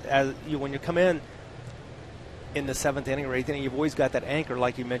 Whereas when you come in the 7th inning or 8th inning, you've always got that anchor,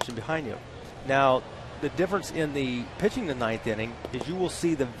 like you mentioned, behind you. Now, the difference in the pitching the ninth inning is you will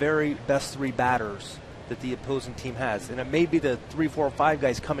see the very best 3 batters that the opposing team has. And it may be the 3, 4, 5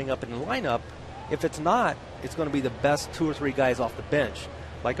 guys coming up in the lineup. If it's not, it's going to be the best 2 or 3 guys off the bench,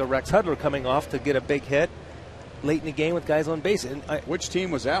 like a Rex Hudler coming off to get a big hit late in the game with guys on base. And which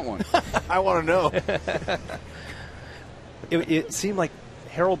team was that one? I want to know. It seemed like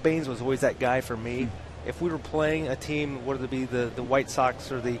Harold Baines was always that guy for me. If we were playing a team, whether it be the White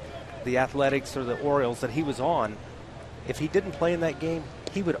Sox or the Athletics or the Orioles that he was on, if he didn't play in that game,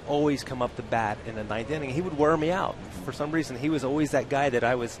 he would always come up to bat in the ninth inning. He would wear me out. For some reason, he was always that guy that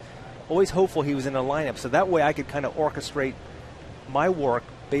I was always hopeful he was in the lineup. So that way I could kind of orchestrate my work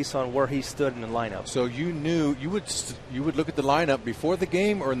based on where he stood in the lineup. So you knew you would look at the lineup before the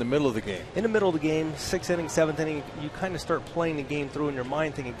game or in the middle of the game? In the middle of the game, 6th inning, 7th inning, you kind of start playing the game through in your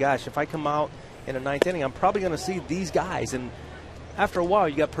mind thinking, gosh, if I come out in the 9th inning, I'm probably going to see these guys. And after a while,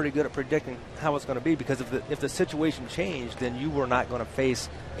 you got pretty good at predicting how it's going to be, because if the situation changed, then you were not going to face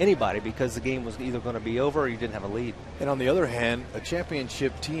anybody because the game was either going to be over or you didn't have a lead. And on the other hand, a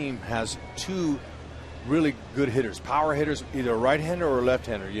championship team has 2 really good hitters, power hitters, either a right-hander or a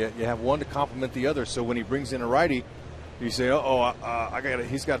left-hander. You have one to complement the other. So when he brings in a righty, you say,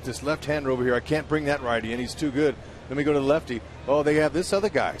 he's got this left-hander over here. I can't bring that righty, and he's too good. Let me go to the lefty. Oh, they have this other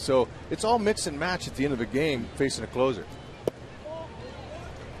guy. So it's all mix and match at the end of a game facing a closer.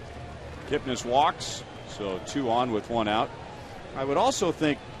 Kipnis walks, so 2 on with 1 out. I would also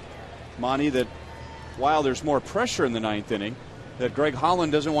think, Monty, that while there's more pressure in the 9th inning, that Greg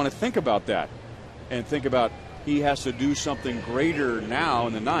Holland doesn't want to think about that and think about he has to do something greater now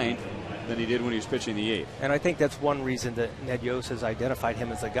in the 9th than he did when he was pitching the 8th. And I think that's one reason that Ned Yost has identified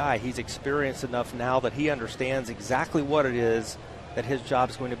him as a guy. He's experienced enough now that he understands exactly what it is that his job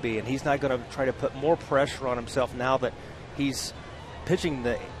is going to be, and he's not going to try to put more pressure on himself now that he's pitching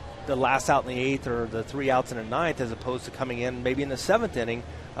the last out in the 8th or the 3 outs in the 9th, as opposed to coming in maybe in the 7th inning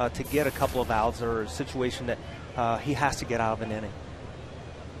to get a couple of outs, or a situation that he has to get out of an inning.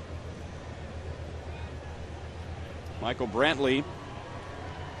 Michael Brantley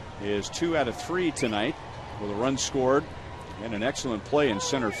is 2 out of 3 tonight with a run scored and an excellent play in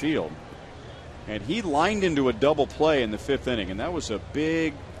center field. And he lined into a double play in the 5th inning, and that was a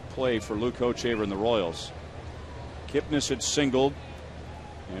big play for Luke Hochevar and the Royals. Kipnis had singled,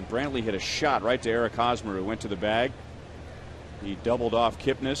 and Brantley hit a shot right to Eric Hosmer, who went to the bag. He doubled off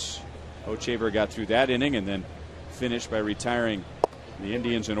Kipnis. Hochevar got through that inning and then finished by retiring the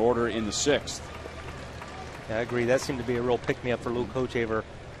Indians in order in the 6th. Yeah, I agree. That seemed to be a real pick-me-up for Luke Hochevar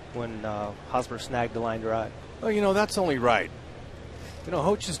when Hosmer snagged the line drive. Well, that's only right.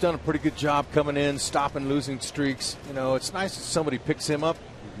 Hoch has done a pretty good job coming in, stopping losing streaks. It's nice that somebody picks him up,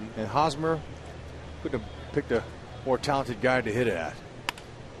 and Hosmer couldn't have picked a more talented guy to hit it at.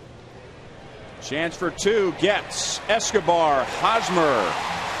 Chance for 2 gets Escobar.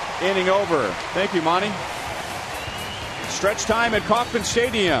 Hosmer inning over. Thank you, Monty. Stretch time at Kauffman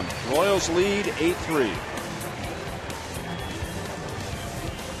Stadium. Royals lead 8-3.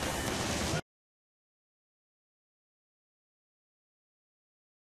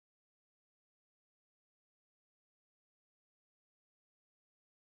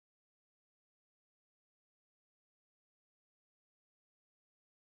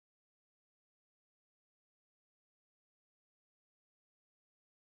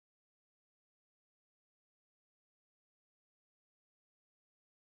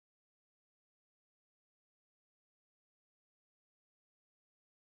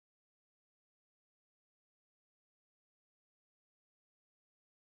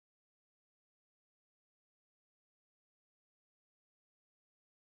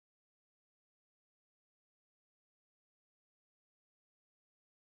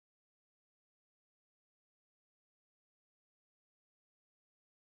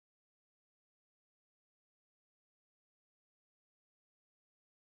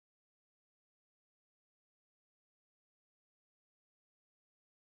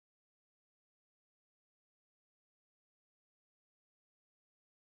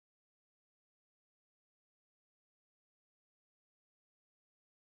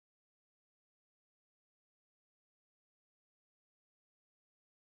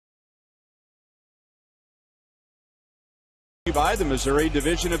 By the Missouri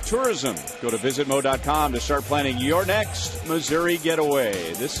Division of Tourism. Go to visitmo.com to start planning your next Missouri getaway.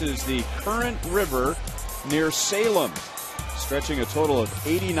 This is the Current River near Salem, stretching a total of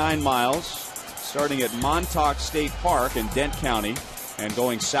 89 miles, starting at Montauk State Park in Dent County and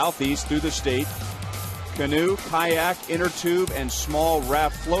going southeast through the state. Canoe, kayak, inner tube, and small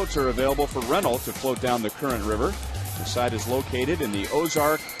raft floats are available for rental to float down the Current River. The site is located in the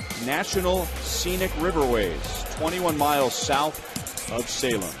Ozark National Scenic Riverways, 21 miles south of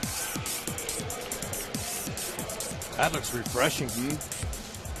Salem. That looks refreshing.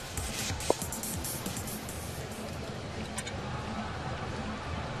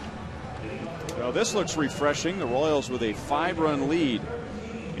 Well, this looks refreshing. The Royals with a 5-run lead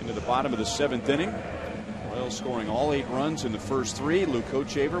into the bottom of the 7th inning. Royals scoring all 8 runs in the first 3. Luke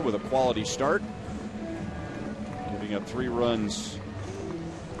Hochevar with a quality start, giving up 3 runs,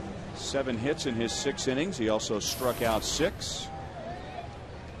 7 hits in his 6 innings. He also struck out 6.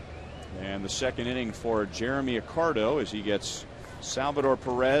 And the 2nd inning for Jeremy Accardo as he gets Salvador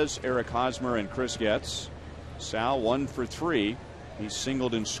Perez, Eric Hosmer, and Chris Getz. Sal 1 for 3. He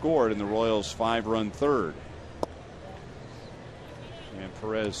singled and scored in the Royals' 5-run third. And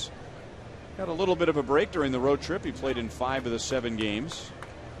Perez got a little bit of a break during the road trip. He played in 5 of the 7 games.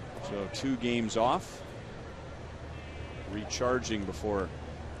 So 2 games off, recharging before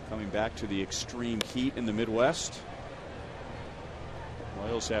coming back to the extreme heat in the Midwest.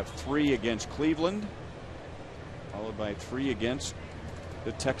 Royals have 3 against Cleveland, followed by 3 against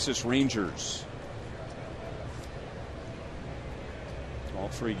the Texas Rangers. All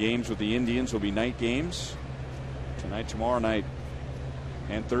 3 games with the Indians will be night games tonight, tomorrow night,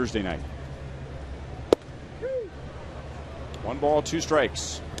 and Thursday night. 1 ball, 2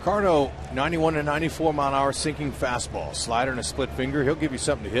 strikes. Cardo, 91 to 94 mile an hour sinking fastball, slider and a split finger. He'll give you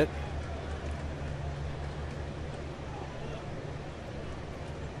something to hit.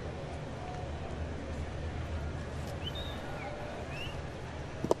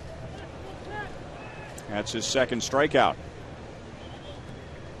 That's his 2nd strikeout.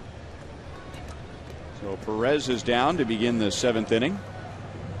 So Perez is down to begin the 7th inning.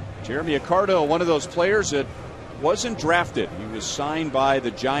 Jeremy Accardo, one of those players that wasn't drafted. He was signed by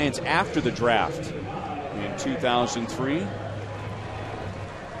the Giants after the draft in 2003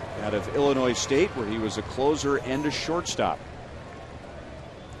 out of Illinois State, where he was a closer and a shortstop.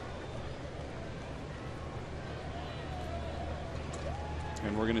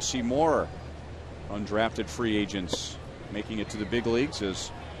 And we're going to see more undrafted free agents making it to the big leagues,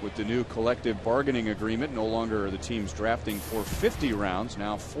 as with the new collective bargaining agreement, no longer are the teams drafting for 50 rounds,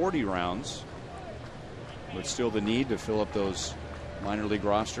 now 40 rounds, but still the need to fill up those minor league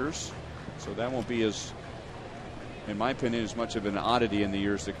rosters. So that won't be, as, in my opinion, as much of an oddity in the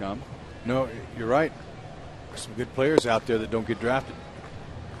years to come. No, you're right. There's some good players out there that don't get drafted.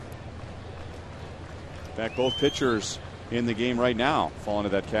 In fact, both pitchers in the game right now fall into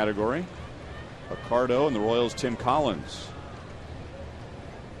that category. Accardo and the Royals' Tim Collins.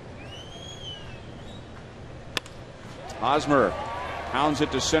 Hosmer pounds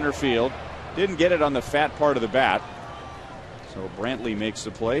it to center field. Didn't get it on the fat part of the bat. So Brantley makes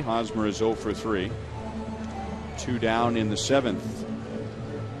the play. Hosmer is 0 for 3. 2 down in the 7th.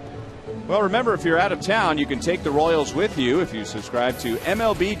 Well, remember, if you're out of town, you can take the Royals with you if you subscribe to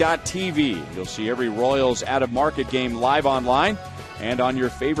MLB.tv. You'll see every Royals out-of-market game live online and on your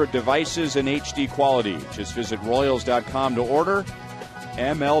favorite devices in HD quality. Just visit Royals.com to order.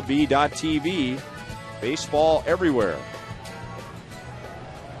 MLB.tv. Baseball everywhere.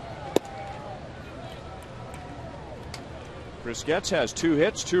 Chris Getz has 2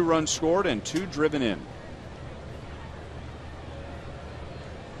 hits, 2 runs scored, and 2 driven in.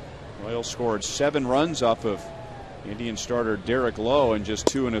 Royals scored 7 runs off of Indian starter Derek Lowe in just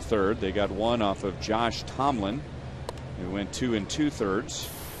 2 1/3. They got 1 off of Josh Tomlin, who went 2 2/3.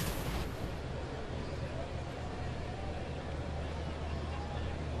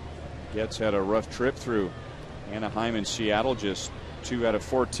 Getz had a rough trip through Anaheim and Seattle, just 2 out of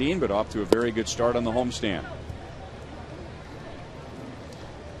 14, but off to a very good start on the homestand.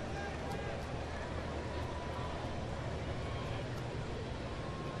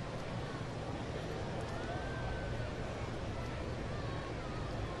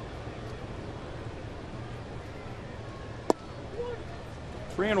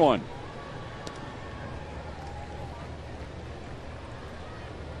 Three and 1.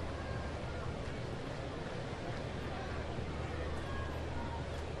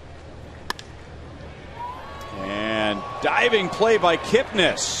 And diving play by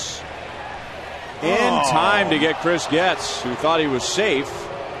Kipnis. In time to get Chris Getz, who thought he was safe.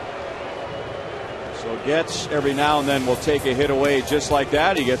 So Getz every now and then will take a hit away just like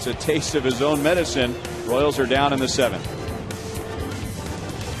that. He gets a taste of his own medicine. Royals are down in the 7th.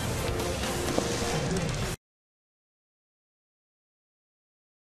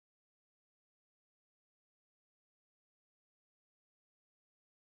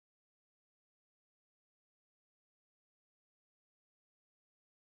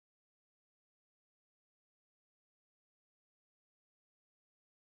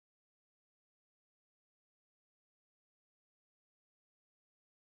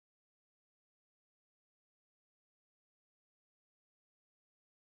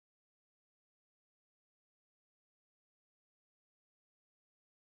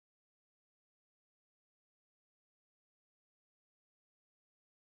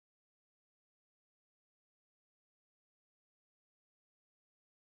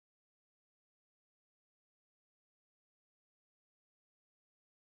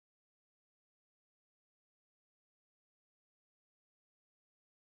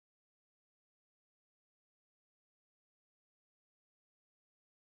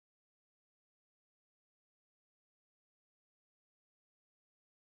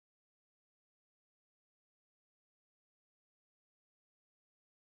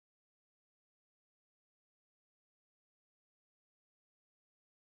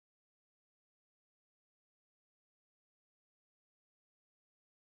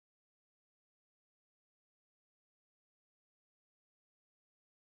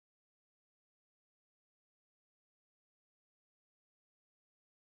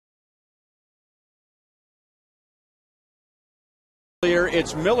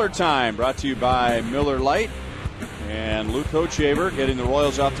 It's Miller time, brought to you by Miller Lite. And Luke Hochaver getting the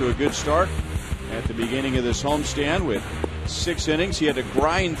Royals off to a good start at the beginning of this homestand with 6 innings. He had to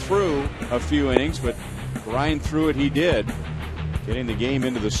grind through a few innings, but grind through it he did. Getting the game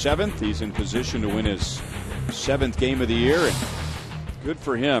into the 7th. He's in position to win his 7th game of the year. And good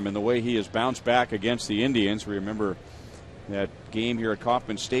for him in the way he has bounced back against the Indians. We remember that game here at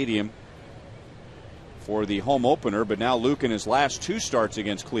Kauffman Stadium for the home opener. But now Luke, in his last 2 starts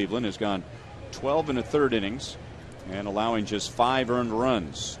against Cleveland, has gone 12 1/3 innings and allowing just 5 earned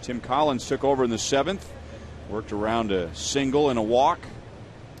runs. Tim Collins took over in the 7th, worked around a single and a walk.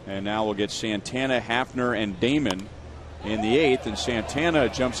 And now we'll get Santana, Hafner, and Damon in the 8th. And Santana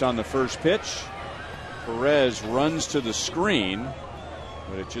jumps on the first pitch. Perez runs to the screen,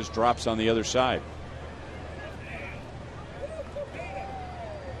 but it just drops on the other side.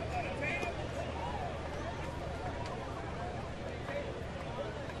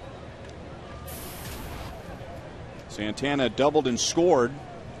 Santana doubled and scored,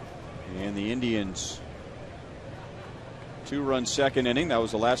 and the Indians 2-run second inning. That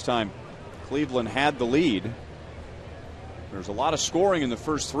was the last time Cleveland had the lead. There's a lot of scoring in the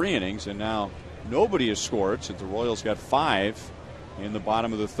first 3 innings, and now nobody has scored since the Royals got 5 in the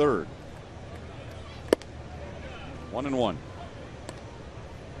bottom of the 3rd. 1-1.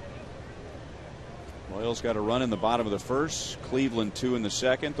 Royals got a run in the bottom of the 1st. Cleveland 2 in the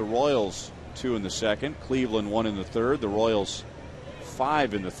 2nd. The Royals 2 in the 2nd. Cleveland 1 in the 3rd. The Royals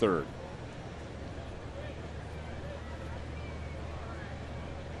 5 in the 3rd.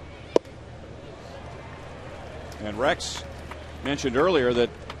 And Rex mentioned earlier that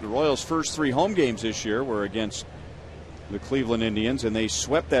the Royals' first 3 home games this year were against the Cleveland Indians, and they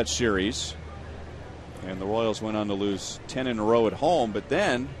swept that series. And the Royals went on to lose 10 in a row at home. But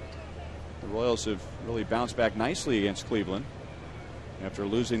then the Royals have really bounced back nicely against Cleveland. After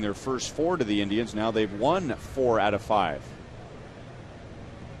losing their first 4 to the Indians, now they've won 4 out of 5.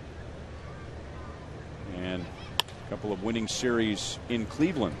 And a couple of winning series in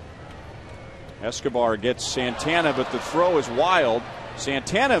Cleveland. Escobar gets Santana, but the throw is wild.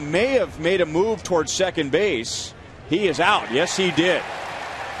 Santana may have made a move towards second base. He is out. Yes, he did.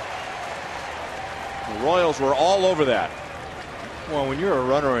 The Royals were all over that. Well, when you're a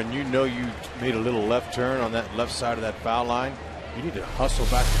runner and you know you made a little left turn on that left side of that foul line, you need to hustle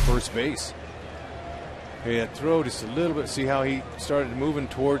back to first base. Hey, that throw just a little bit. See how he started moving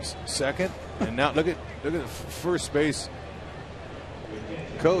towards second, and now look at the first base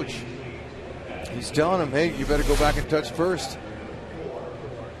coach. He's telling him, hey, you better go back and touch first.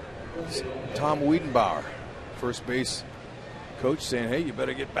 It's Tom Wiedenbauer, first base coach, saying, hey, you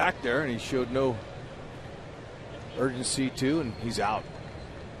better get back there. And he showed no urgency to, and he's out.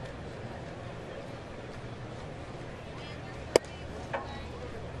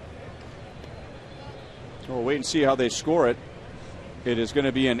 We'll wait and see how they score it. It is going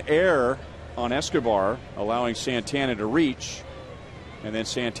to be an error on Escobar, allowing Santana to reach. And then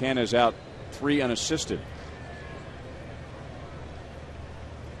Santana's out 3 unassisted.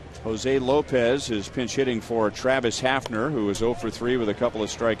 Jose Lopez is pinch hitting for Travis Hafner, who is 0 for 3 with a couple of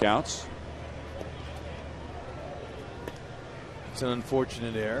strikeouts. It's an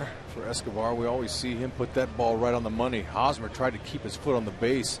unfortunate error for Escobar. We always see him put that ball right on the money. Hosmer tried to keep his foot on the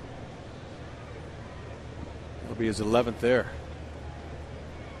base. It'll be his 11th there.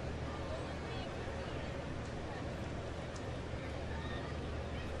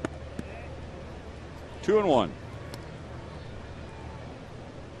 Two and one.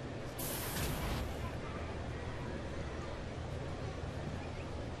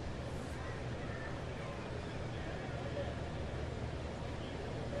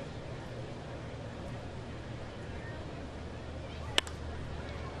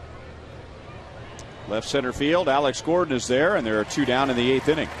 Left center field, Alex Gordon is there, and there are 2 down in the 8th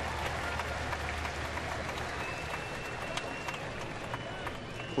inning.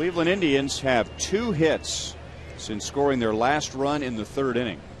 Cleveland Indians have 2 hits since scoring their last run in the 3rd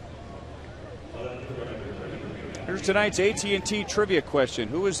inning. Here's tonight's AT&T trivia question.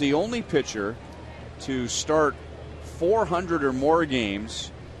 Who is the only pitcher to start 400 or more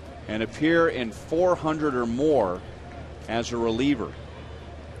games and appear in 400 or more as a reliever?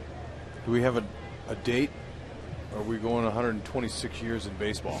 Do we have a date? Or are we going 126 years in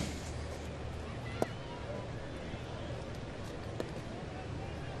baseball?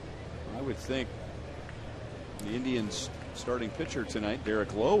 I would think the Indians starting pitcher tonight,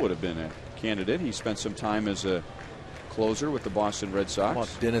 Derek Lowe, would have been a candidate. He spent some time as a closer with the Boston Red Sox. How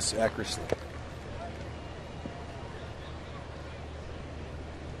about Dennis Eckersley?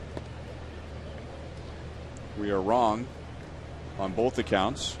 We are wrong. on both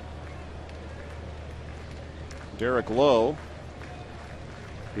accounts. Derek Lowe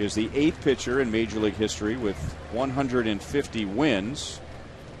is the 8th pitcher in Major League history with 150 wins.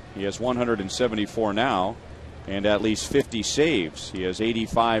 He has 174 now, and at least 50 saves. He has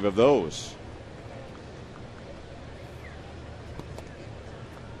 85 of those.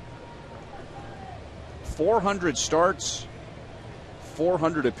 .400 starts,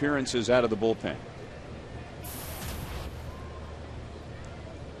 400 appearances out of the bullpen.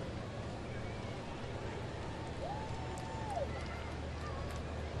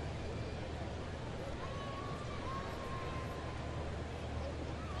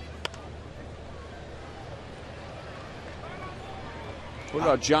 What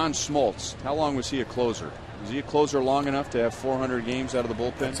about John Smoltz? How long was he a closer? Was he a closer long enough to have 400 games out of the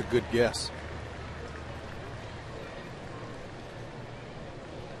bullpen? That's a good guess.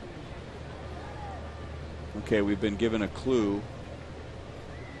 Okay, we've been given a clue.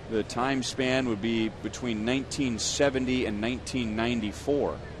 The time span would be between 1970 and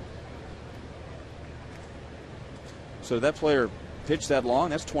 1994. So that player pitched that long?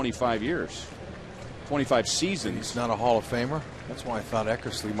 That's 25 years. 25 seasons. He's not a Hall of Famer. That's why I thought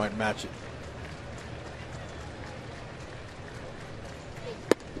Eckersley might match it.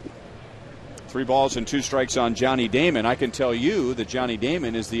 Three balls and 2 strikes on Johnny Damon. I can tell you that Johnny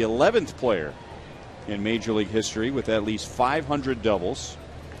Damon is the 11th player in Major League history with at least 500 doubles,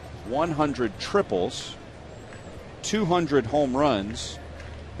 100 triples, 200 home runs,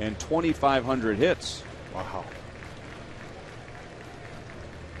 and 2,500 hits. Wow.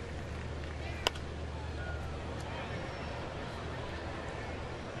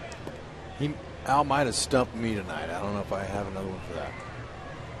 Al might have stumped me tonight. I don't know if I have another one for that.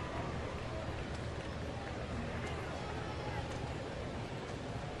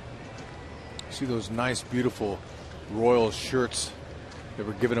 See those nice, beautiful Royals shirts that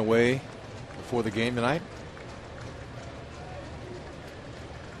were given away before the game tonight?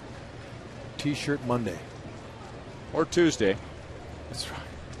 T-shirt Monday. Or Tuesday. That's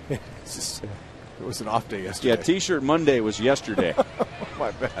right. It was an off day yesterday. Yeah, T-shirt Monday was yesterday. My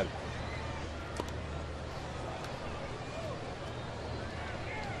bad.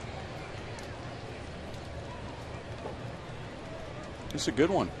 It's a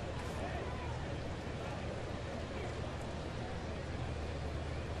good one.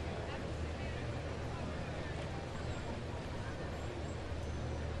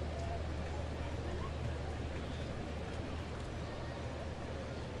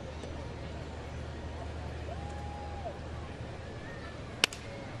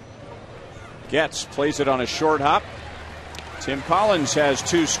 Getz plays it on a short hop. Tim Collins has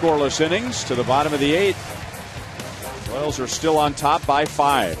 2 scoreless innings to the bottom of the 8th. Royals are still on top by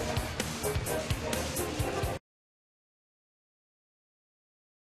 5.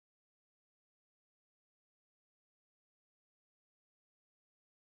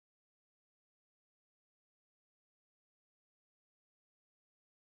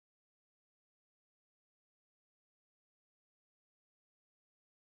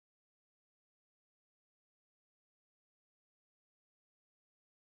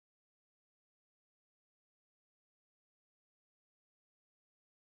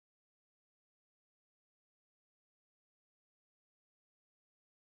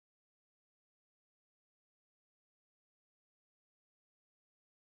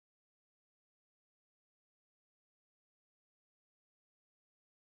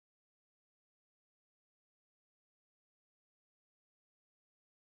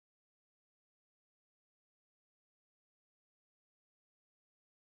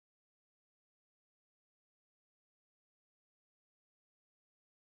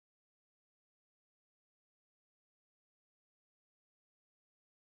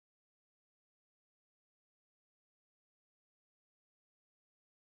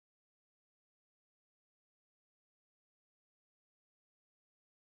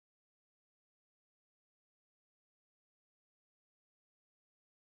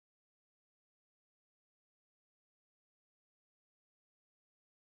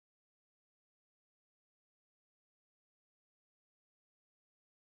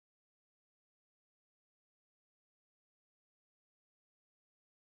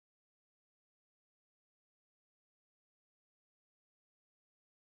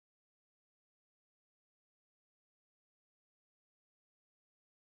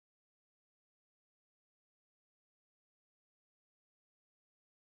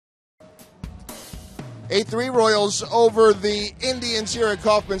 A 3 Royals over the Indians here at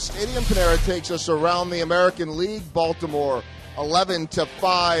Kauffman Stadium. Panera takes us around the American League. Baltimore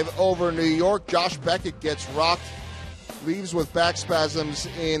 11-5 over New York. Josh Beckett gets rocked leaves with back spasms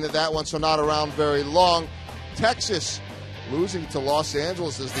in that one, so not around very long. Texas losing to Los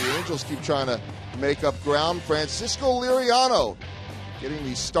Angeles as the Angels keep trying to make up ground. Francisco Liriano getting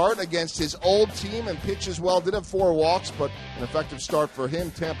the start against his old team and pitches well. Did have 4 walks, but an effective start for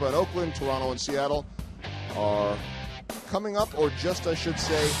him. Tampa and Oakland, Toronto and Seattle are coming up, or just, I should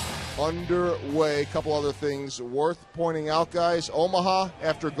say, underway. A couple other things worth pointing out, guys. Omaha,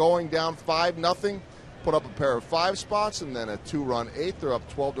 after going down 5-0, put up a pair of 5 spots and then a 2-run 8th. They're up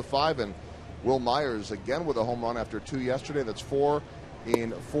 12-5, and Will Myers again with a home run after 2 yesterday. That's 4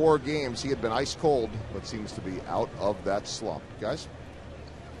 in 4 games. He had been ice cold, but seems to be out of that slump. Guys?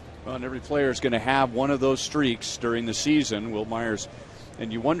 Well, and every player is going to have one of those streaks during the season. Will Myers,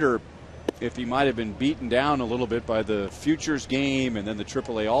 and you wonder if he might have been beaten down a little bit by the Futures game and then the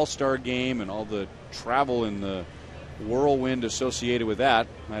AAA All-Star game and all the travel and the whirlwind associated with that.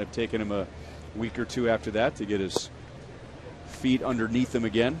 Might have taken him a week or 2 after that to get his feet underneath him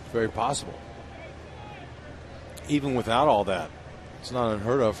again. Very possible. Even without all that, it's not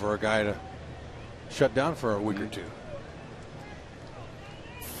unheard of for a guy to shut down for a week or 2.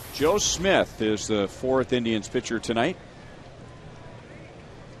 Joe Smith is the 4th Indians pitcher tonight.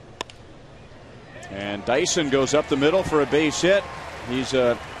 And Dyson goes up the middle for a base hit. He's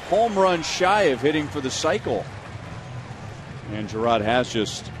a home run shy of hitting for the cycle. And Gerard has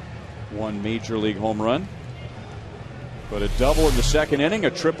just 1 major league home run. But a double in the 2nd inning,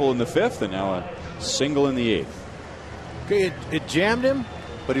 a triple in the 5th, and now a single in the 8th. Okay, it jammed him,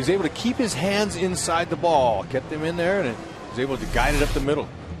 but he was able to keep his hands inside the ball. Kept him in there, and it was able to guide it up the middle.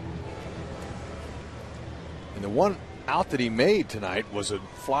 And the one out that he made tonight was a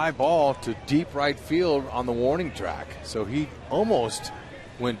fly ball to deep right field on the warning track. So he almost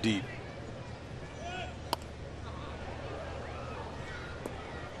went deep.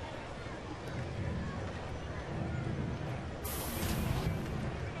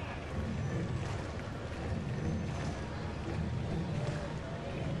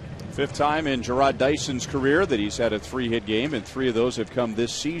 Fifth time in Gerard Dyson's career that he's had a 3-hit game, and 3 of those have come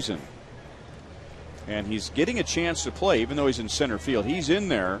this season. And he's getting a chance to play, even though he's in center field. He's in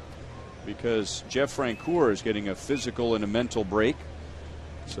there because Jeff Francoeur is getting a physical and a mental break.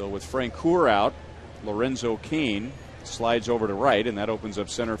 So with Francoeur out, Lorenzo Cain slides over to right, and that opens up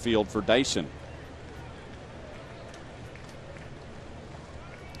center field for Dyson.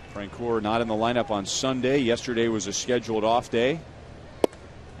 Francoeur not in the lineup on Sunday. Yesterday was a scheduled off day.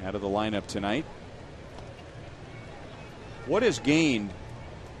 Out of the lineup tonight. What is gained,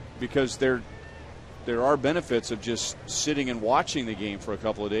 because there are benefits of just sitting and watching the game for a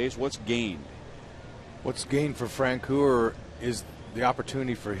couple of days. What's gained? What's gained for Francoeur is the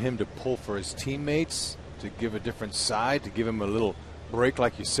opportunity for him to pull for his teammates, to give a different side, to give him a little break,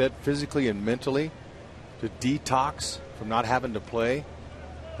 like you said, physically and mentally, to detox from not having to play,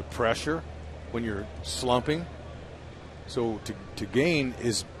 the pressure when you're slumping. So to gain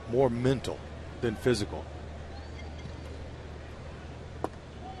is more mental than physical.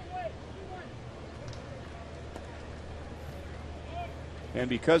 And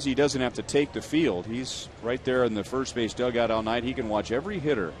because he doesn't have to take the field, he's right there in the first base dugout all night. He can watch every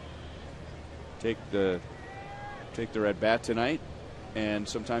hitter take their at bat tonight, and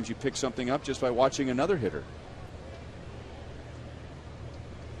sometimes you pick something up just by watching another hitter.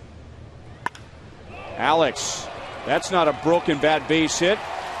 Alex, that's not a broken bat base hit.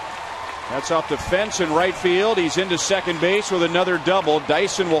 That's off the fence in right field. He's into second base with another double.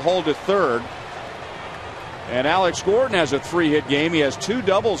 Dyson will hold to third. And Alex Gordon has a 3-hit game. He has 2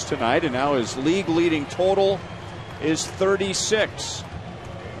 doubles tonight, and now his league leading total is 36.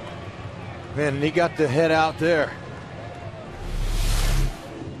 Man, and he got the head out there.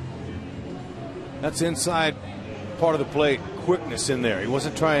 That's inside part of the plate. Quickness in there. He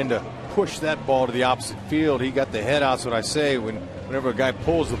wasn't trying to push that ball to the opposite field. He got the head out. That's what I say. Whenever a guy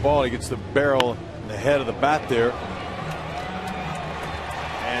pulls the ball, he gets the barrel and the head of the bat there.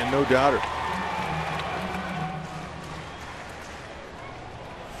 And no doubter.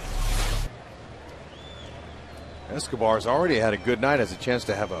 Escobar's already had a good night, has a chance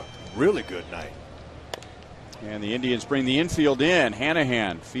to have a really good night. And the Indians bring the infield in.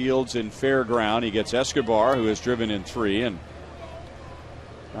 Hanahan fields in fair ground. He gets Escobar, who has driven in 3, and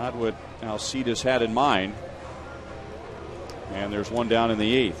not what Alcides had in mind. And there's one down in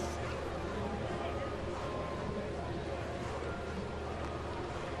the 8th.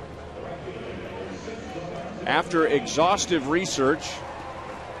 After exhaustive research,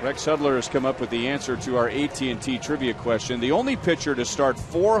 Rex Hudler has come up with the answer to our AT&T trivia question. The only pitcher to start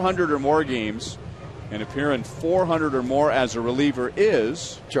 400 or more games and appear in 400 or more as a reliever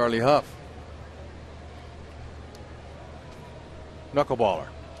is Charlie Huff. Knuckleballer.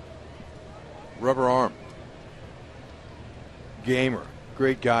 Rubber arm. Gamer.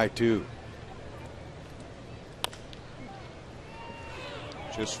 Great guy, too.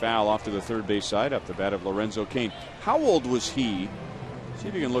 Just foul off to the third base side up the bat of Lorenzo Cain. How old was he? See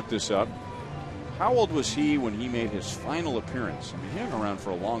if you can look this up. How old was he when he made his final appearance? I mean, he hung around for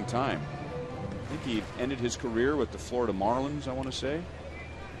a long time. I think he ended his career with the Florida Marlins, I want to say.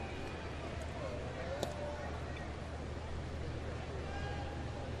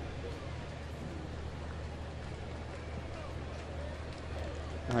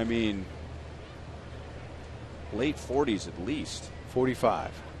 I mean, late 40s at least.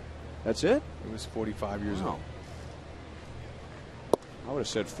 45. That's it? He was 45 years old. I would have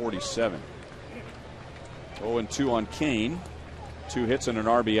said 47. 0-2 on Cain. 2 hits and an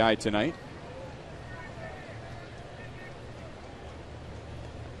RBI tonight.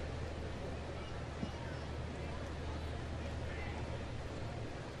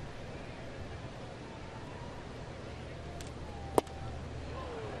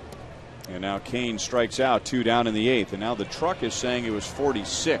 And now Cain strikes out, 2 down in the 8th. And now the truck is saying it was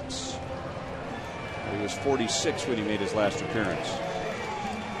 46. He was 46 when he made his last appearance.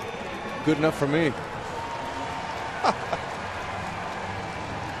 Good enough for me.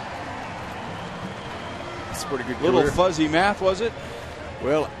 That's a pretty good career. Little fuzzy math, was it?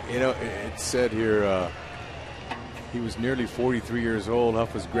 Well, you know, it said here he was nearly 43 years old.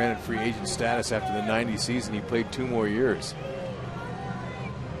 Huff was granted free agent status after the 90 season. He played 2 more years.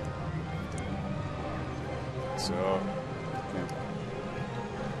 So,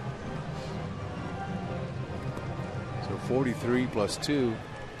 so 43 plus 2,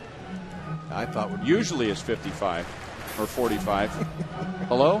 I thought would usually is 55 or 45.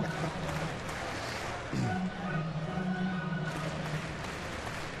 Hello?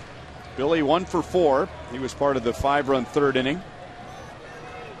 Billy 1 for 4. He was part of the 5-run third inning.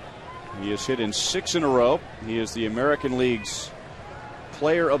 He has hit in 6 in a row. He is the American League's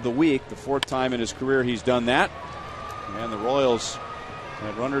Player of the Week, the 4th time in his career he's done that. And the Royals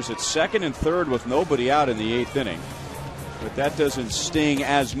have runners at second and third with nobody out in the 8th inning. But that doesn't sting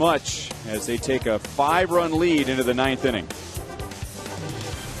as much as they take a 5-run lead into the 9th inning.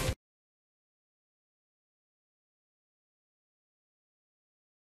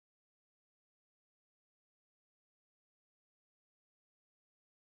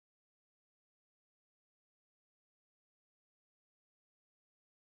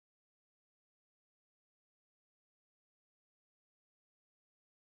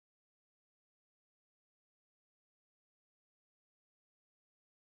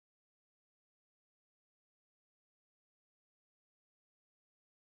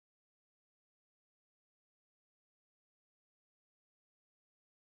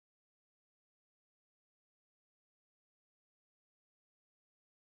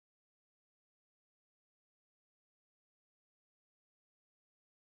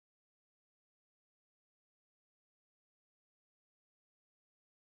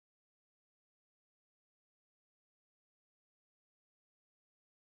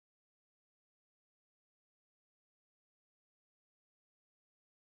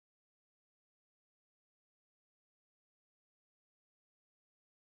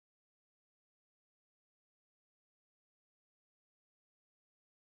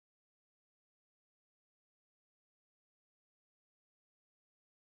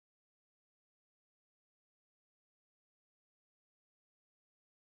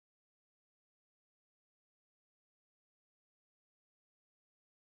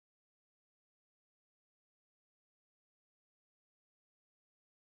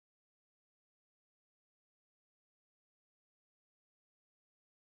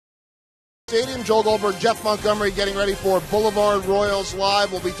 Stadium. Joel Goldberg, Jeff Montgomery getting ready for Boulevard Royals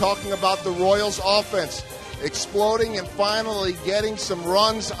Live. We'll be talking about the Royals offense exploding and finally getting some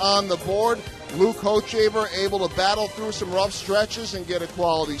runs on the board. Luke Hochaver able to battle through some rough stretches and get a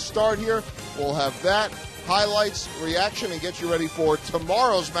quality start here. We'll have that, highlights, reaction, and get you ready for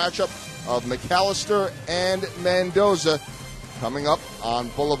tomorrow's matchup of McAllister and Mendoza coming up on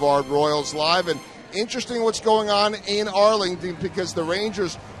Boulevard Royals Live. And interesting what's going on in Arlington because the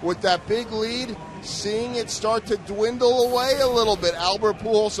Rangers, with that big lead, seeing it start to dwindle away a little bit. Albert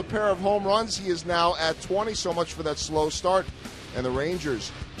Pujols, a pair of home runs. He is now at 20, so much for that slow start. And the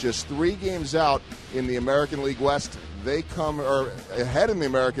Rangers, just 3 games out in the American League West. They come ahead in the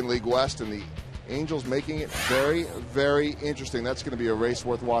American League West, and the Angels making it very, very interesting. That's going to be a race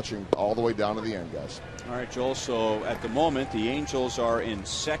worth watching all the way down to the end, guys. All right, Joel, so at the moment, the Angels are in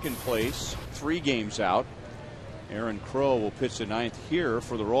second place, 3 games out. Aaron Crow will pitch the 9th here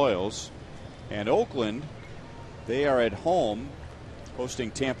for the Royals. And Oakland, they are at home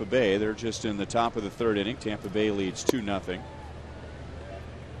hosting Tampa Bay. They're just in the top of the third inning. Tampa Bay leads 2-0.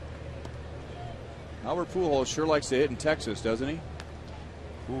 Albert Pujols sure likes to hit in Texas, doesn't he?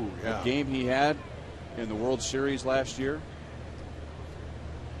 Ooh, yeah. The game he had in the World Series last year.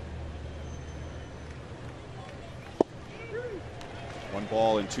 One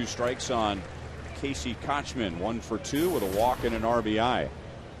ball and 2 strikes on Casey Kochman. 1 for 2 with a walk and an RBI.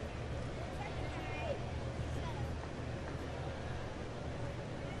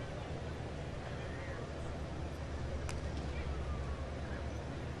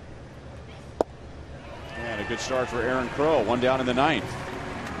 And a good start for Aaron Crow. 1 down in the 9th.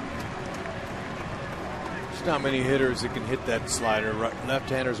 There's not many hitters that can hit that slider,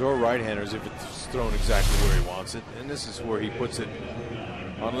 left-handers or right-handers, if it's thrown exactly where he wants it. And this is where he puts it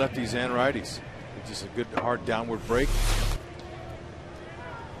on lefties and righties. It's just a good, hard downward break.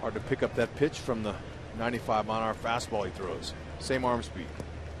 Hard to pick up that pitch from the 95-mile-an-hour fastball he throws. Same arm speed.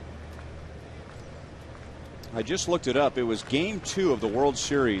 I just looked it up. It was Game 2 of the World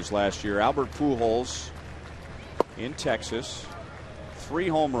Series last year. Albert Pujols in Texas. 3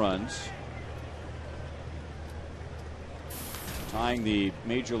 home runs. Tying the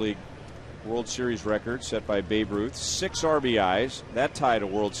Major League World Series record set by Babe Ruth. 6 RBIs. That tied a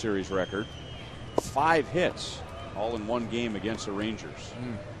World Series record. 5 hits. All in one game against the Rangers.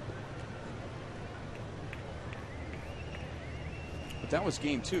 But that was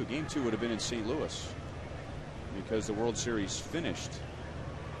Game 2. Game 2 would have been in St. Louis, because the World Series finished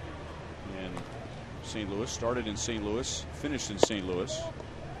in St. Louis, started in St. Louis, finished in St. Louis.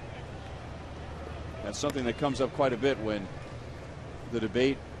 That's something that comes up quite a bit when the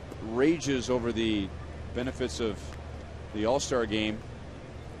debate rages over the benefits of the All-Star game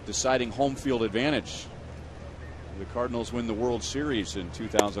deciding home field advantage. The Cardinals win the World Series in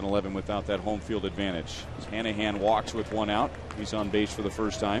 2011 without that home field advantage. Hanahan walks with 1 out. He's on base for the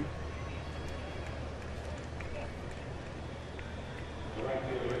first time.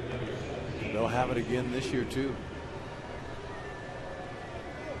 They'll have it again this year, too.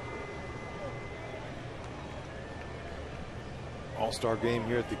 All-Star game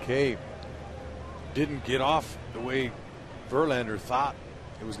here at the K didn't get off the way Verlander thought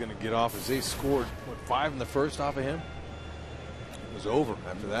it was going to get off, as they scored, what, 5 in the first off of him? It was over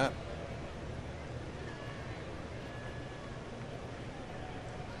after that.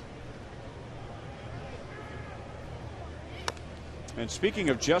 And speaking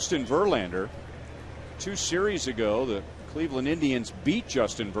of Justin Verlander, 2 series ago, the Cleveland Indians beat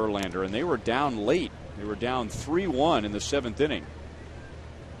Justin Verlander, and they were down late. They were down 3-1 in the 7th inning.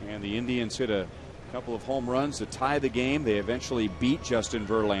 And the Indians hit a couple of home runs to tie the game. They eventually beat Justin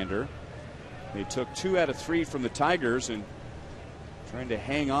Verlander. They took 2 out of 3 from the Tigers and trying to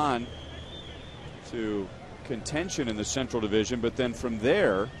hang on to contention in the Central Division. But then from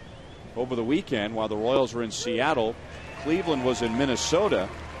there, over the weekend, while the Royals were in Seattle, Cleveland was in Minnesota,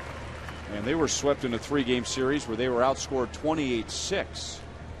 and they were swept in a 3-game series where they were outscored 28-6.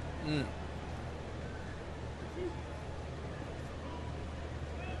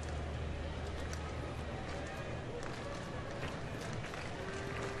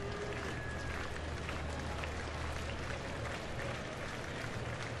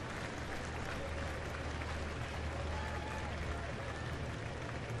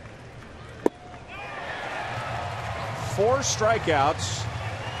 Four strikeouts,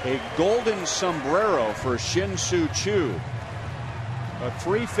 a golden sombrero for Shin-Soo Choo, a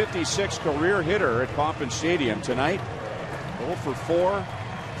 .356 career hitter at Kauffman Stadium tonight. 0 for 4,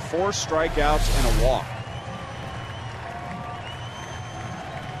 4 strikeouts and a walk.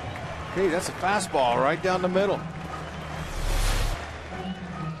 Hey, that's a fastball right down the middle.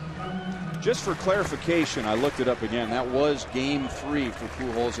 Just for clarification, I looked it up again. That was Game 3 for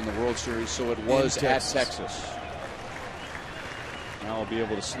Pujols in the World Series, so it was at Texas. Now I'll be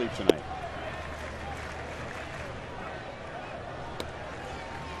able to sleep tonight.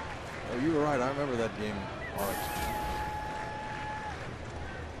 Oh, you were right. I remember that game, Art.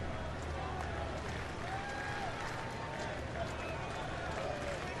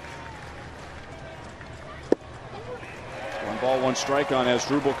 One ball, 1 strike on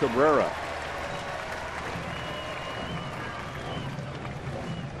Asdrubal Cabrera.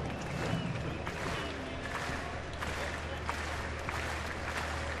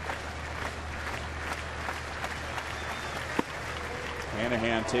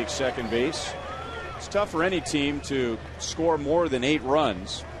 Hanahan takes second base. It's tough for any team to score more than 8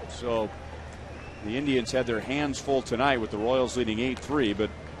 runs. So the Indians had their hands full tonight with the Royals leading 8-3. But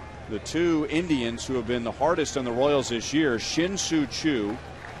the 2 Indians who have been the hardest on the Royals this year, Shin-Soo Choo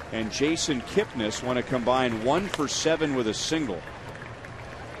and Jason Kipnis, went a combined 1 for 7 with a single.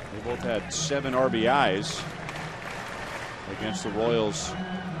 They both had 7 RBIs against the Royals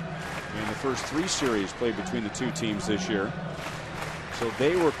in the first 3 series played between the two teams this year. So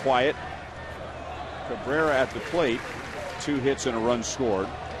they were quiet. Cabrera at the plate, 2 hits and a run scored.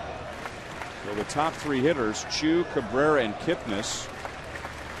 So the top 3 hitters, Chu, Cabrera, and Kipnis,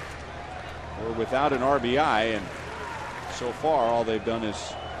 were without an RBI, and so far all they've done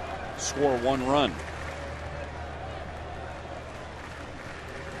is score 1 run.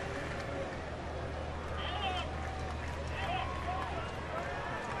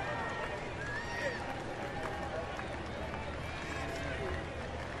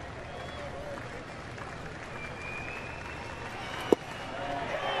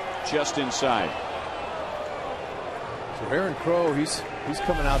 Just inside. So Aaron Crow, he's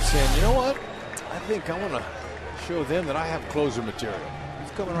coming out saying, you know what? I think I want to show them that I have closer material.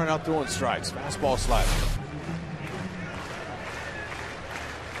 He's coming right out throwing strikes, fastball, slider.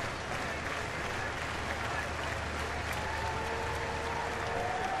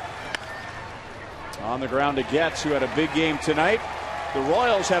 On the ground to Getz, who had a big game tonight. The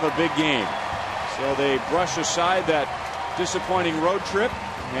Royals have a big game, so they brush aside that disappointing road trip,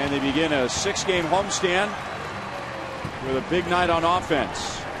 and they begin a 6-game homestand with a big night on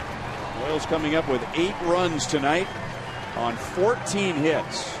offense. Royals coming up with 8 runs tonight on 14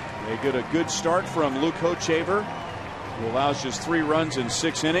 hits. They get a good start from Luke Hochevar, who allows just 3 runs in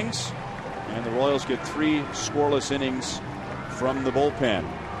 6 innings, and the Royals get 3 scoreless innings from the bullpen.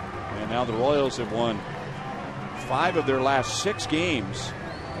 And now the Royals have won 5 of their last 6 games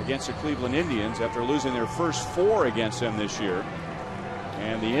against the Cleveland Indians after losing their first 4 against them this year.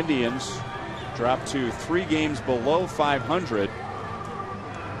 And the Indians dropped to 3 games below 500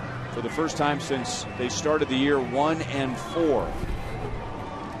 for the first time since they started the year 1-4.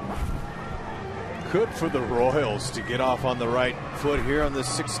 Good for the Royals to get off on the right foot here on this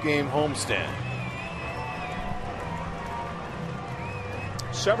 6-game homestand.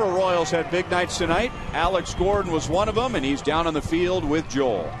 Several Royals had big nights tonight. Alex Gordon was one of them, and he's down on the field with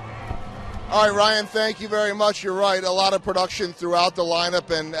Joel. All right, Ryan, thank you very much. You're right. A lot of production throughout the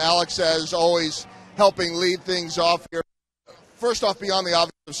lineup, and Alex, as always, helping lead things off here. First off, beyond the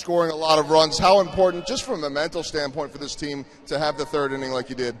obvious of scoring a lot of runs, how important, just from a mental standpoint for this team, to have the 3rd inning like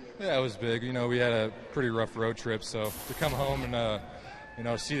you did? Yeah, it was big. You know, we had a pretty rough road trip, so to come home and, you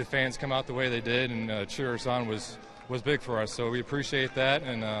know, see the fans come out the way they did and cheer us on was big for us. So we appreciate that,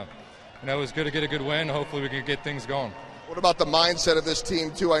 and, you know, it was good to get a good win. Hopefully we can get things going. What about the mindset of this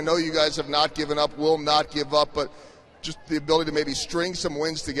team, too? I know you guys have not given up, will not give up, but just the ability to maybe string some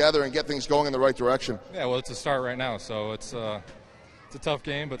wins together and get things going in the right direction. Yeah, well, it's a start right now, so it's a tough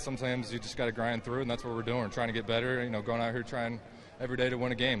game, but sometimes you just got to grind through, and that's what we're doing. We're trying to get better, you know, going out here trying every day to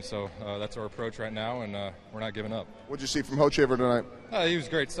win a game. So that's our approach right now, and we're not giving up. What did you see from Hochevar tonight? He was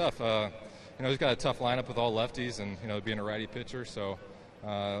great stuff. You know, he's got a tough lineup with all lefties, and, you know, being a righty pitcher, so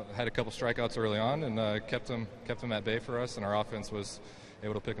had a couple strikeouts early on, and kept them at bay for us, and our offense was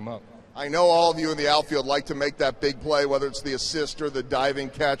able to pick them up. I know all of you in the outfield like to make that big play, whether it's the assist or the diving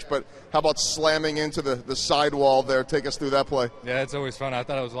catch, but how about slamming into the sidewall there? Take us through that play. Yeah, it's always fun. I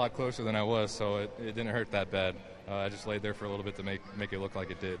thought I was a lot closer than I was, so it didn't hurt that bad. I just laid there for a little bit to make it look like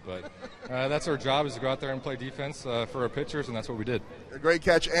it did. But that's our job, is to go out there and play defense for our pitchers, and that's what we did. A great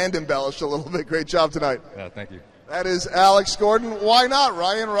catch and embellished a little bit. Great job tonight. Yeah, thank you. That is Alex Gordon. Why not,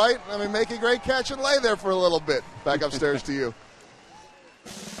 Ryan, right? I mean, make a great catch and lay there for a little bit. Back upstairs to you.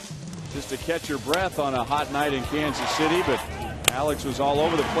 Just to catch your breath on a hot night in Kansas City, but Alex was all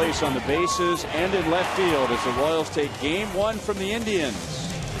over the place on the bases and in left field as the Royals take Game 1 from the Indians.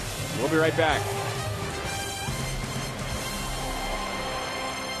 We'll be right back.